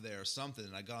me off there or something,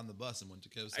 and I got on the bus and went to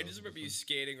Coast. I just remember you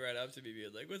skating right up to me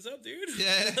being like, what's up, dude?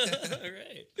 Yeah. All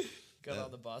right. Got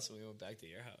on the bus, and we went back to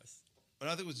your house. But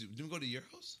I think it was, didn't we go to your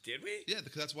house? Did we? Yeah,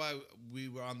 because that's why we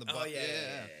were on the bus. Oh,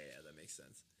 yeah, that makes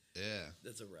sense. Yeah.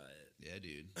 That's a riot. Yeah,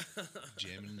 dude.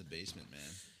 Jamming in the basement, man.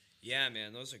 Yeah,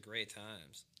 man, those are great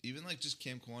times. Even like just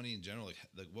Camp Quaney in general,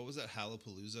 like what was that,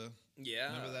 Hallapalooza? Yeah,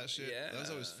 remember that shit? Yeah, that was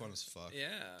always fun as fuck.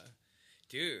 Yeah,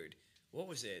 dude, what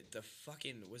was it?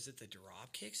 Was it the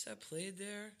Dropkicks that played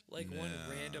there? Like one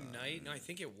random night? No, I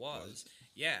think it was.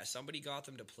 Yeah, somebody got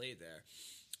them to play there.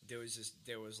 There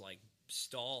was like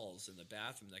stalls in the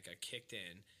bathroom that got kicked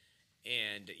in.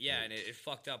 And and it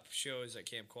fucked up shows at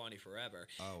Camp Quaney forever.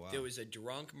 Oh wow! There was a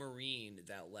drunk Marine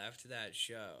that left that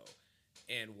show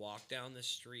and walked down the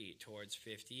street towards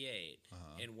 58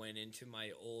 and went into my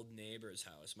old neighbor's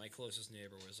house. My closest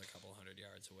neighbor was a couple 100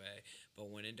 yards away, but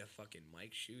went into fucking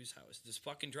Mike Shue's house. This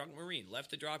fucking drunk Marine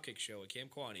left the Dropkick show at Camp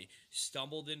Quaney,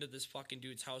 stumbled into this fucking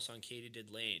dude's house on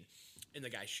Katydid Lane, and the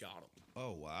guy shot him.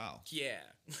 Oh wow! Yeah,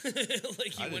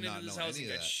 like he went into his house and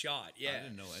got shot. Yeah, I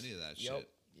didn't know any of that shit.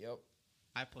 Yep.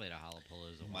 I played a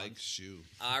Hallapalooza once. Mike Shue.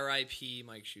 R.I.P.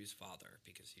 Mike Shue's father,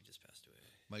 because he just passed away.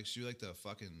 Mike Shue, like the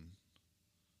fucking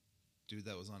dude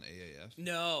that was on AAF?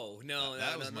 No.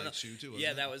 That was Mike Shue too, wasn't it?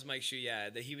 Yeah, that was Mike Shue, yeah.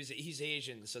 He's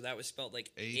Asian, so that was spelled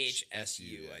like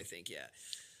HSU, I think, yeah.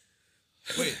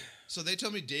 Wait, so they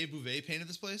told me Dave Bouvet painted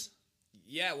this place?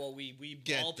 Yeah, well, we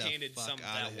all painted some of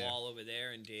that here. wall over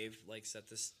there, and Dave, like, set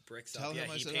the bricks Tell up. him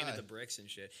Yeah, I he said painted hi. the bricks and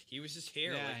shit. He was just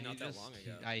here, Yeah, like, not that long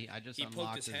ago. I just he poked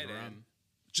unlocked his his head room. in.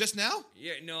 Just now?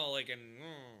 Yeah, no, like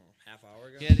half hour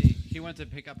ago. He went to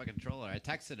pick up a controller. I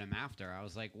texted him after. I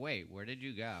was like, wait, where did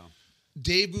you go?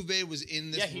 Dave Bouvet was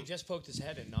in this. Yeah, he just poked his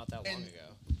head in not that long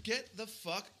ago. Get the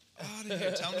fuck out of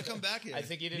here. Tell him to come back here. I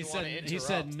think he didn't want to interrupt. He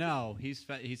said no. He's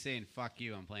saying, fuck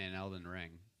you, I'm playing Elden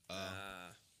Ring.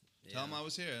 Tell him I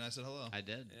was here, and I said hello. I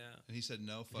did. Yeah. And he said,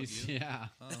 no, fuck you. Yeah.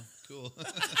 Oh, cool.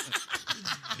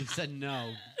 He said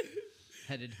no.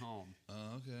 Headed home.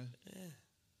 Oh, okay.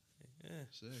 Yeah.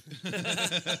 Sick.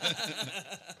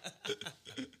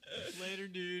 Later,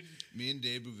 dude. Me and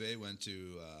Dave Bouvet went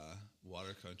to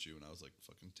Water Country when I was like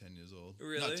fucking 10 years old.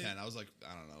 Really? Not 10. I was like,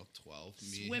 I don't know, 12.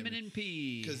 Swimming in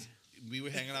pee. Because we were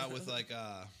hanging out with like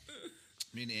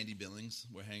me and Andy Billings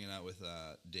were hanging out with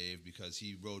Dave because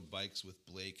he rode bikes with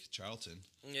Blake Charlton.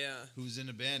 Yeah. Who's in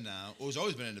a band now. Or has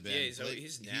always been in a band. Yeah, Blake,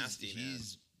 he's nasty, man.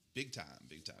 He's big time.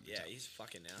 Yeah, he's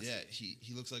fucking nasty. Yeah,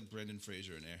 he looks like Brendan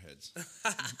Fraser in Airheads.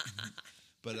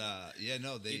 But yeah,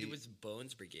 no, they. He was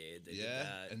Bones Brigade. They did Yeah,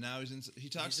 that. and now he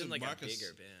talks to like Marcus. a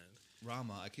bigger band.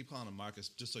 Rama, I keep calling him Marcus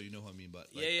just so you know who I mean. But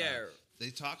like, yeah. They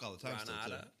talk all the time. Still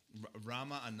Ranada? too.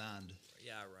 Rama Anand.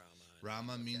 Yeah,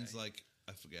 Rama means like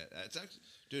I forget. It's actually,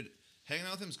 dude, hanging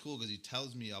out with him is cool because he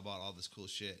tells me about all this cool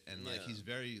shit, and like he's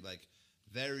very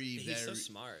He's so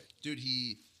smart, dude.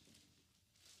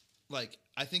 Like,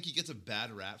 I think he gets a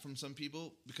bad rap from some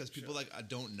people because people like I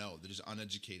don't know. They're just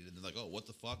uneducated and they're like, oh, what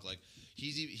the fuck? Like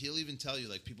he'll even tell you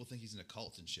like people think he's in a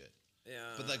cult and shit.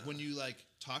 Yeah. But like when you like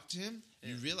talk to him,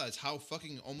 you realize how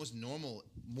fucking almost normal,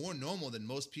 more normal than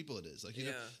most people it is. Like you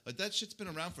know, like that shit's been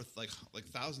around for like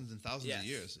thousands and thousands of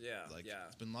years. Yeah. Like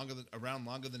it's been around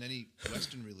longer than any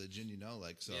Western religion. You know,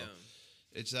 like so. Yeah.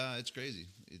 It's crazy.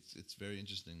 It's very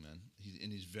interesting, man.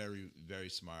 He's very, very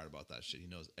smart about that shit. He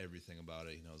knows everything about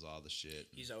it. He knows all the shit.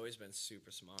 He's always been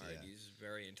super smart. Yeah. He's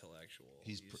very intellectual.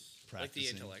 He's practicing. Like the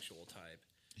intellectual type.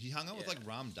 He hung out with like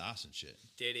Ram Dass and shit.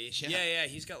 Did he? Yeah. Yeah.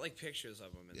 He's got like pictures of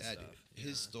him and stuff. Dude.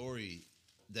 His story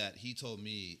that he told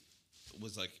me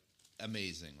was like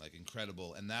amazing, like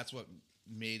incredible, and that's what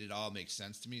made it all make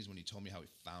sense to me. Is when he told me how he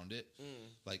found it.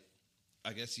 Like,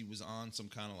 I guess he was on some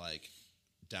kind of like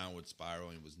downward spiral,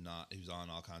 and he was on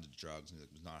all kinds of drugs, and he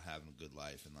was not having a good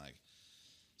life, and like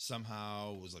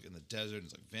somehow was like in the desert, and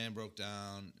his like van broke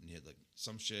down, and he had like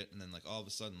some shit, and then like all of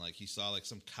a sudden like he saw like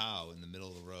some cow in the middle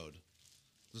of the road,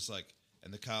 just like,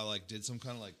 and the cow like did some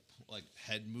kind of like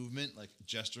head movement, like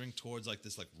gesturing towards like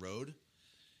this like road,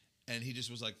 and he just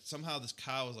was like, somehow this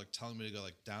cow was like telling me to go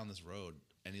like down this road,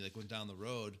 and he like went down the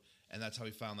road. And that's how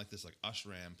he found like this like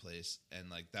ashram place, and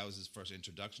like that was his first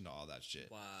introduction to all that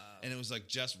shit. Wow! And it was like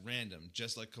just random,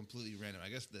 just like completely random. I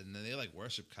guess then they like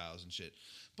worship cows and shit,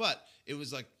 but it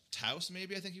was like Taos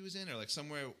maybe I think he was in, or like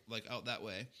somewhere like out that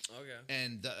way. Okay.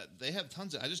 And they have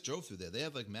tons of. I just drove through there. They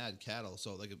have like mad cattle,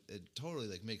 so like it totally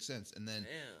like makes sense. And then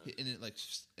and it like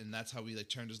and that's how he like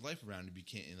turned his life around. He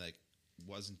became like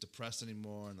wasn't depressed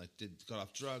anymore, and like got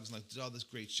off drugs and like did all this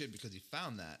great shit because he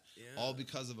found that all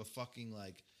because of a fucking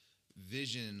like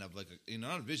vision of like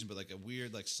not a vision but like a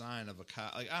weird like sign of a cow.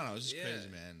 Like I don't know, it's just crazy,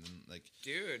 man. And like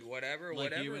dude, whatever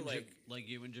like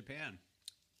you in Japan.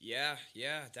 Yeah,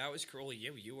 that was cool.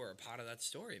 You were a part of that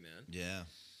story, man. Yeah,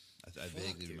 I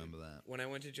vaguely remember that when I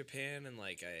went to Japan, and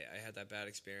like I had that bad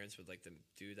experience with like the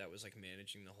dude that was like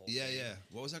managing the whole thing. Yeah.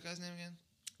 What was that guy's name again?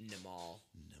 Nimal.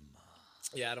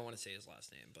 Yeah, I don't want to say his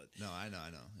last name, but no, I know.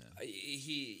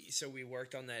 Yeah. So we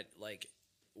worked on that like.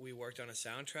 We worked on a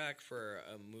soundtrack for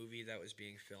a movie that was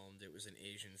being filmed. It was an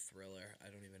Asian thriller.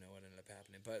 I don't even know what ended up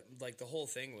happening. But, like, the whole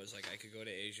thing was, like, I could go to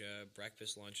Asia,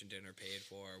 breakfast, lunch, and dinner paid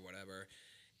for, or whatever.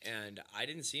 And I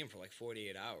didn't see him for, like,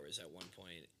 48 hours at one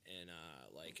point. And,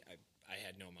 like, I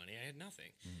had no money. I had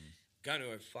nothing. Got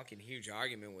into a fucking huge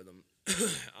argument with him.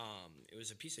 It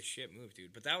was a piece of shit move,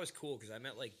 dude. But that was cool because I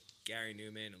met, like, Gary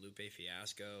Newman and Lupe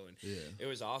Fiasco, and it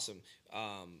was awesome.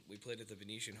 We played at the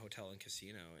Venetian Hotel and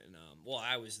Casino, and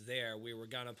I was there. We were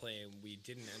gonna play, and we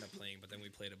didn't end up playing, but then we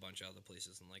played a bunch of other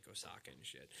places in like Osaka and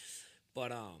shit.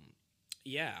 But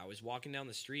I was walking down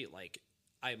the street, like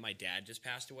my dad just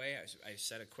passed away. I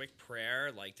said a quick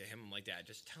prayer like to him. I'm like, Dad,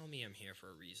 just tell me I'm here for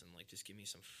a reason. Like, just give me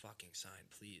some fucking sign,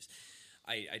 please.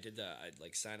 I did the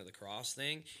sign of the cross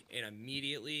thing, and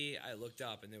immediately I looked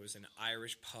up, and there was an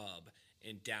Irish pub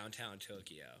in downtown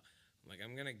Tokyo. I'm like,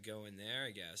 I'm gonna go in there,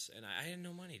 I guess. And I had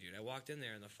no money, dude. I walked in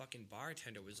there, and the fucking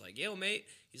bartender was like, "Yo, mate."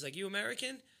 He's like, "You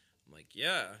American?" I'm like,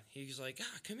 "Yeah." He's like,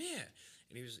 "Come here."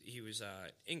 And he was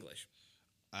English.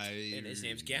 And his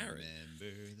name's Garrett.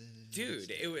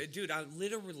 Dude, I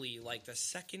literally, like, the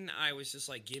second I was just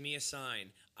like, give me a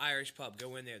sign, Irish pub,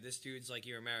 go in there. This dude's like,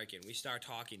 you're American. We start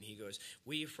talking. He goes,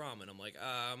 where you from? And I'm like,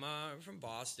 I'm from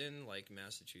Boston, like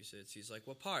Massachusetts. He's like,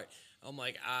 what part? I'm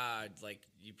like,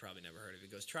 you probably never heard of it. He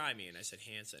goes, try me. And I said,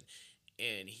 Hanson.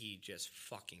 And he just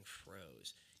fucking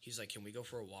froze. He's like, can we go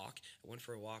for a walk? I went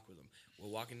for a walk with him.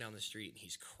 We're walking down the street, and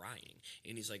he's crying.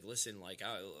 And he's like, listen, like,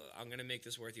 I'm going to make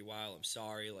this worth your while. I'm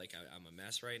sorry. Like, I'm a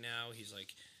mess right now. He's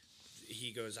like,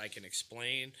 he goes, I can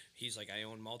explain. He's like, I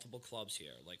own multiple clubs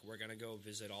here. Like, we're going to go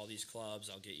visit all these clubs.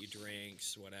 I'll get you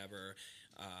drinks, whatever.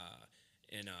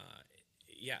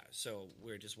 Yeah, so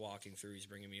we're just walking through. He's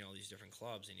bringing me all these different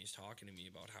clubs, and he's talking to me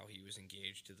about how he was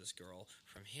engaged to this girl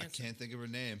from Hanson. I can't think of her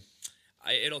name.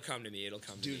 It'll come to me.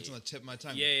 Dude, it's on the tip of my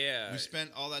tongue. Yeah. We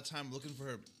spent all that time looking for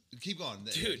her. Keep going.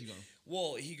 Dude, keep going.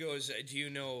 Well, he goes, do you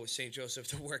know St. Joseph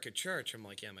to work at church? I'm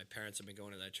like, yeah, my parents have been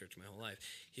going to that church my whole life.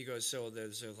 He goes, so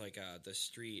there's like the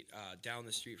street, down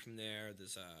the street from there,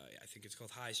 there's I think it's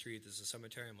called High Street, there's a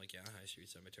cemetery. I'm like, yeah, High Street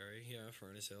Cemetery, yeah,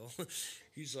 Furnace Hill.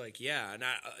 He's like, yeah, and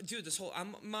dude,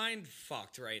 I'm mind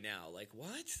fucked right now. Like,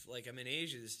 what? Like, I'm in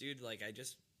Asia, this dude, like, I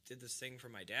just did this thing for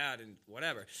my dad and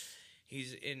whatever.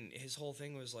 His whole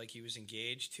thing was like, he was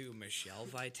engaged to Michelle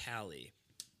Vitale.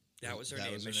 That was her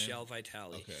name, Michelle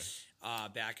Vitale. Okay.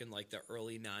 Back in like the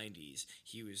early 90s,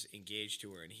 he was engaged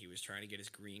to her, and he was trying to get his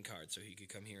green card so he could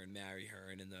come here and marry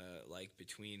her. And in the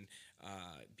between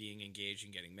being engaged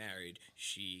and getting married,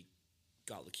 she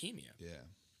got leukemia. Yeah.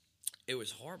 It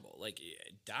was horrible. Like,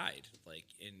 it died. Like,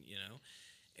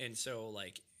 and so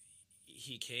like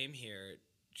he came here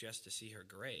just to see her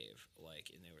grave.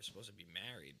 Like, and they were supposed to be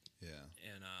married. Yeah.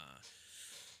 And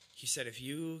he said, if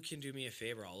you can do me a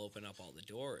favor, I'll open up all the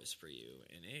doors for you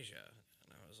in Asia.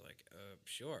 And I was like,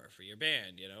 sure, for your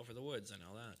band, for the Woods and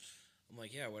all that. I'm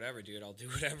like, yeah, whatever, dude. I'll do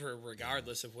whatever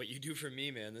regardless of what you do for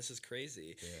me, man. This is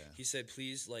crazy. Yeah. He said,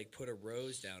 please, like, put a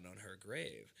rose down on her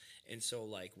grave. And so,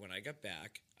 like, when I got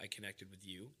back, I connected with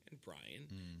you and Brian,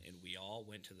 and we all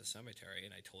went to the cemetery,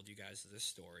 and I told you guys this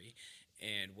story.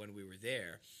 And when we were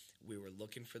there, we were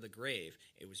looking for the grave.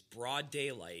 It was broad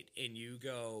daylight, and you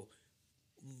go,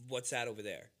 what's that over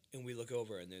there? And we look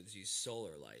over, and there's these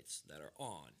solar lights that are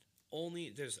on.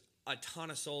 There's a ton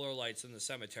of solar lights in the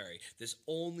cemetery. This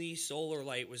only solar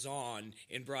light was on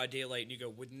in broad daylight, and you go,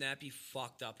 wouldn't that be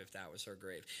fucked up if that was her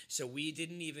grave? So we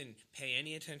didn't even pay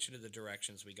any attention to the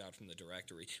directions we got from the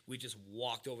directory. We just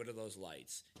walked over to those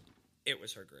lights. It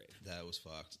was her grave. That was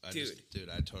fucked. Dude,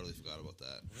 I totally forgot about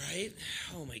that. Right?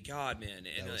 Oh, my God, man.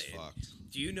 That was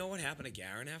fucked. Do you know what happened to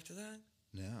Garen after that?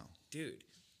 No. Dude.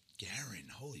 Garen,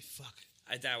 holy fuck.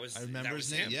 I remember his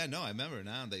name. Him. Yeah, no, I remember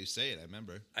now that you say it. I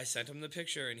remember. I sent him the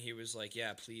picture, and he was like,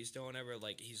 yeah, please don't ever,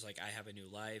 like, he's like, I have a new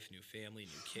life, new family,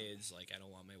 new kids. Like, I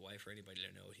don't want my wife or anybody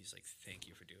to know it. He's like, thank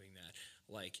you for doing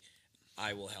that. Like,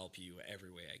 I will help you every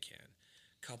way I can.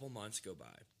 Couple months go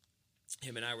by.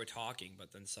 Him and I were talking,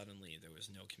 but then suddenly there was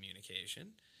no communication.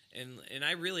 And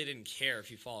I really didn't care if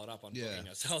he followed up on putting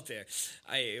us out there.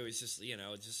 It was just,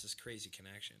 just this crazy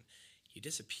connection. He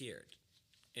disappeared.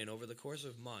 And over the course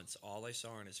of months, all I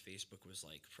saw on his Facebook was,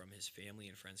 like, from his family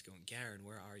and friends going, Garen,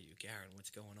 where are you? Garen, what's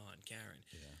going on? Garen.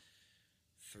 Yeah.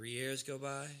 3 years go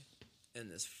by, and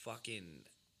this fucking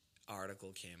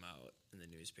article came out in the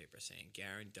newspaper saying,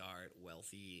 Garen Dart,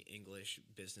 wealthy English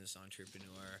business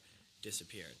entrepreneur,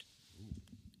 disappeared. Ooh.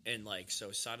 And, like,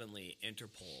 so suddenly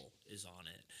Interpol is on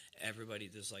it. Everybody,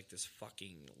 there's, like, this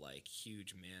fucking, like,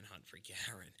 huge manhunt for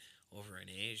Garen over in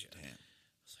Asia. Damn.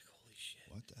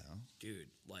 Shit. What the hell? Dude,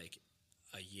 like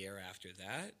a year after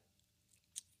that,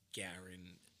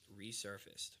 Garen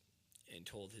resurfaced and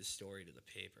told his story to the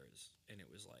papers, and it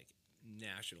was like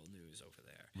national news over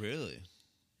there. Really?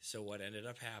 So what ended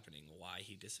up happening, why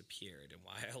he disappeared and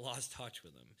why I lost touch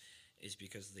with him, is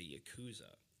because the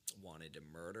Yakuza wanted to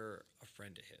murder a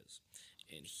friend of his,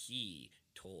 and he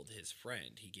told his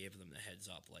friend, he gave them the heads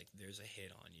up, like, there's a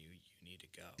hit on you, you need to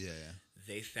go. Yeah.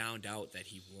 They found out that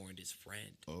he warned his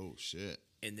friend. Oh, shit.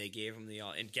 And they gave him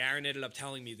and Garen ended up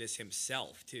telling me this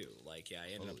himself, too. Like, yeah,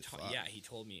 he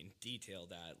told me in detail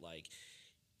that, like,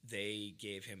 they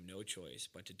gave him no choice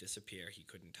but to disappear. He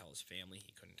couldn't tell his family,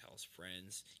 he couldn't tell his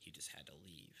friends, he just had to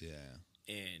leave. Yeah.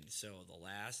 And so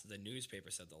the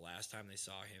newspaper said the last time they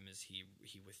saw him is he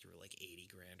withdrew like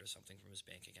 $80,000 or something from his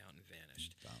bank account and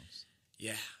vanished. Bounce.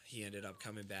 Yeah, he ended up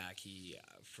coming back. He,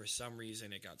 for some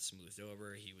reason, it got smoothed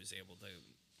over. He was able to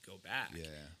go back. Yeah.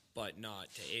 But not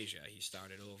to Asia. He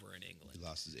started over in England. He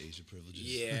lost his Asia privileges.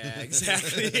 Yeah,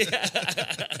 exactly.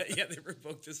 Yeah, they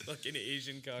revoked his fucking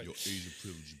Asian card. Your Asia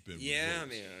privilege has been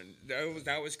revoked. Man.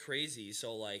 That was crazy.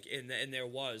 So, like, and there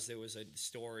was a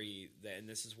story, and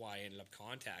this is why I ended up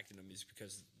contacting him, is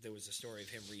because there was a story of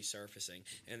him resurfacing,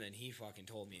 and then he fucking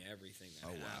told me everything that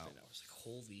happened. I was like,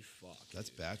 holy fuck. That's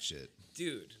bad shit.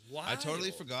 Dude, wild. I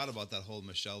totally forgot about that whole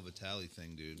Michelle Vitale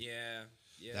thing, dude. Yeah.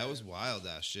 That was wild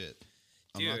ass shit.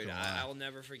 Dude, I will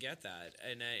never forget that.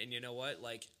 And you know what?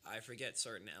 Like, I forget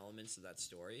certain elements of that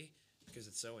story because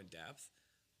it's so in depth.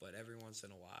 But every once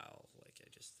in a while, like, I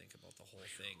just think about the whole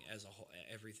thing as a whole,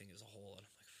 everything as a whole, and I'm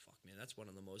like, fuck, man, that's one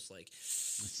of the most like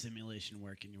simulation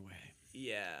working your way.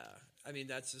 Yeah, I mean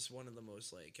that's just one of the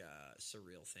most like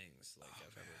surreal things like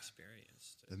I've ever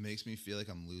experienced. It makes me feel like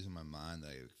I'm losing my mind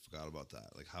that I forgot about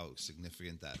that, like how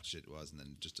significant that shit was, and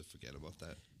then just to forget about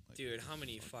that. Like, dude, how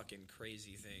many fucking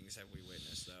crazy things have we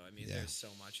witnessed though? I mean, Yeah. there's so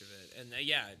much of it, and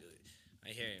yeah, I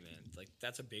hear you, man. Like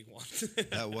that's a big one.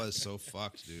 That was so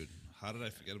fucked, dude. How did I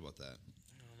forget about that?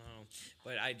 I don't know,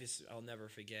 but I'll never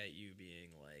forget you being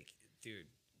like, dude,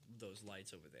 those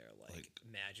lights over there. Like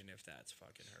imagine if that's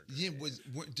fucking her. Yeah,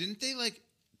 didn't they like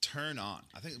turn on?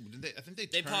 I think they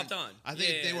They popped on. I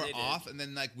think they were they off, did. and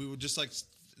then like we were just like,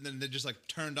 and then they just like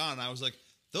turned on. And I was like,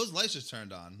 those lights just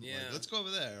turned on. Yeah. Like, let's go over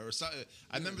there or something.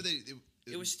 I remember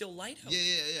it was still lighthouse.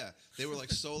 Yeah. They were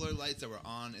like solar lights that were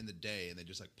on in the day, and they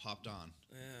just like popped on.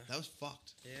 Yeah. That was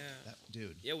fucked. Yeah.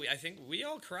 Dude. Yeah, I think we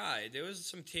all cried. There was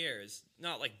some tears,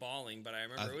 not like bawling, but I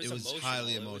remember it was emotional.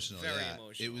 Highly emotional. It was very yeah.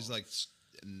 emotional. It was like,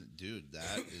 dude,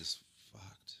 that is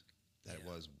fucked. That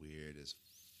was weird as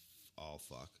all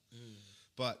fuck.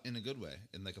 But in a good way,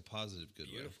 in like a positive good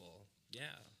way. Beautiful. Yeah.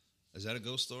 Is that a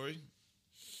ghost story?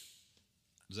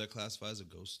 Does that classify as a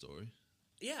ghost story?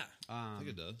 Yeah. I think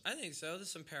it does. I think so.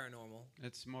 There's some paranormal.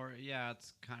 It's more, yeah.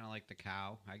 It's kind of like the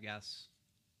cow, I guess.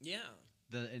 Yeah.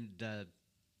 The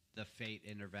fate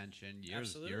intervention.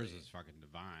 Yours is fucking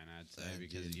divine, I'd say,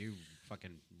 because you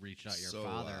fucking reached out your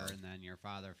father, and then your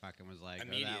father fucking was like,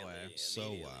 go that way.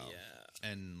 So wow.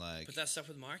 Yeah. And like, but that stuff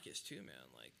with Marcus too, man.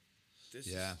 Like, this.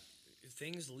 Yeah.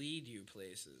 Things lead you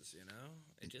places, you know.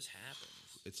 It just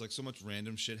happens. It's like so much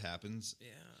random shit happens. Yeah.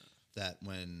 That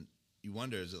when you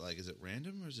wonder, is it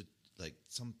random or is it like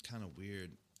some kind of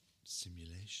weird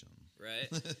simulation? Right?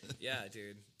 Yeah,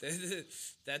 dude.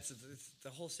 That's the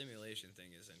whole simulation thing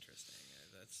is interesting.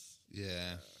 That's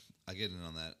I get in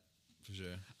on that for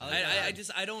sure.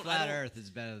 I don't. Flat Earth is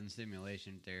better than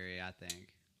simulation theory, I think.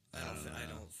 I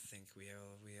don't think we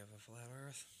have a flat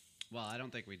Earth. Well, I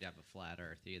don't think we'd have a flat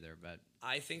Earth either, but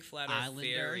I think flat Earth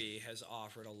theory has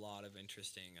offered a lot of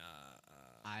interesting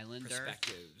island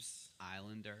perspectives.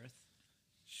 Island Earth,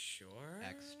 sure.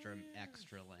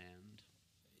 Extra land.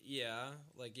 Yeah,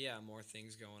 more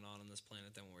things going on this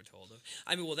planet than we're told of.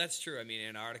 I mean, well, that's true. I mean,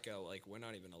 Antarctica, like, we're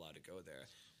not even allowed to go there.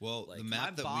 Well, like, the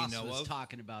map that my we know boss was of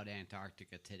talking about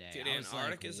Antarctica today. Dude, I was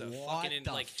Antarctica's like, a what fucking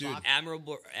the fuck?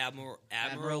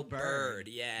 Admiral Bird.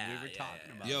 Yeah, we were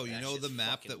talking about. Yo, that. you know the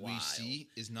map that we wild. see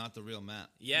is not the real map.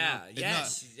 Yeah,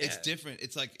 It's different.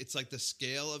 It's like the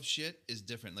scale of shit is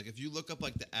different. Like if you look up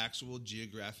like the actual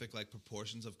geographic like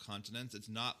proportions of continents, it's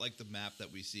not like the map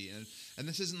that we see. And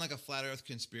this isn't like a flat Earth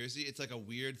conspiracy. It's like a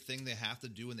weird thing they have to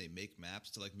do when they make maps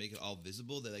to like make it all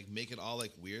visible. They like make it all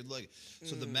like weird. Like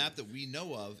so the map that we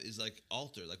know of is like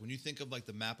altered. Like when you think of like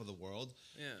the map of the world,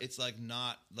 it's like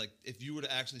not like if you were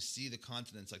to actually see the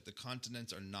continents, like the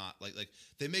continents are not like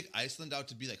they make Iceland out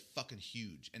to be like fucking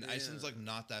huge, and Iceland's like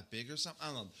not that big or something.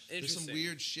 I don't know. There's some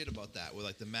weird shit about that where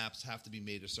like the maps have to be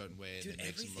made a certain way, and dude, it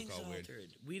makes them look all altered. weird.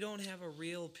 We don't have a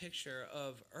real picture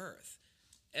of Earth.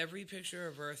 Every picture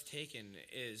of Earth taken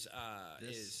is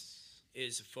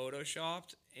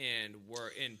photoshopped and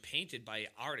painted by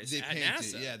artists at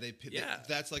NASA.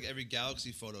 That's like every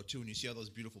galaxy photo too. When you see all those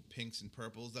beautiful pinks and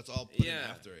purples, that's all put in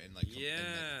after, and like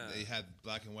they have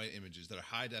black and white images that are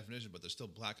high definition, but they're still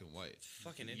black and white. It's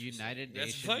fucking interesting. United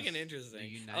Nations. That's fucking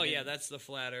interesting. Oh yeah, that's the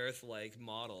flat Earth like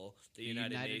model. The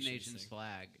United Nations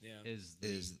flag is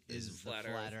the flat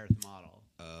Earth model.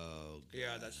 Oh, God.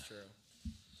 Yeah, that's true.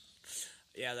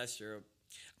 Yeah, that's true.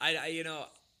 I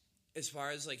as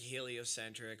far as like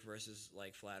heliocentric versus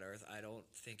like flat Earth, I don't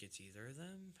think it's either of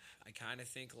them. I kind of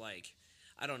think like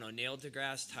I don't know, Neil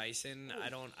deGrasse Tyson. I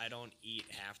don't eat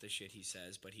half the shit he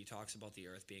says, but he talks about the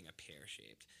Earth being a pear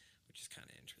shaped, which is kind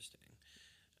of interesting.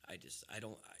 I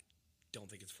don't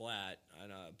think it's flat,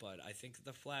 but I think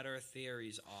the flat Earth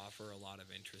theories offer a lot of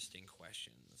interesting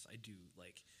questions. I do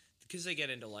like. Because they get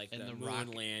into like the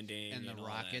moon landing and the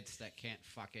rockets that can't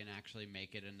fucking actually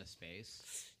make it into space.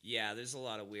 Yeah, there's a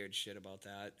lot of weird shit about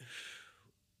that.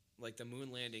 Like the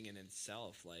moon landing in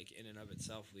itself, like in and of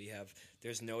itself,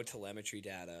 there's no telemetry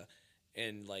data,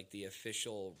 and like the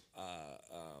official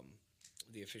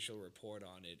report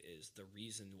on it is the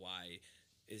reason why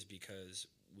is because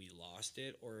we lost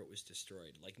it or it was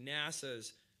destroyed. Like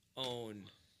NASA's own,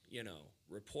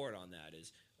 report on that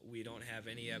is. We don't have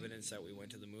any evidence that we went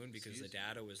to the moon because the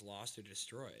data was lost or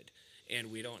destroyed.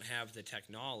 And we don't have the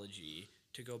technology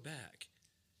to go back.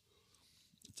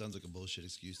 Sounds like a bullshit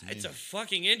excuse to me. It's a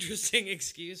fucking interesting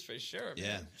excuse for sure, man.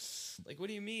 Yeah. Like, what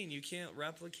do you mean you can't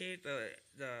replicate the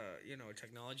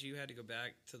technology you had to go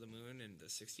back to the moon in the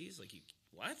 60s? Like,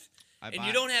 what?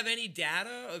 You don't have any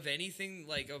data of anything,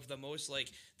 like, of the most,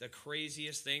 like, the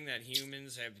craziest thing that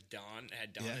humans had done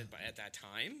at that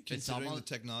time? Considering the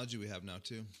technology we have now,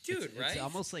 too. Dude, right? It's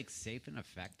almost, like, safe and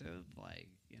effective. Like,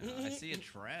 I see a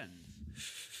trend.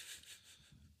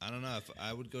 I don't know if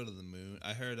I would go to the moon.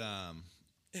 I heard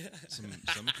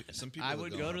some people. I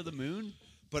would go to the moon.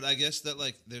 But I guess that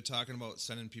like they're talking about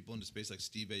sending people into space, like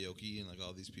Steve Aoki and like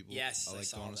all these people. Yes, are, like I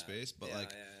saw going that. to space. But Yeah.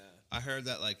 I heard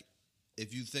that like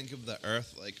if you think of the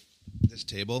Earth like this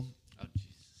table,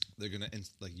 they're gonna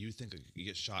like you think you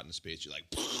get shot into space, you're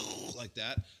like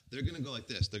that. They're gonna go like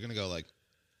this. They're gonna go like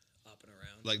up and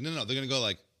around. Like no, they're gonna go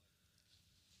like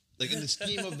in the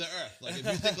scheme of the Earth. Like if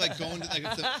you think like going to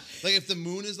like if the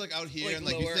moon is like out here Like and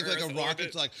like you think like Earth a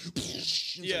rocket's orbit. like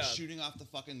like shooting off the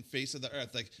fucking face of the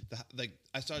Earth. Like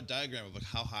I saw a diagram of like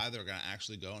how high they're gonna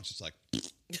actually go, and it's just like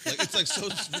it's like so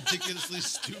ridiculously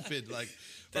stupid. Like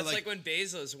That's like when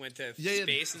Bezos went to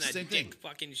space in that same dick thing.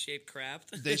 fucking shaped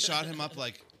craft. They shot him up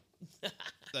like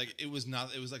it was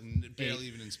like barely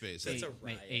even in space. That's Like, a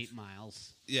riot. 8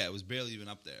 miles. yeah, it was barely even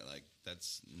up there. Like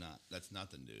that's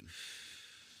nothing, dude.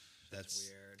 That's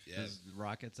weird. Yeah. There's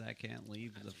rockets that can't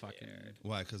leave the fucking.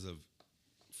 Why? Because of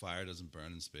fire doesn't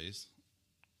burn in space.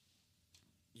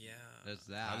 Yeah. There's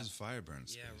that. How does fire burn in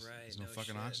space? Yeah, right. There's no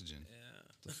fucking shit. oxygen. Yeah.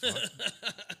 The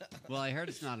fuck? Well, I heard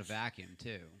it's not a vacuum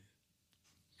too,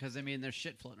 because I mean there's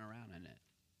shit floating around in it.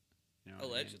 You know what I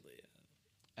mean? Allegedly,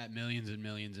 At millions and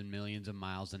millions and millions of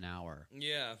miles an hour.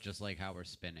 Yeah. Just like how we're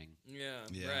spinning. Yeah.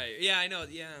 Yeah. Right. Yeah, I know.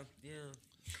 Yeah.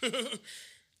 Well,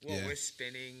 Yeah. we're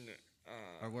spinning.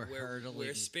 Or we're hurtling.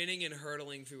 We're spinning and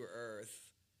hurtling through Earth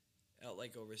at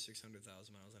like over 600,000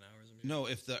 miles an hour. Or something. No,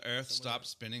 if the Earth stopped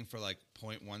spinning for like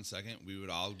 0.1 second, we would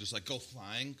all just like go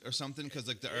flying or something. Because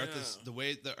like the Earth is the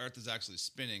way the Earth is actually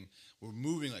spinning, we're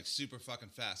moving like super fucking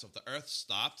fast. So if the Earth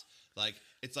stopped, like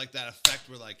it's like that effect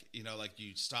where like like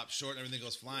you stop short and everything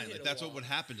goes flying. Like that's what would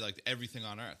happen to like everything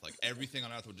on Earth. Like everything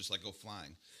on Earth would just like go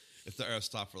flying if the Earth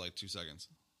stopped for like 2 seconds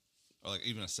or like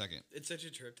even a second. It's such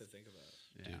a trip to think about.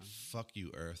 Yeah. Dude, fuck you,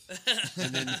 Earth.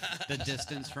 And then the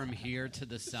distance from here to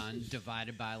the sun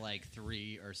divided by like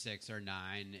 3 or 6 or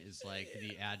 9 is like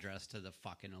the address to the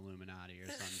fucking Illuminati or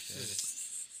some shit.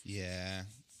 Yeah,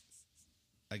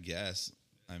 I guess.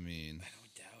 I mean, I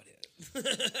don't doubt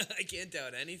it. I can't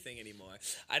doubt anything anymore.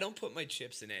 I don't put my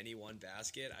chips in any one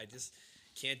basket. I just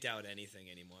can't doubt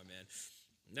anything anymore, man.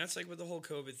 And that's like with the whole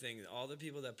COVID thing. All the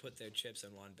people that put their chips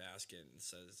in one basket and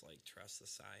says like trust the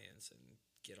science and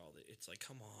get all the. It's like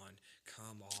come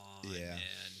on, Yeah.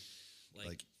 man.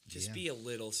 Like just yeah. be a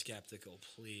little skeptical,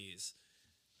 please.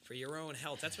 For your own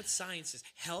health. That's what science is.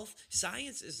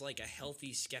 Science is like a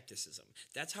healthy skepticism.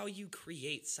 That's how you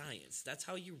create science. That's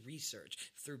how you research,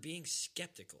 through being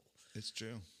skeptical. it's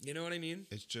true. You know what I mean?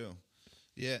 It's true.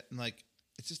 Yeah, and like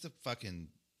it's just a fucking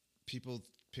people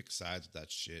pick sides with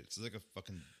that shit. It's like a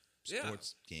fucking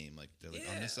sports game. Like they're like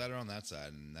on this side or on that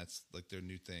side, and that's like their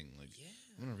new thing. Like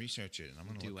I'm gonna research it and I'm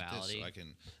gonna look at this so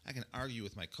I can argue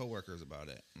with my coworkers about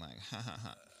it. I'm like ha ha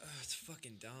ha. It's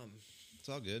fucking dumb. It's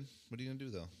all good. What are you gonna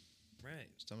do though? Right.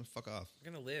 Just tell me to fuck off.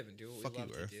 We're gonna live and do what Fuck we love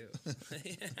you, to Earth.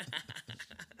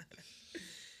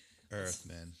 do. Earth,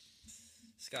 man.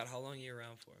 Scott, how long are you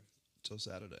around for? Till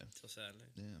Saturday. Till Saturday?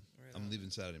 Yeah. Right I'm on. leaving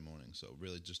Saturday morning, so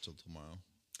really just till tomorrow.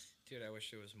 Dude, I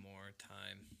wish there was more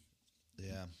time.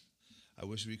 Yeah. I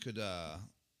wish we could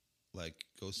like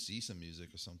go see some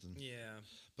music or something. Yeah.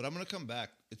 But I'm gonna come back.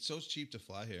 It's so cheap to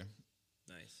fly here.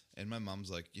 Nice. And my mom's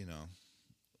like,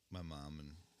 my mom,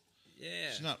 and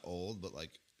Yeah. she's not old, but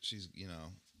like she's,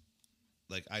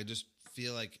 like I just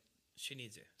feel like She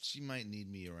needs you. she might need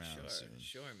me around Sure. soon.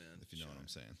 Sure, man. If you know what I'm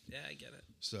saying. Yeah, I get it.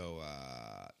 So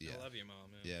yeah. I love your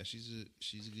mom, man. Yeah, she's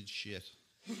a good shit.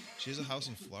 She has a house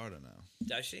in Florida now.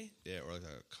 Does she? Yeah, or like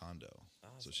a condo.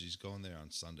 Awesome. So she's going there on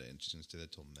Sunday, and she's gonna stay there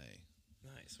till May.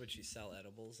 Nice. Would she sell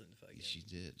edibles and fucking She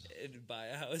did. and buy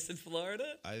a house in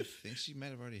Florida? I think she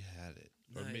might have already had it,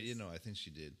 or Nice. I think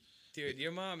she did. Dude,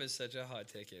 your mom is such a hot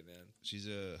ticket, man. She's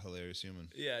a hilarious human.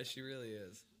 Yeah, she really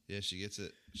is. Yeah, she gets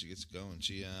it. She gets it going.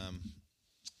 She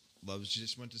loves. She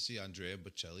just went to see Andrea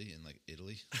Bocelli in like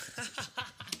Italy.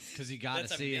 Because you got to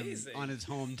That's see amazing. him on his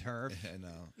home turf. I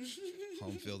know.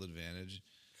 Home field advantage.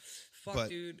 Fuck, But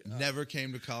dude. never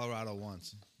came to Colorado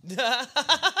once.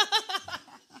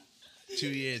 2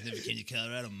 years, never came to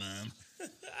Colorado, Mom.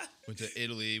 Went to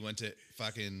Italy, went to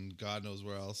fucking God knows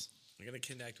where else. I'm gonna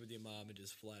connect with your mom and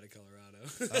just fly to Colorado.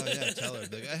 Oh yeah, tell her.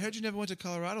 Like, I heard you never went to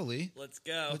Colorado, Lee. Let's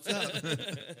go. What's up?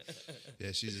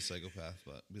 Yeah, she's a psychopath,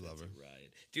 but we love her. Right,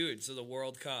 dude. So the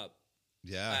World Cup.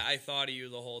 Yeah, I thought of you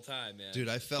the whole time, man. dude.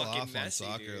 I fell Fucking off messy,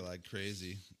 on soccer dude. like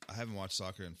crazy. I haven't watched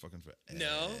soccer in fucking forever.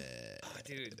 No,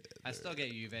 dude. I still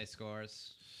get Juve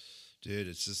scores. Dude,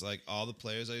 it's just like all the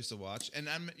players I used to watch, and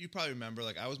you probably remember.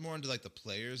 Like I was more into like the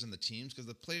players and the teams because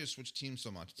the players switch teams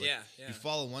so much. It's like, Yeah. You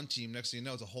follow one team, next thing you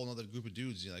know, it's a whole other group of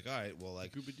dudes. And you're like, all right, well,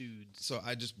 like Group of dudes. So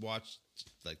I just watched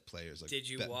like players. Like Did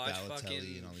you watch Balotelli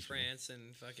fucking and all these France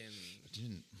and fucking? I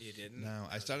didn't. You didn't? No, That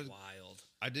I was started. wild.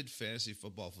 I did fantasy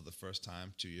football for the first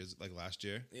time 2 years, like last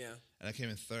year. Yeah. And I came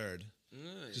in third.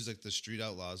 Nice. Just like the Street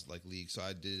Outlaws like league. So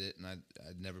I did it, and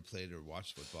I'd never played or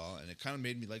watched football, and it kind of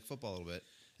made me like football a little bit.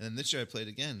 And then this year I played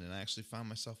again, and I actually found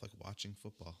myself like watching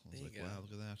football. I was There like, you go. wow,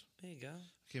 look at that. There you go.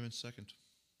 I came in second.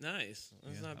 Nice.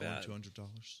 That's not I bad. won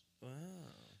 $200. Wow.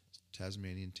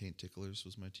 Tasmanian Taint Ticklers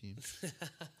was my team.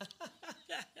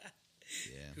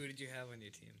 Yeah. Who did you have on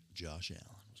your team? Josh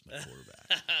Allen was my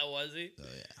quarterback. Was he? Oh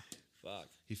yeah. Fuck.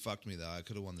 He fucked me though. I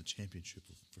could have won the championship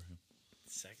for him.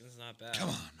 Second's not bad. Come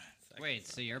on, man. Wait,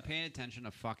 so you're paying attention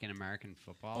to fucking American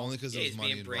football? Only because there was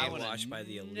money involved. I would brainwashed have by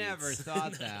the elites. never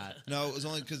thought that. No, it was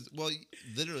only because, well,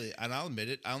 literally, and I'll admit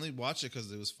it, I only watched it because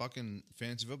it was fucking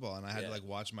fantasy football, and I had to like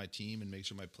watch my team and make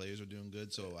sure my players were doing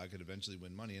good, so I could eventually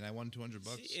win money, and I won $200.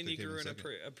 See, and you grew an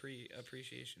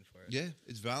appreciation for it. Yeah,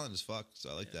 it's violent as fuck, so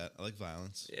I like that. I like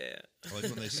violence. Yeah. I like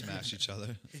when they smash each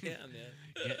other. Yeah,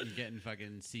 man. Getting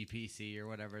fucking CPC or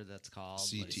whatever that's called.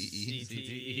 CTE.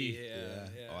 CTE. Yeah.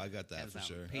 Oh, I got that for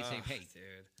sure. PCP.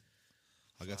 Dude.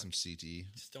 I got some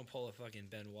CTE. Just don't pull a fucking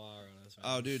Benoit on us. Man.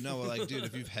 Oh, dude, no, like, dude,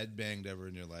 if you've headbanged ever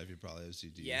in your life, you probably have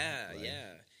CTE. Like,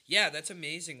 Yeah, that's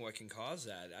amazing what can cause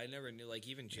that. I never knew, like,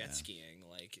 even jet skiing,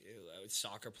 like,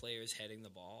 soccer players heading the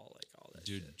ball, like, all that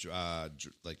dude, shit.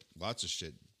 like, lots of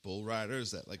shit. Bull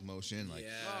riders, that, like, motion, like,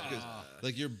 Yeah. because,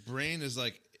 like, your brain is,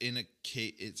 like, in a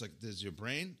case. It's, like, there's your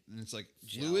brain, and it's, like,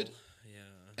 fluid,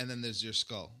 and then there's your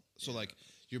skull. So, like,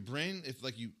 your brain, if,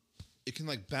 like, it can,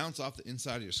 like, bounce off the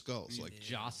inside of your skull. So, like,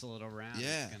 jostle it around.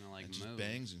 Yeah. It's gonna, like, and move. just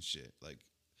bangs and shit. Like,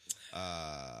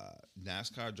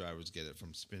 NASCAR drivers get it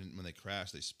from spinning. When they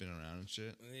crash, they spin around and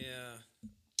shit. Yeah.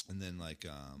 And then, like,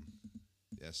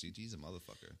 CT's a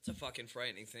motherfucker. It's a fucking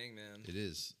frightening thing, man. It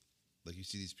is. Like, you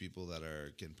see these people that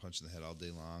are getting punched in the head all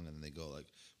day long, and then they go, like,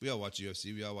 we all watch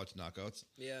UFC, we all watch knockouts.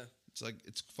 Yeah. It's like,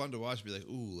 it's fun to watch, be like,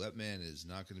 ooh, that man is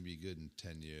not going to be good in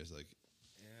 10 years. Like,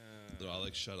 they're all,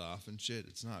 like, shut off and shit.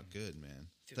 It's not good, man.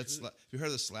 Dude, Have you heard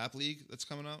of the Slap League that's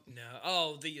coming out? No.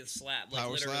 Oh, the slap. Like,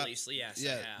 Power literally. slap? Yes,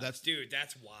 Yeah, I have. Dude,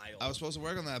 that's wild. I was supposed to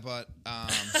work on that, but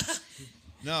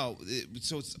no.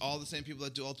 So it's all the same people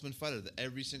that do Ultimate Fighter.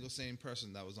 Every single same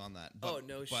person that was on that. But,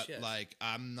 no but shit. Like,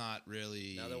 I'm not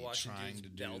really Now they're watching trying dudes to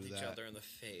do belt that. each other in the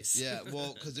face. Yeah,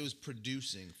 well, because it was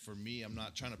producing. For me, I'm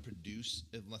not trying to produce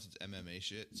unless it's MMA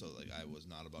shit. So, like, I was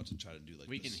not about to try to do, like,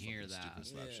 We this can hear fucking that. stupid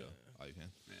slap Yeah. show. Oh, you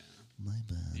can? Yeah. My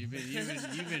bad. You've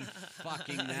been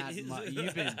fucking that much.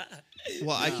 You've been.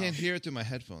 Well, I can't hear it through my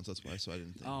headphones. That's why. So I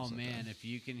didn't think. Oh it was like man, that. if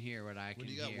you can hear what I can What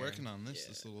do you hear. got working on this?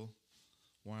 This little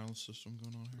wireless system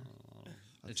going on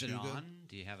here. Is it on?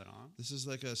 Do you have it on? This is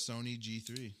like a Sony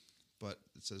G3, but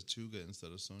it says Tuga instead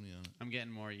of Sony on it. I'm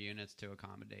getting more units to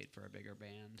accommodate for a bigger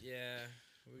band. Yeah.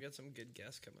 We got some good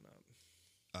guests coming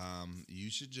up.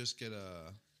 You should just get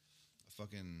a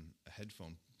fucking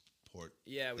headphone port.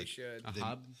 Yeah, we should. A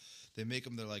hub? They make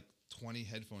them. They're like 20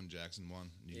 headphone jacks in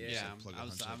one. You can just, like, plug I a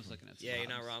was bunch of looking at. Some Yeah,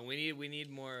 you're hubs. not wrong. We need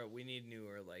more. We need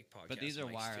newer like podcast. But these are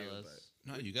mics wireless.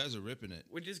 Too, No, you guys are ripping it.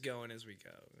 we're just going as we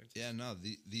go. Yeah, no,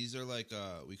 these are like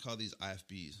we call these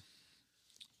IFBs.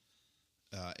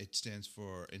 It stands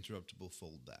for interruptible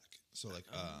foldback. So like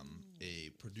a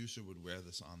producer would wear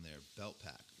this on their belt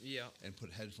pack. Yeah. And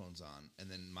put headphones on, and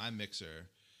then my mixer,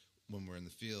 when we're in the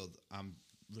field, I'm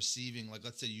receiving, like,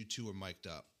 let's say you two are mic'd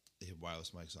up. They have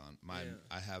wireless mics on.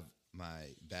 I have my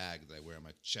bag that I wear on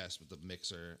my chest with the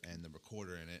mixer and the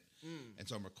recorder in it, and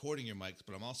so I'm recording your mics,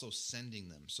 but I'm also sending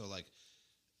them. So like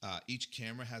each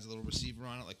camera has a little receiver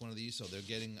on it, like one of these, so they're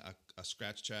getting a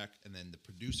scratch track, and then the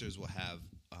producers will have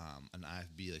an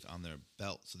IFB like on their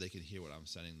belt, so they can hear what I'm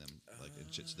sending them, like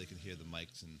and shit, so they can hear the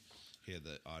mics and hear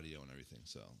the audio and everything.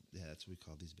 So yeah, that's what we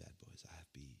call these bad boys,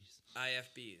 IFBs.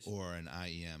 IFBs. Or an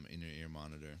IEM, inner ear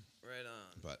monitor. Right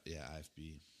on. But yeah,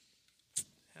 IFB.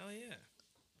 Hell yeah.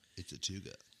 It's a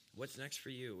Tuga. What's next for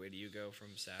you? Where do you go from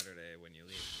Saturday when you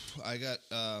leave? I got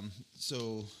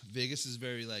so Vegas is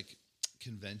very like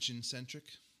convention centric.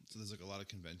 So there's like a lot of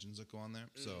conventions that go on there.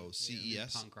 So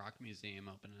CES. Punk Rock Museum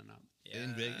opening up.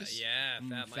 In Vegas?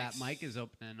 Fat Mike is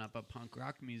opening up a punk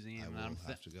rock museum. I will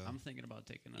have to go. I'm thinking about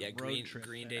taking a road trip.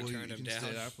 Green there. Day turned him down. You can stay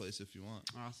at our place if you want.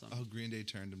 Awesome. Oh, Green Day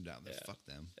turned him down. Fuck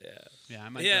them. Yeah, I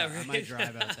might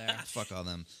drive out there. Fuck all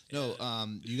them. No,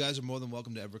 you guys are more than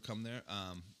welcome to ever come there.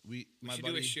 We should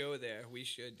do a show there. We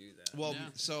should do that. Well,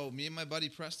 so me and my buddy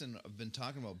Preston have been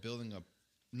talking about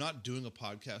not doing a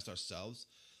podcast ourselves,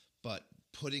 but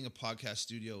putting a podcast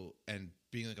studio and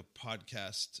being like a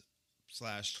podcast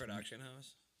 / production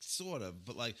house. Sort of,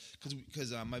 but like,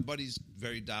 because my buddy's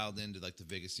very dialed into like the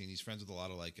Vegas scene. He's friends with a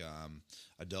lot of like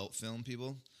adult film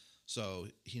people, so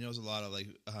he knows a lot of like.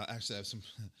 Actually, I have some.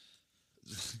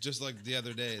 Just like the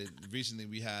other day, recently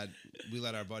we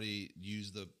let our buddy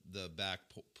use the back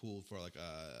pool for like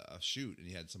a shoot, and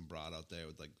he had some broad out there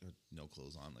with like no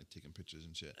clothes on, like taking pictures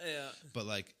and shit. Yeah, but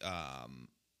like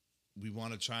we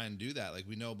want to try and do that. Like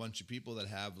we know a bunch of people that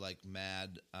have like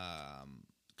mad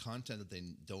content that they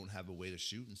don't have a way to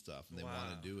shoot and stuff, and they want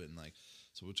to do it, and like,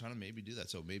 so we're trying to maybe do that.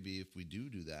 So maybe if we do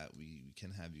that, we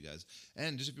can have you guys.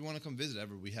 And just if you want to come visit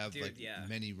ever, we have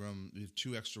many rooms. We have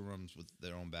 2 extra rooms with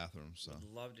their own bathrooms. So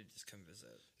I'd love to just come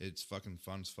visit. It's fucking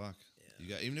fun as fuck. Yeah. You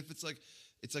got, even if it's like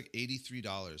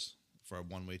 $83 for a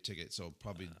one-way ticket. So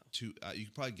probably you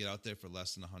could probably get out there for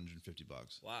less than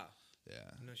 $150. Wow. Yeah.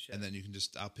 No shit. And then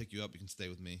I'll pick you up. You can stay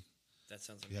with me. That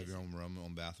sounds amazing. You have your own room,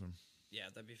 own bathroom. Yeah,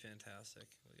 that'd be fantastic.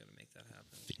 We got to make that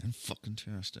happen.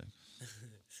 Fan-fucking-tastic.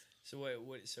 So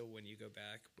So when you go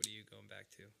back, what are you going back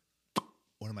to?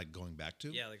 What am I going back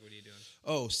to? Yeah, like what are you doing?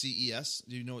 Oh, CES.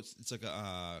 Do you know it's like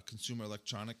a consumer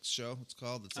electronics show? It's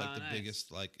called. It's like the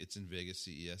biggest. Like it's in Vegas,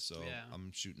 CES. So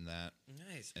I'm shooting that.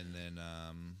 Nice. And then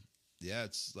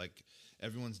it's like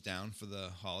everyone's down for the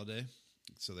holiday,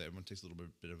 so that everyone takes a little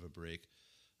bit of a break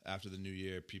after the new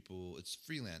year. It's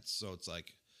freelance, so it's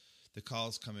like the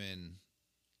calls come in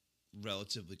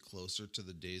relatively closer to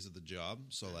the days of the job.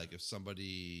 So like if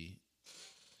somebody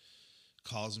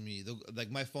calls me,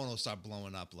 like my phone will start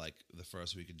blowing up like the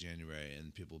first week of January,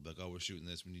 and people will be like, oh, we're shooting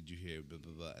this, we need you here, blah,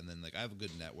 blah, blah. And then like I have a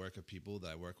good network of people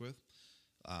that I work with.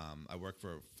 I work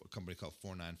for a company called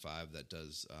 495 that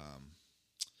does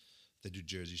they do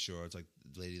Jersey Shore. It's like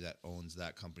the lady that owns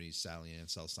that company, Sally Ann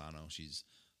Salsano. She's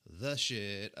the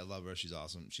shit. I love her. She's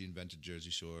awesome. She invented Jersey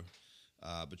Shore.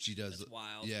 But she does. That's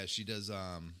wild. Yeah, she does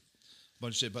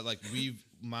bunch of shit. But like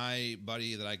my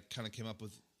buddy that I kind of came up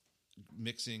with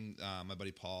mixing, my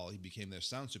buddy Paul, he became their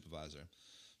sound supervisor.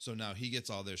 So now he gets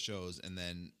all their shows, and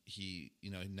then he,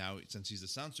 now since he's the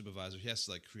sound supervisor, he has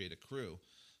to like create a crew.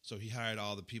 So he hired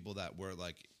all the people that were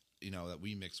like, that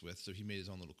we mix with. So he made his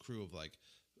own little crew of like,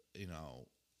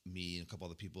 me and a couple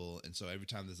other people, and so every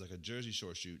time there's like a Jersey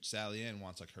Shore shoot, Sally Ann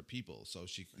wants like her people, so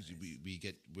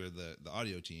we're the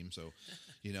audio team, so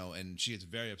and she gets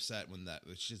very upset when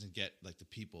she doesn't get like the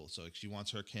people, so like, she wants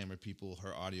her camera people,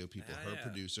 her audio people, her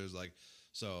producers, like,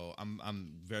 so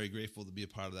I'm very grateful to be a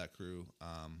part of that crew.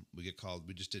 We get called.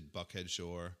 We just did Buckhead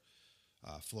Shore,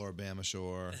 Floribama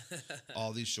Shore,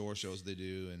 all these shore shows they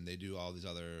do, and they do all these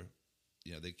other.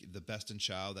 The Best in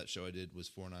Chow, that show I did was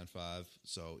 495.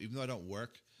 So even though I don't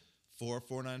work for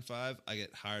 495, I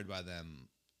get hired by them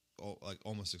like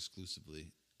almost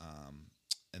exclusively.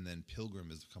 And then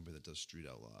Pilgrim is the company that does Street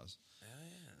Outlaws. Oh,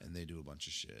 yeah. And they do a bunch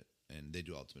of shit. And they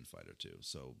do Ultimate Fighter too.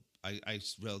 So I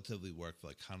relatively work for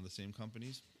like kind of the same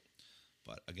companies.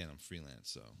 But again, I'm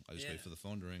freelance, so I just wait for the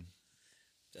phone to ring.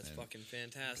 That's fucking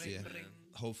fantastic. Yeah.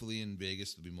 Hopefully in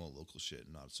Vegas there'll be more local shit,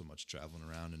 and not so much traveling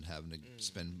around and having to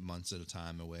spend months at a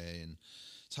time away. And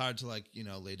it's hard to like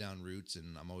lay down roots,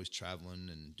 and I'm always traveling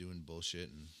and doing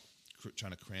bullshit and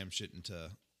trying to cram shit into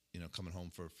coming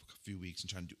home for a few weeks and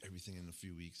trying to do everything in a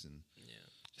few weeks, and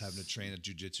having to train at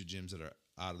jiu-jitsu gyms that are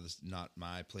out of not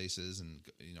my places, and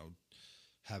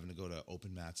having to go to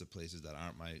open mats at places that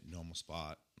aren't my normal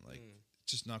spot, like.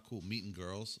 Just not cool. Meeting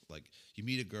girls, like you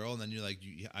meet a girl and then you're like,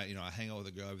 I hang out with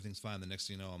a girl, everything's fine. The next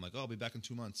thing you know, I'm like, oh, I'll be back in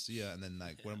 2 months. See ya. And then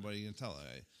like, what are you gonna tell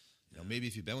her? Maybe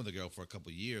if you've been with a girl for a couple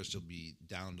of years, she'll be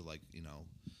down to like,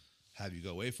 have you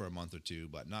go away for a month or two,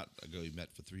 but not a girl you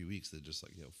met for 3 weeks. They're just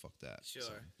like, fuck that. Sure.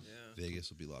 So, Vegas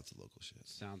will be lots of local shit.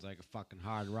 Sounds like a fucking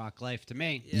hard rock life to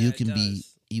me. Yeah, you can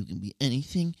be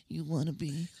anything you want to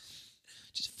be.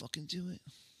 Just fucking do it,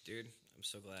 dude. I'm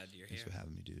so glad you're here. Thanks for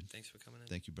having me, dude. Thanks for coming in.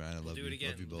 Thank you, Brian. I love you. Do it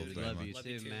again. Love you both Love very much.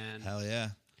 you too, man. Hell yeah.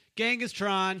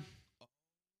 Gangastron.